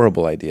that's a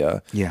horrible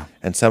idea. Yeah.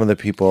 And some of the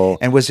people...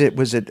 And was it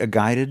a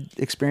guided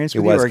experience?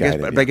 With was you? Or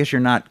guided, but yeah. I guess you're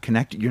not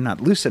connected. You're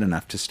not lucid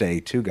enough to stay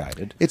too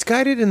guided. It's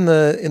guided in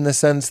the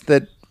sense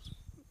that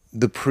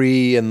the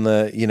pre and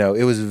the,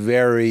 it was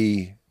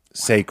very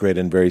sacred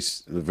and very,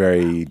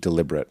 very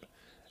deliberate.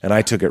 And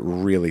I took it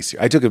really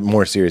I took it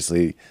more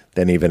seriously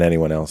than even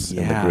anyone else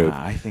in the group.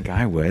 I think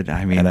I would.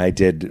 I mean, And I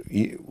did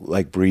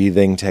like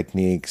breathing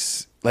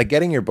techniques, like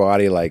getting your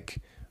body like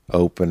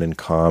open and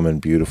calm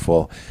and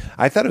beautiful.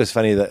 I thought it was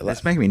funny that,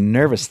 that's making me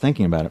nervous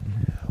thinking about it.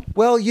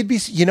 well, you'd be,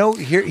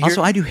 here.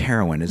 Also, I do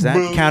heroin. Is that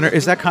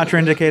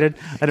contraindicated?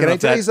 I don't Can know I if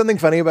tell that- you something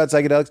funny about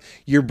psychedelics?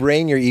 Your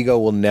brain, your ego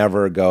will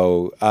never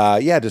go,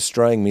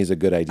 destroying me is a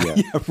good idea.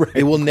 Right,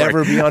 it will of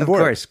never course. be on Of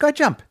board. course. Go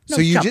jump. No,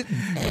 So you jump.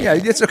 just- yeah,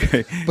 it's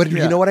okay. But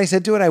you know what I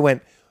said to it? I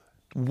went,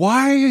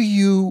 why are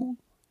you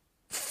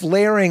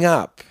flaring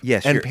up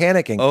Yes, and you're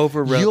panicking?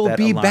 Overrode You'll that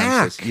be alarm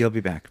back. system. You'll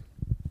be back.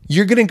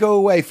 You're going to go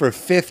away for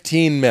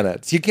 15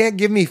 minutes. You can't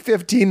give me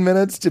 15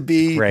 minutes to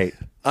be Great.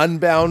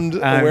 unbound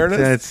awareness.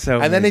 That's so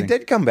and then it amazing.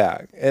 did come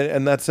back,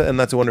 and that's a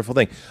wonderful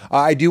thing.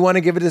 I do want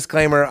to give a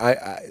disclaimer.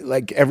 I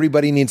like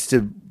everybody needs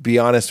to be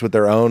honest with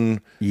their own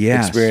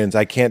Yes. experience.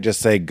 I can't just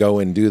say go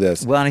and do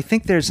this. Well, and I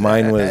think there's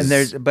Mine was and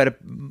there's but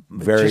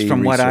very just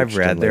from what I've researched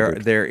read, and there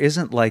labored. there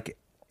isn't like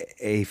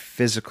a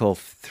physical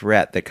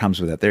threat that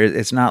comes with it.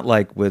 It's not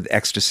like with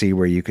ecstasy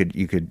where you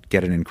could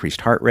get an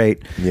increased heart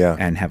rate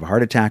and have a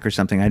heart attack or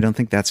something. I don't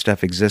think that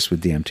stuff exists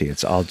with DMT.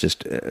 It's all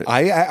just.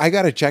 I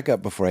got a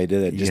checkup before I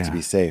did it just to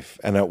be safe.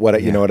 And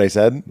you know what I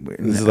said?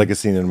 This is like a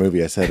scene in a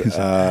movie. I said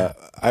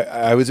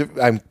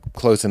I'm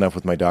close enough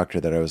with my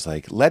doctor that I was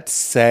like, let's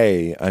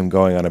say I'm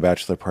going on a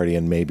bachelor party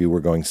and maybe we're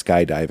going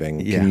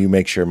skydiving. Yeah. Can you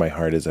make sure my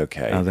heart is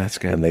okay? Oh, that's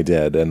good. And they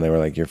did, and they were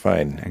like, you're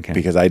fine. Okay.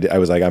 Because I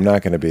was like, I'm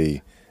not going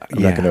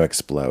to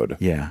explode.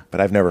 Yeah.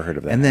 But I've never heard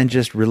of that. And then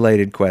just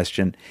related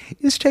question: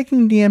 is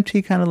taking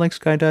DMT kind of like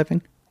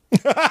skydiving?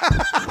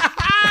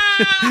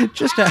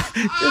 just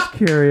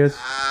curious.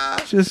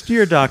 Just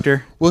your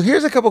doctor. Well,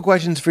 here's a couple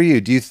questions for you.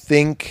 Do you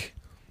think,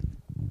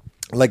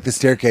 like the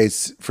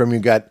staircase from your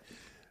gut,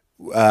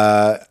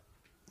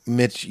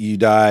 Mitch, you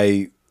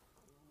die.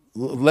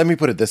 Let me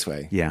put it this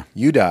way. Yeah.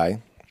 You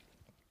die.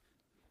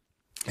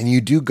 And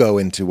you do go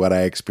into what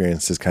I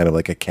experienced as kind of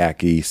like a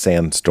khaki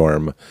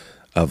sandstorm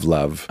of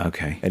love.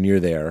 Okay. And you're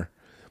there.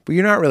 But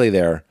you're not really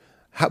there.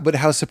 But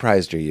how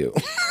surprised are you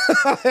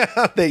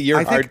that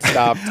your heart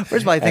stopped?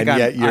 First of all, I think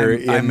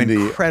I'm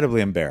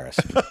incredibly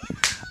embarrassed.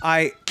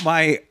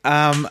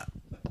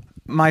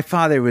 My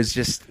father was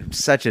just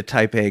such a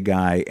type A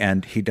guy,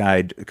 and he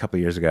died a couple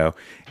of years ago.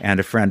 And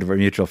a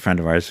mutual friend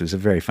of ours, who's a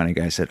very funny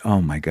guy, said,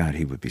 "Oh my God,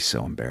 he would be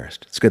so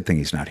embarrassed. It's a good thing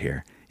he's not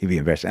here. He'd be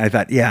embarrassed." And I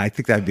thought, yeah, I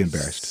think that'd be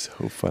embarrassed.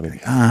 So funny.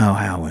 Oh,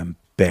 how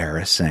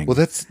embarrassing. Well,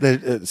 that's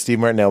the Steve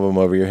Martin album,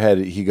 Over Your Head.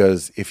 He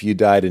goes, if you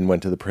died and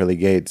went to the pearly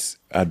gates,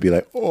 I'd be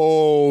like,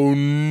 oh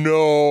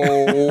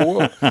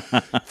no,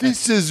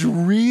 this is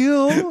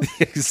real?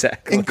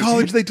 Exactly. In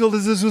college, they told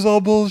us this was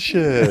all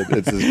bullshit.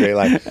 It's this great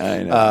line.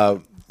 I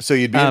know. So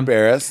you'd be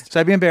embarrassed. So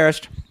I'd be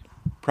embarrassed.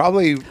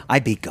 Probably.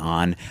 I'd be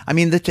gone. I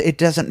mean, it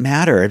doesn't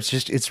matter.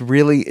 It's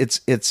really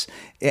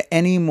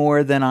any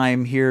more than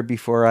I'm here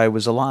before I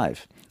was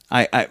alive.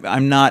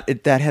 I'm not,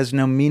 that has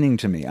no meaning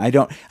to me.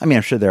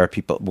 I'm sure there are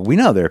people, we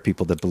know there are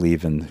people that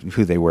believe in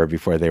who they were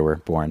before they were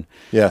born.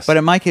 Yes. But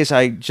in my case,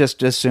 I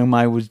just assume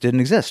didn't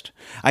exist.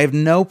 I have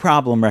no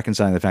problem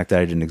reconciling the fact that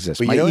I didn't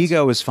exist. But my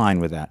ego is fine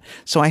with that.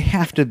 So I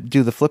have to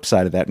do the flip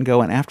side of that and go,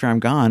 and after I'm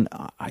gone,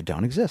 I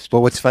don't exist.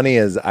 Well, what's funny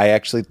is I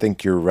actually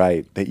think you're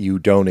right that you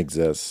don't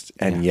exist.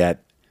 And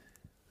yet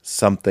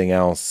something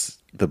else,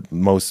 the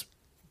most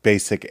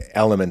basic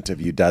element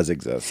of you does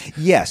exist.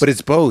 Yes, but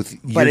it's both.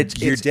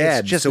 But you're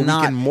dead, it's just so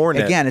not, we can mourn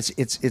it. Again,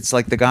 it's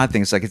like the God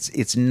thing. It's like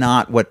it's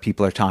not what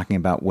people are talking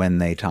about when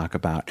they talk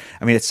about.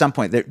 I mean, at some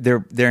point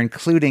they're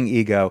including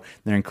ego,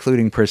 they're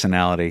including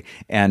personality,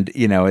 and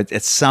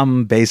at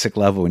some basic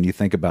level, when you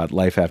think about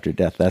life after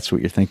death, that's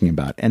what you're thinking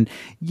about. And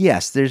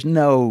yes, there's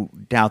no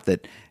doubt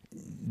that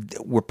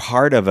we're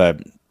part of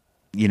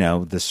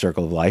the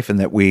circle of life, and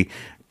that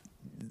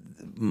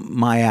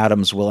my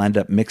atoms will end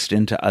up mixed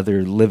into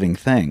other living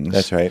things.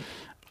 That's right.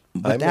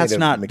 But that's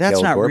not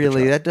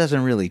really, that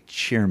doesn't really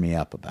cheer me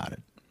up about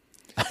it.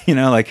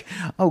 Like,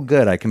 oh,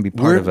 good, I can be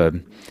part of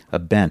a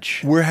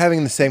bench. We're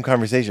having the same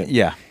conversation.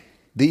 Yeah.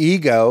 The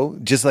ego,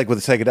 just like with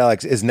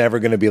psychedelics, is never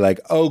going to be like,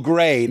 oh,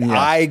 great,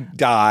 I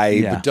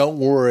die, but don't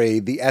worry,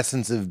 the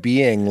essence of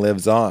being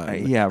lives on.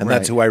 And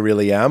that's who I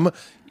really am.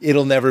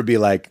 It'll never be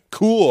like,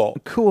 cool.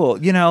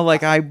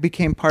 Like I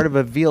became part of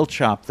a veal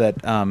chop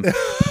that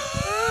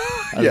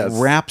a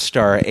rap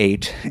star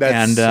ate.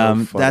 That's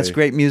and so that's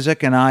great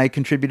music, and I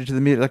contributed to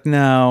the music. Like,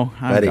 no,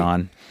 I'm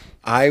gone.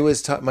 I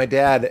was taught, my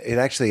dad, it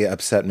actually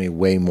upset me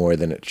way more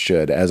than it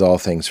should, as all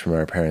things from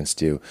our parents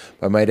do.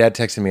 But my dad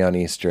texted me on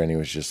Easter, and he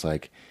was just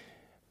like,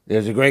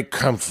 there's a great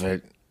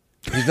comfort.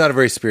 He's not a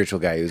very spiritual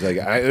guy. He was like,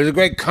 there's a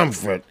great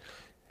comfort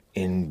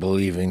in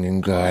believing in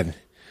God.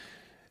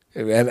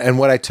 And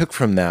what I took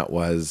from that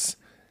was...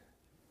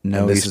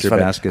 No Easter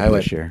basket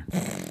this year.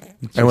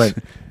 I went...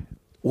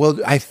 Well,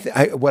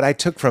 what I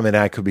took from it, and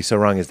I could be so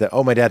wrong, is that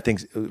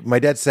my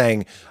dad's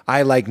saying,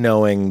 I like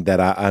knowing that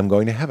I'm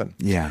going to heaven.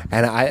 Yeah.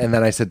 And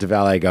then I said to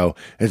Val, I go,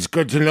 it's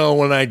good to know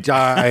when I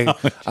die,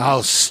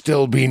 I'll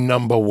still be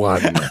number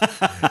one.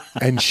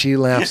 And she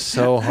laughed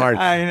so hard.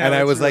 I know, and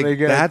I was really like,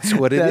 good. That's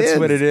what it is. That's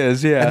what it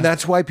is, yeah. And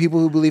that's why people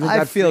who believe in God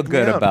I feel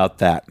good about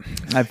that.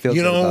 I feel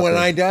good about when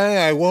that. I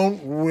die, I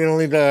won't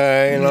really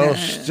die, I'll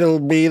still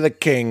be the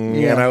king.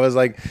 Yeah. And I was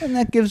like... And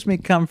that gives me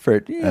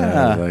comfort.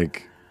 Yeah.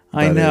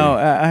 I know.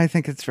 I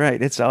think it's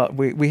right. It's all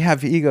we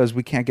have egos.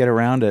 We can't get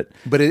around it.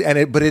 But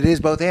it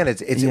is both and.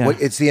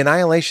 It's the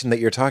annihilation that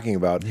you're talking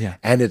about,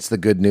 and it's the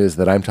good news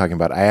that I'm talking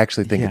about. I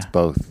actually think it's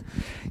both.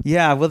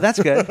 Yeah. Well,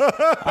 that's good.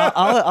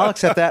 I'll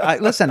accept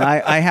that. Listen,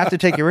 I have to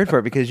take your word for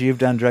it because you've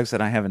done drugs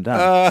that I haven't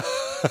done.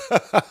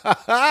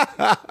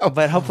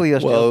 But hopefully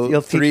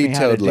you'll teach me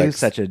how to do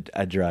such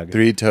a drug.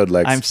 3 toad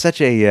legs. I'm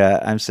such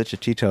a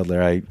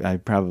teetotaler. I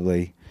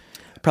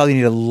probably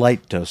need a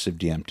light dose of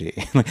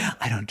DMT.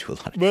 I don't do a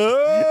lot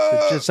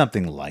of just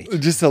something light.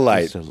 Just a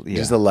light.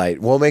 Just a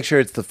light. We'll make sure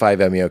it's the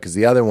 5-MeO because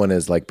the other one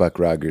is like Buck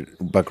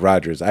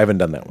Rogers. I haven't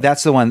done that one.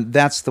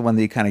 That's the one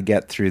that you kind of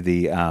get through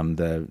the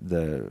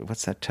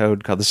what's that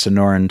toad called? The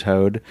Sonoran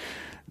toad.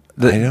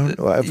 I don't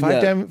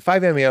know.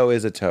 5-MeO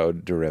is a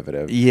toad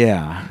derivative.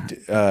 Yeah.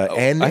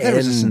 NN-DMT. I thought it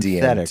was a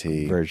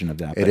synthetic version of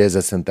that. It is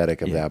a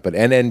synthetic of that. But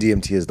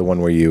NN-DMT is the one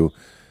where you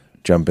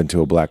jump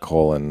into a black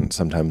hole and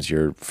sometimes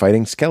you're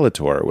fighting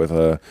Skeletor with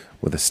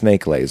a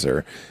snake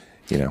laser.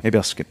 You know, Maybe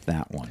I'll skip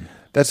that one.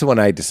 that's the one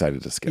I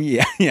decided to skip.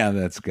 Yeah,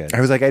 that's good.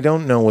 I was like, I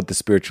don't know what the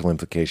spiritual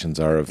implications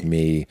are of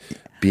me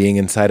being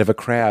inside of a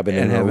crab in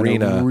an having a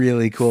arena,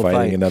 really cool fighting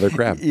fight. another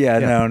crab. Yeah,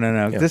 no.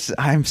 Yeah.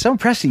 I'm so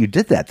impressed that you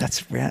did that.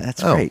 That's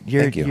Oh, great.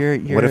 thank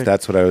you. What if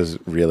that's what I was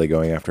really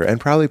going after? And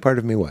probably part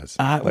of me was.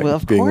 Like, well,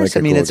 of being course. like a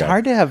I mean, cool it's guy.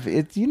 hard to have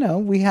it. You know,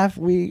 we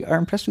are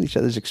impressed with each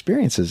other's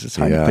experiences. It's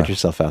hard to Yeah. put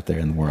yourself out there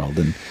in the world.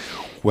 And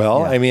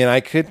Well, Yeah. I mean, I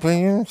could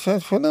play with a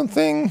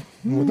thing.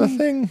 With a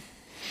thing.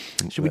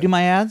 should we do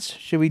my ads?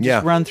 Should we just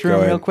Yeah, run through go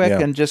them real ahead. quick? Yeah.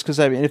 And just because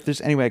if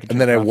there's any way I can.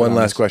 And then I have check one off on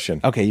last this. question.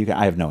 Okay,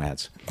 I have no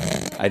ads.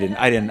 I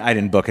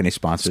didn't book any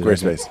sponsors.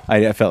 Squarespace.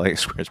 I felt like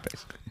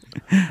Squarespace.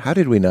 How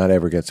did we not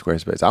ever get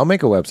Squarespace? I'll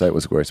make a website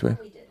with Squarespace.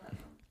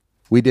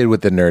 We did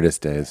with the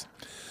Nerdist days.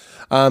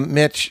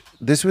 Mitch,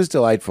 this was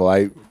delightful.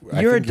 You're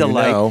a think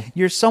delight. You know,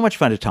 You're so much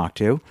fun to talk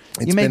to.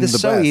 It's You made been this the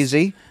so best.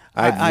 easy.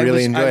 I've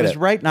really enjoyed I was it.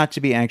 right not to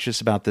be anxious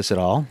about this at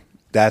all.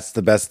 that's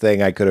the best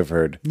thing I could have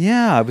heard.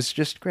 Yeah, it was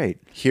just great.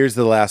 Here's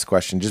the last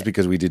question, just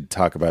because we did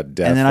talk about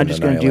death. And then I'm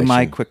just going to do my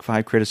annihilation. quick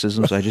 5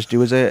 criticisms. I just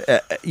do as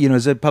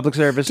a public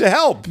service To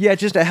help. Yeah,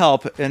 just to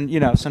help. And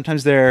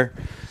sometimes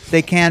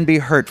they can be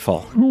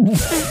hurtful.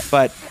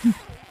 But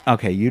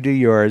okay, you do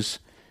yours.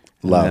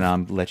 Love. And then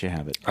I'll let you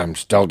have it. I'm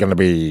still going to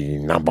be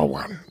number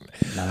one.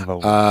 Number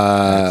one.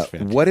 That's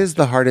fantastic. What is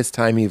the hardest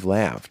time you've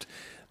laughed?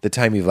 The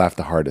time you've laughed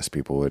the hardest,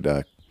 people would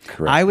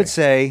correct I would me.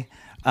 say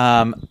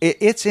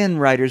it's in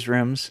writers'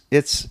 rooms.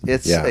 It's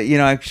Yeah.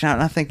 I'm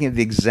not thinking of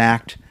the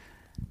exact.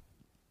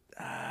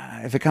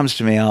 If it comes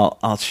to me,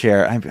 I'll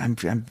share. I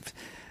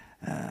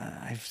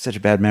have such a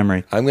bad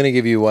memory. I'm going to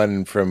give you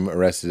one from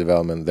Arrested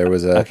Development. There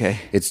was a. Okay.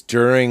 It's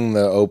during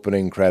the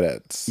opening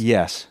credits,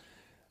 Yes.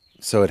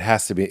 so it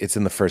has to be. It's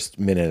in the first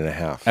minute and a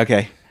half.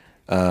 Okay.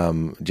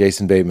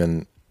 Jason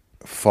Bateman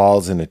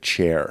falls in a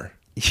chair.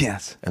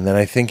 Yes. And then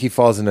I think he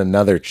falls in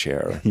another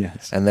chair.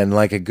 Yes. And then,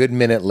 like a good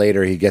minute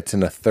later, he gets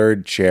in a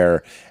third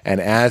chair.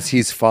 And as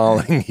he's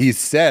falling, he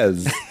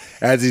says,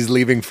 as he's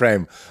leaving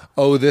frame,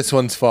 "Oh, this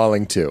one's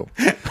falling too."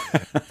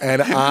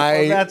 And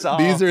that's all.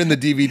 these are in the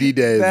DVD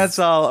days. That's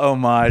all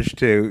homage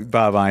to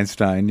Bob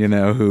Einstein,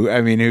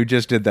 who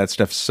just did that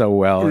stuff so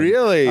well.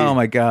 Really? Oh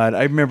my God.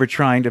 I remember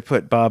trying to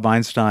put Bob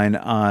Einstein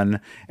on,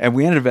 and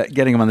we ended up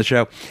getting him on the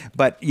show,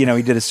 but he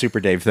did a Super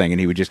Dave thing and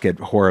he would just get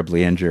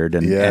horribly injured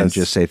and Yes.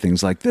 just say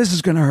things like, "This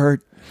is going to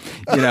hurt."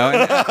 And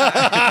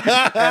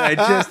I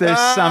just, there's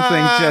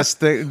something just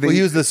the well,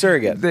 he was the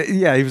surrogate.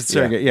 he was the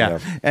surrogate, yeah.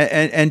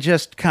 And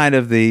just kind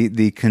of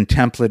the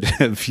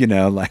contemplative,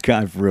 like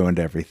I've ruined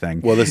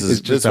everything. Well, this It's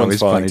just one's always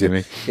falling funny to too.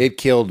 me. It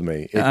killed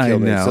me. It I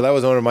killed me. know. So that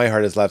was one of my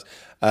hardest laughs.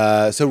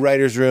 So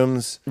writers'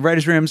 rooms.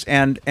 Writers' rooms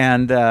and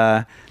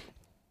God,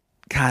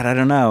 I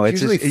don't know.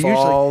 It's Usually just,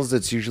 falls.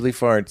 It's usually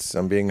farts.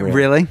 I'm being real.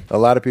 Really? A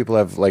lot of people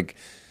have like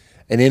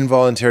an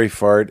involuntary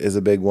fart is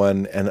a big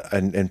one,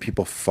 and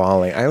people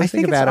falling. I always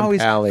think of it's Adam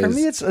always, Pally. for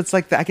me, it's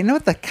like that. I know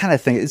what that kind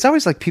of thing. It's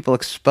always like people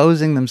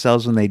exposing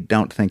themselves when they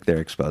don't think they're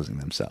exposing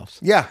themselves.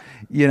 Yeah,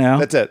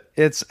 That's it.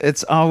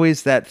 It's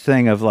always that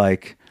thing of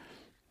like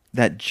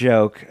that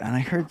joke. And I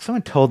heard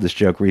someone told this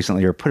joke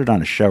recently or put it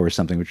on a show or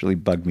something, which really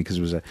bugged me because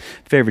it was a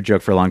favorite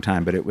joke for a long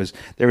time. But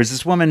there was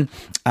this woman,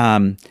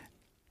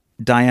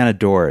 Diana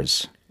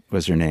Dors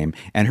was her name,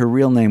 and her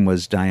real name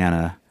was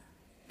Diana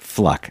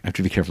Fluck. I have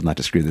to be careful not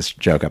to screw this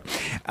joke up.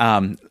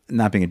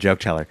 Not being a joke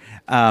teller.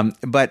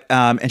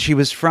 And she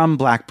was from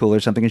Blackpool or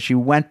something, and she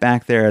went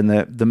back there, and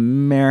the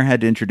mayor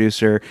had to introduce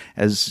her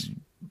as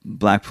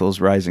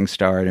Blackpool's rising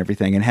star and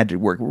everything, and had to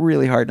work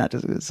really hard not to.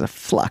 It's a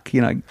Fluck,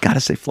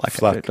 gotta say Fluck.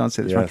 Fluck. Don't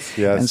say this Yes, wrong.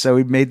 yes. And so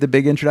we made the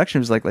big introduction.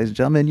 It was like, ladies and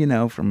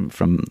gentlemen,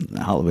 from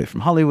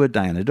Hollywood,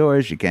 Diana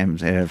Dors. She came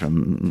here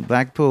from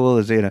Blackpool,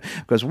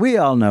 because we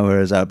all know her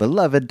as our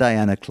beloved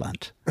Diana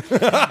Clunt.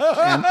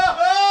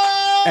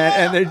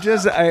 And they're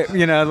just,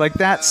 like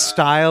that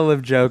style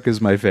of joke is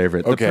my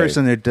favorite. The Okay.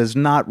 person that does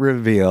not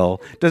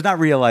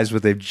realize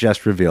what they've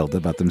just revealed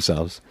about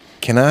themselves.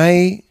 Can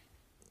I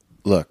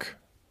look?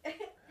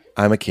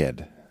 I'm a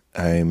kid.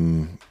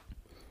 I'm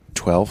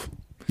 12.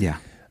 Yeah.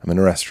 I'm in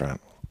a restaurant.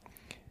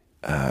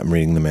 I'm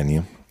reading the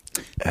menu,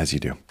 as you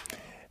do.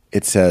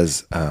 It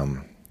says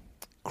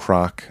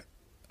crock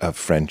of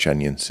French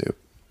onion soup.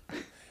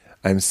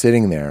 I'm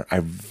sitting there.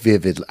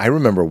 I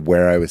remember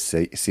where I was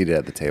seated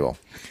at the table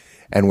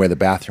and where the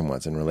bathroom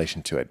was in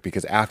relation to it.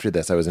 Because after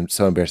this, I was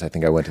so embarrassed, I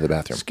think I went to the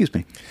bathroom. Excuse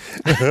me.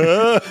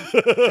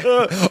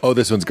 Oh,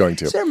 this one's going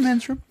to. Is there a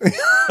men's room?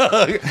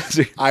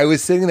 I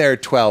was sitting there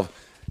at 12.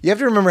 You have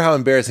to remember how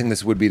embarrassing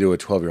this would be to a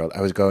 12-year-old.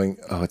 I was going,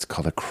 oh, it's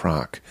called a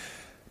crock.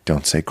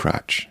 Don't say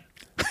crotch.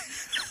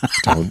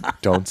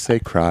 Don't say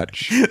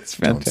crotch. It's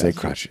Don't say fantastic.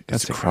 crotch. Don't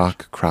It's say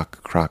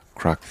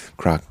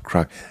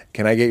crock.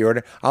 Can I get your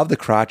order? I'll have the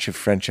crotch of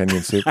French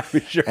onion soup.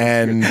 Sure.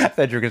 And I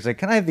thought you were going to say,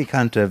 can I have the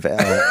cunt of...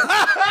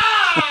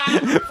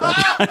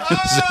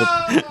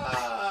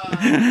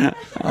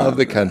 Of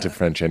the cunt of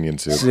French onion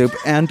soup. Soup.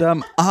 And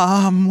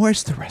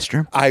where's the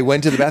restroom? I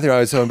went to the bathroom. I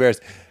was so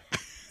embarrassed.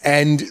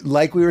 And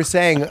like we were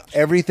saying,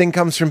 everything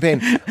comes from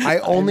pain. I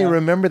only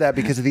remember that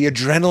because of the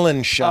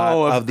adrenaline shot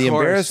of the course.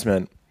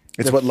 embarrassment.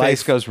 It's The what face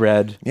life goes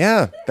red.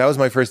 Yeah, that was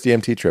my first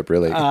DMT trip,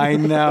 really. I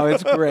know,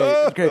 it's great.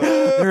 It's great.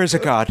 There is a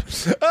God.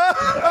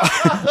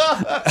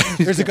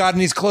 There's a God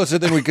and he's closer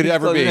than we could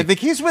ever be. I think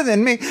he's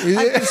within me.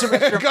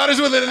 God is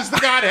within us, the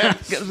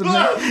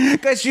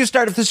Godhead. Guys, you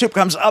start if the soup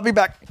comes. I'll be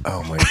back.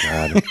 Oh my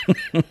God.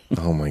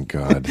 Oh my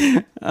God.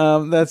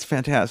 That's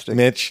fantastic.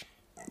 Mitch,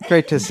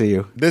 Great to see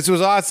you. this was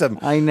awesome.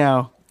 I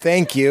know.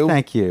 Thank you.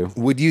 Thank you.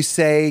 Would you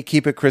say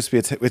keep it crispy?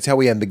 It's how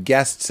we end. The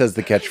guest says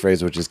the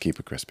catchphrase, which is keep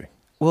it crispy.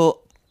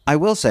 Well, I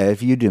will say,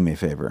 if you do me a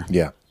favor,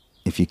 Yeah.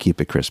 if you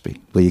keep it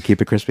crispy, will you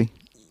keep it crispy?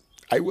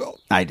 I will.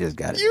 I just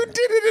got it. You did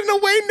it in a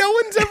way no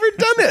one's ever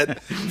done it.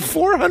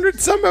 400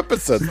 some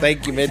episodes.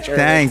 Thank you, Mitch.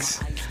 Thanks.